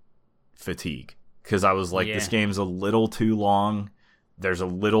bit fatigue because I was like, this game's a little too long. There's a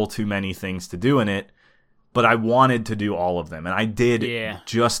little too many things to do in it, but I wanted to do all of them, and I did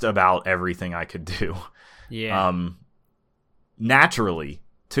just about everything I could do. Yeah. Naturally,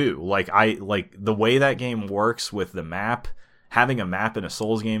 too. Like the way that game works with the map. Having a map in a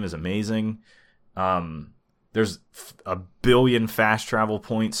Souls game is amazing. There's a billion fast travel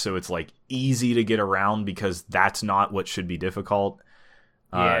points, so it's like easy to get around because that's not what should be difficult.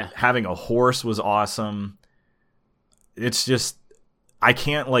 Having a horse was awesome. It's just, I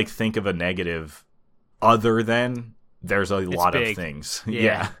can't like think of a negative other than there's a lot of things.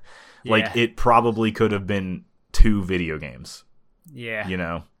 Yeah. Like it probably could have been 2 video games. Yeah. You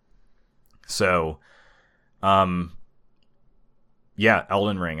know? So, yeah,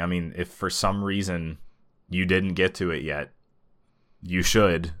 Elden Ring. I mean, if for some reason you didn't get to it yet, you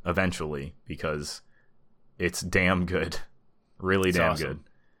should eventually because it's damn good. Really damn awesome. Good.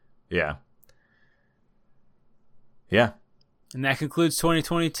 Yeah. Yeah. And that concludes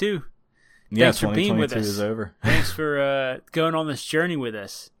 2022. Yeah, thanks for being with us. Is over. Thanks for going on this journey with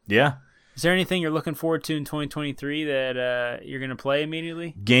us. Yeah. Is there anything you're looking forward to in 2023 that you're going to play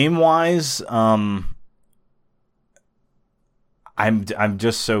immediately? Game-wise, I'm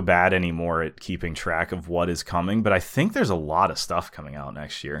just so bad anymore at keeping track of what is coming, but I think there's a lot of stuff coming out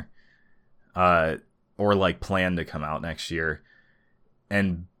next year. Or like planned to come out next year.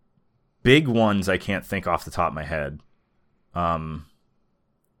 And big ones I can't think off the top of my head.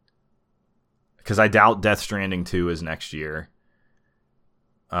 Because I doubt Death Stranding 2 is next year.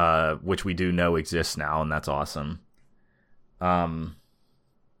 Which we do know exists now, and that's awesome. The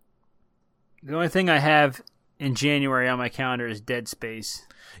only thing I have in January on my calendar is Dead Space.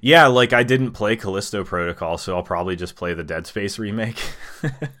 Yeah, like I didn't play Callisto Protocol, so I'll probably just play the Dead Space remake.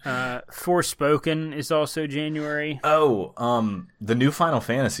 Forspoken is also January. Oh, the new Final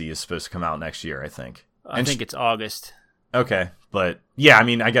Fantasy is supposed to come out next year, I think. I think it's August. Okay, but yeah, I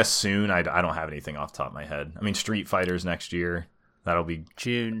mean, I guess soon. I don't have anything off the top of my head. I mean, Street Fighter's next year. That'll be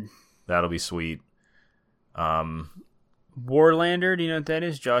June. That'll be sweet. Warlander, do you know what that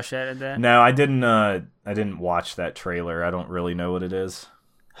is? Josh added that. No, I didn't. I didn't watch that trailer. I don't really know what it is.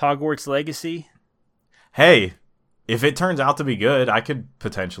 Hogwarts Legacy. Hey, if it turns out to be good, I could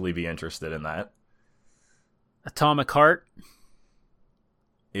potentially be interested in that. Atomic Heart.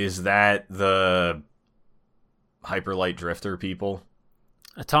 Is that the Hyperlight Drifter people?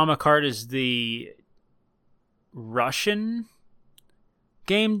 Atomic Heart is the Russian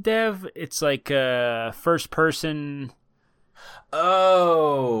game dev. It's like a first person.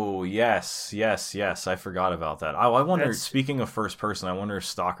 Oh, yes. I forgot about that. I wonder, speaking of first person, I wonder if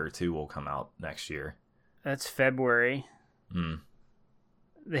Stalker 2 will come out next year. That's February. Hmm.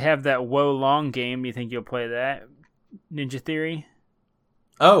 They have that Wo Long game. Do you think you'll play that? Ninja Theory?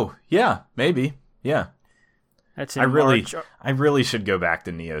 Oh, yeah, maybe. Yeah. That's in March. I really should go back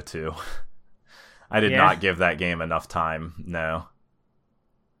to Neo 2. I did not give that game enough time. No.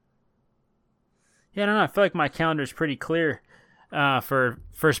 Yeah, I don't know. I feel like my calendar is pretty clear for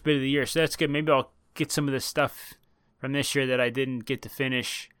first bit of the year, so that's good. Maybe I'll get some of this stuff from this year that I didn't get to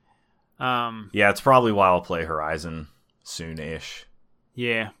finish. Yeah, it's probably why I'll play Horizon soon-ish.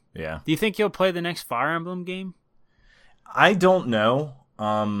 Yeah. Yeah. Do you think you'll play the next Fire Emblem game? I don't know.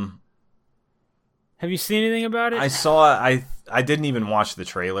 Have you seen anything about it? I saw. I didn't even watch the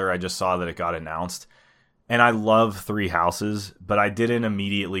trailer. I just saw that it got announced, and I love Three Houses, but I didn't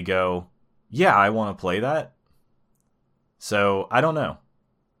immediately go, yeah, I want to play that. So, I don't know.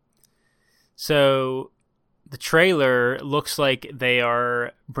 So, the trailer looks like they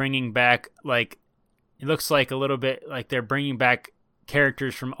are bringing back, like, it looks like a little bit like they're bringing back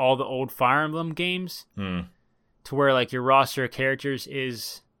characters from all the old Fire Emblem games to where, like, your roster of characters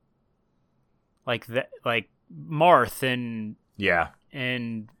is like Marth and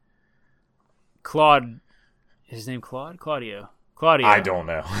Claude. Is his name Claudio. I don't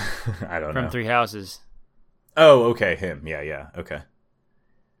know. I don't know. From Three Houses. Oh, okay, him. Yeah, okay.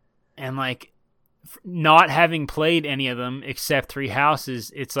 And like, not having played any of them except Three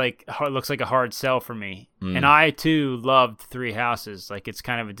Houses, it's like it looks like a hard sell for me. And I too loved Three Houses. Like, it's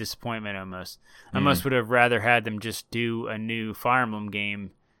kind of a disappointment almost. I almost would have rather had them just do a new Fire Emblem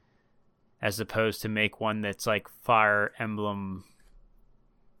game as opposed to make one that's like Fire Emblem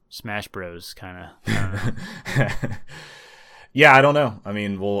Smash Bros. Kind of. Yeah, I don't know. I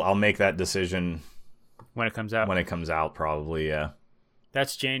mean, I'll make that decision when it comes out. When it comes out, probably, yeah.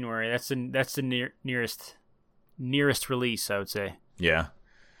 That's January. That's the nearest release, I would say. Yeah.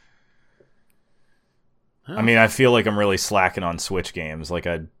 I mean, I feel like I'm really slacking on Switch games. Like,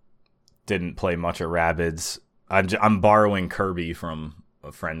 I didn't play much of Rabbids. I'm borrowing Kirby from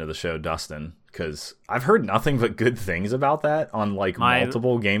a friend of the show, Dustin, because I've heard nothing but good things about that on like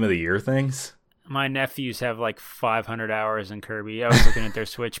multiple Game of the Year things. My nephews have like 500 hours in Kirby. I was looking at their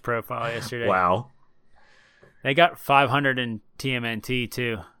Switch profile yesterday. Wow. They got 500 in TMNT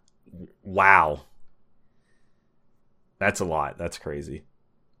too. Wow. That's a lot. That's crazy.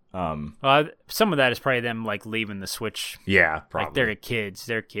 Well, some of that is probably them like leaving the Switch. Yeah, probably. Like they're kids.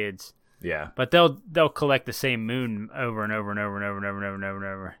 They're kids. Yeah. But they'll collect the same moon over and over and over and over and over and over and over and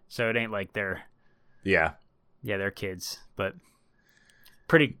over. So it ain't like they're they're kids. But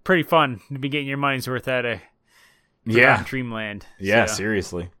pretty fun to be getting your money's worth out of Dreamland. Yeah, so,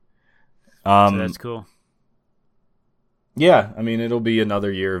 seriously. So that's cool. Yeah, I mean it'll be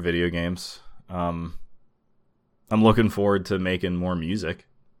another year of video games. I'm looking forward to making more music.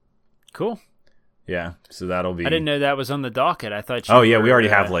 Cool. Yeah, so that'll be... I didn't know that was on the docket. I thought we already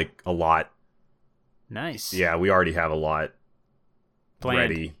have like a lot. Nice. Yeah, we already have a lot planned.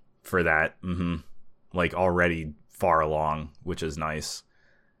 Ready for that. Mm-hmm. Like already far along, which is nice.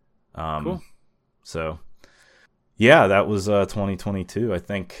 Cool. So, yeah, that was 2022. I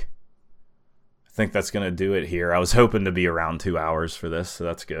think that's going to do it here. I was hoping to be around 2 hours for this, so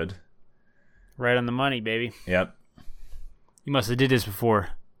that's good. Right on the money, baby. Yep. You must have did this before.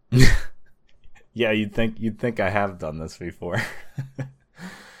 Yeah, you'd think I have done this before.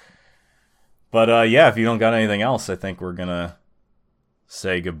 But yeah, if you don't got anything else, I think we're gonna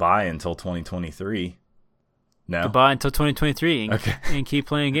say goodbye until 2023. No? Goodbye until 2023 okay. And keep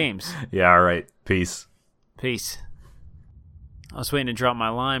playing games. Yeah, all right. Peace. Peace. I was waiting to drop my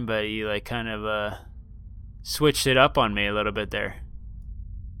line, but you like kind of switched it up on me a little bit there.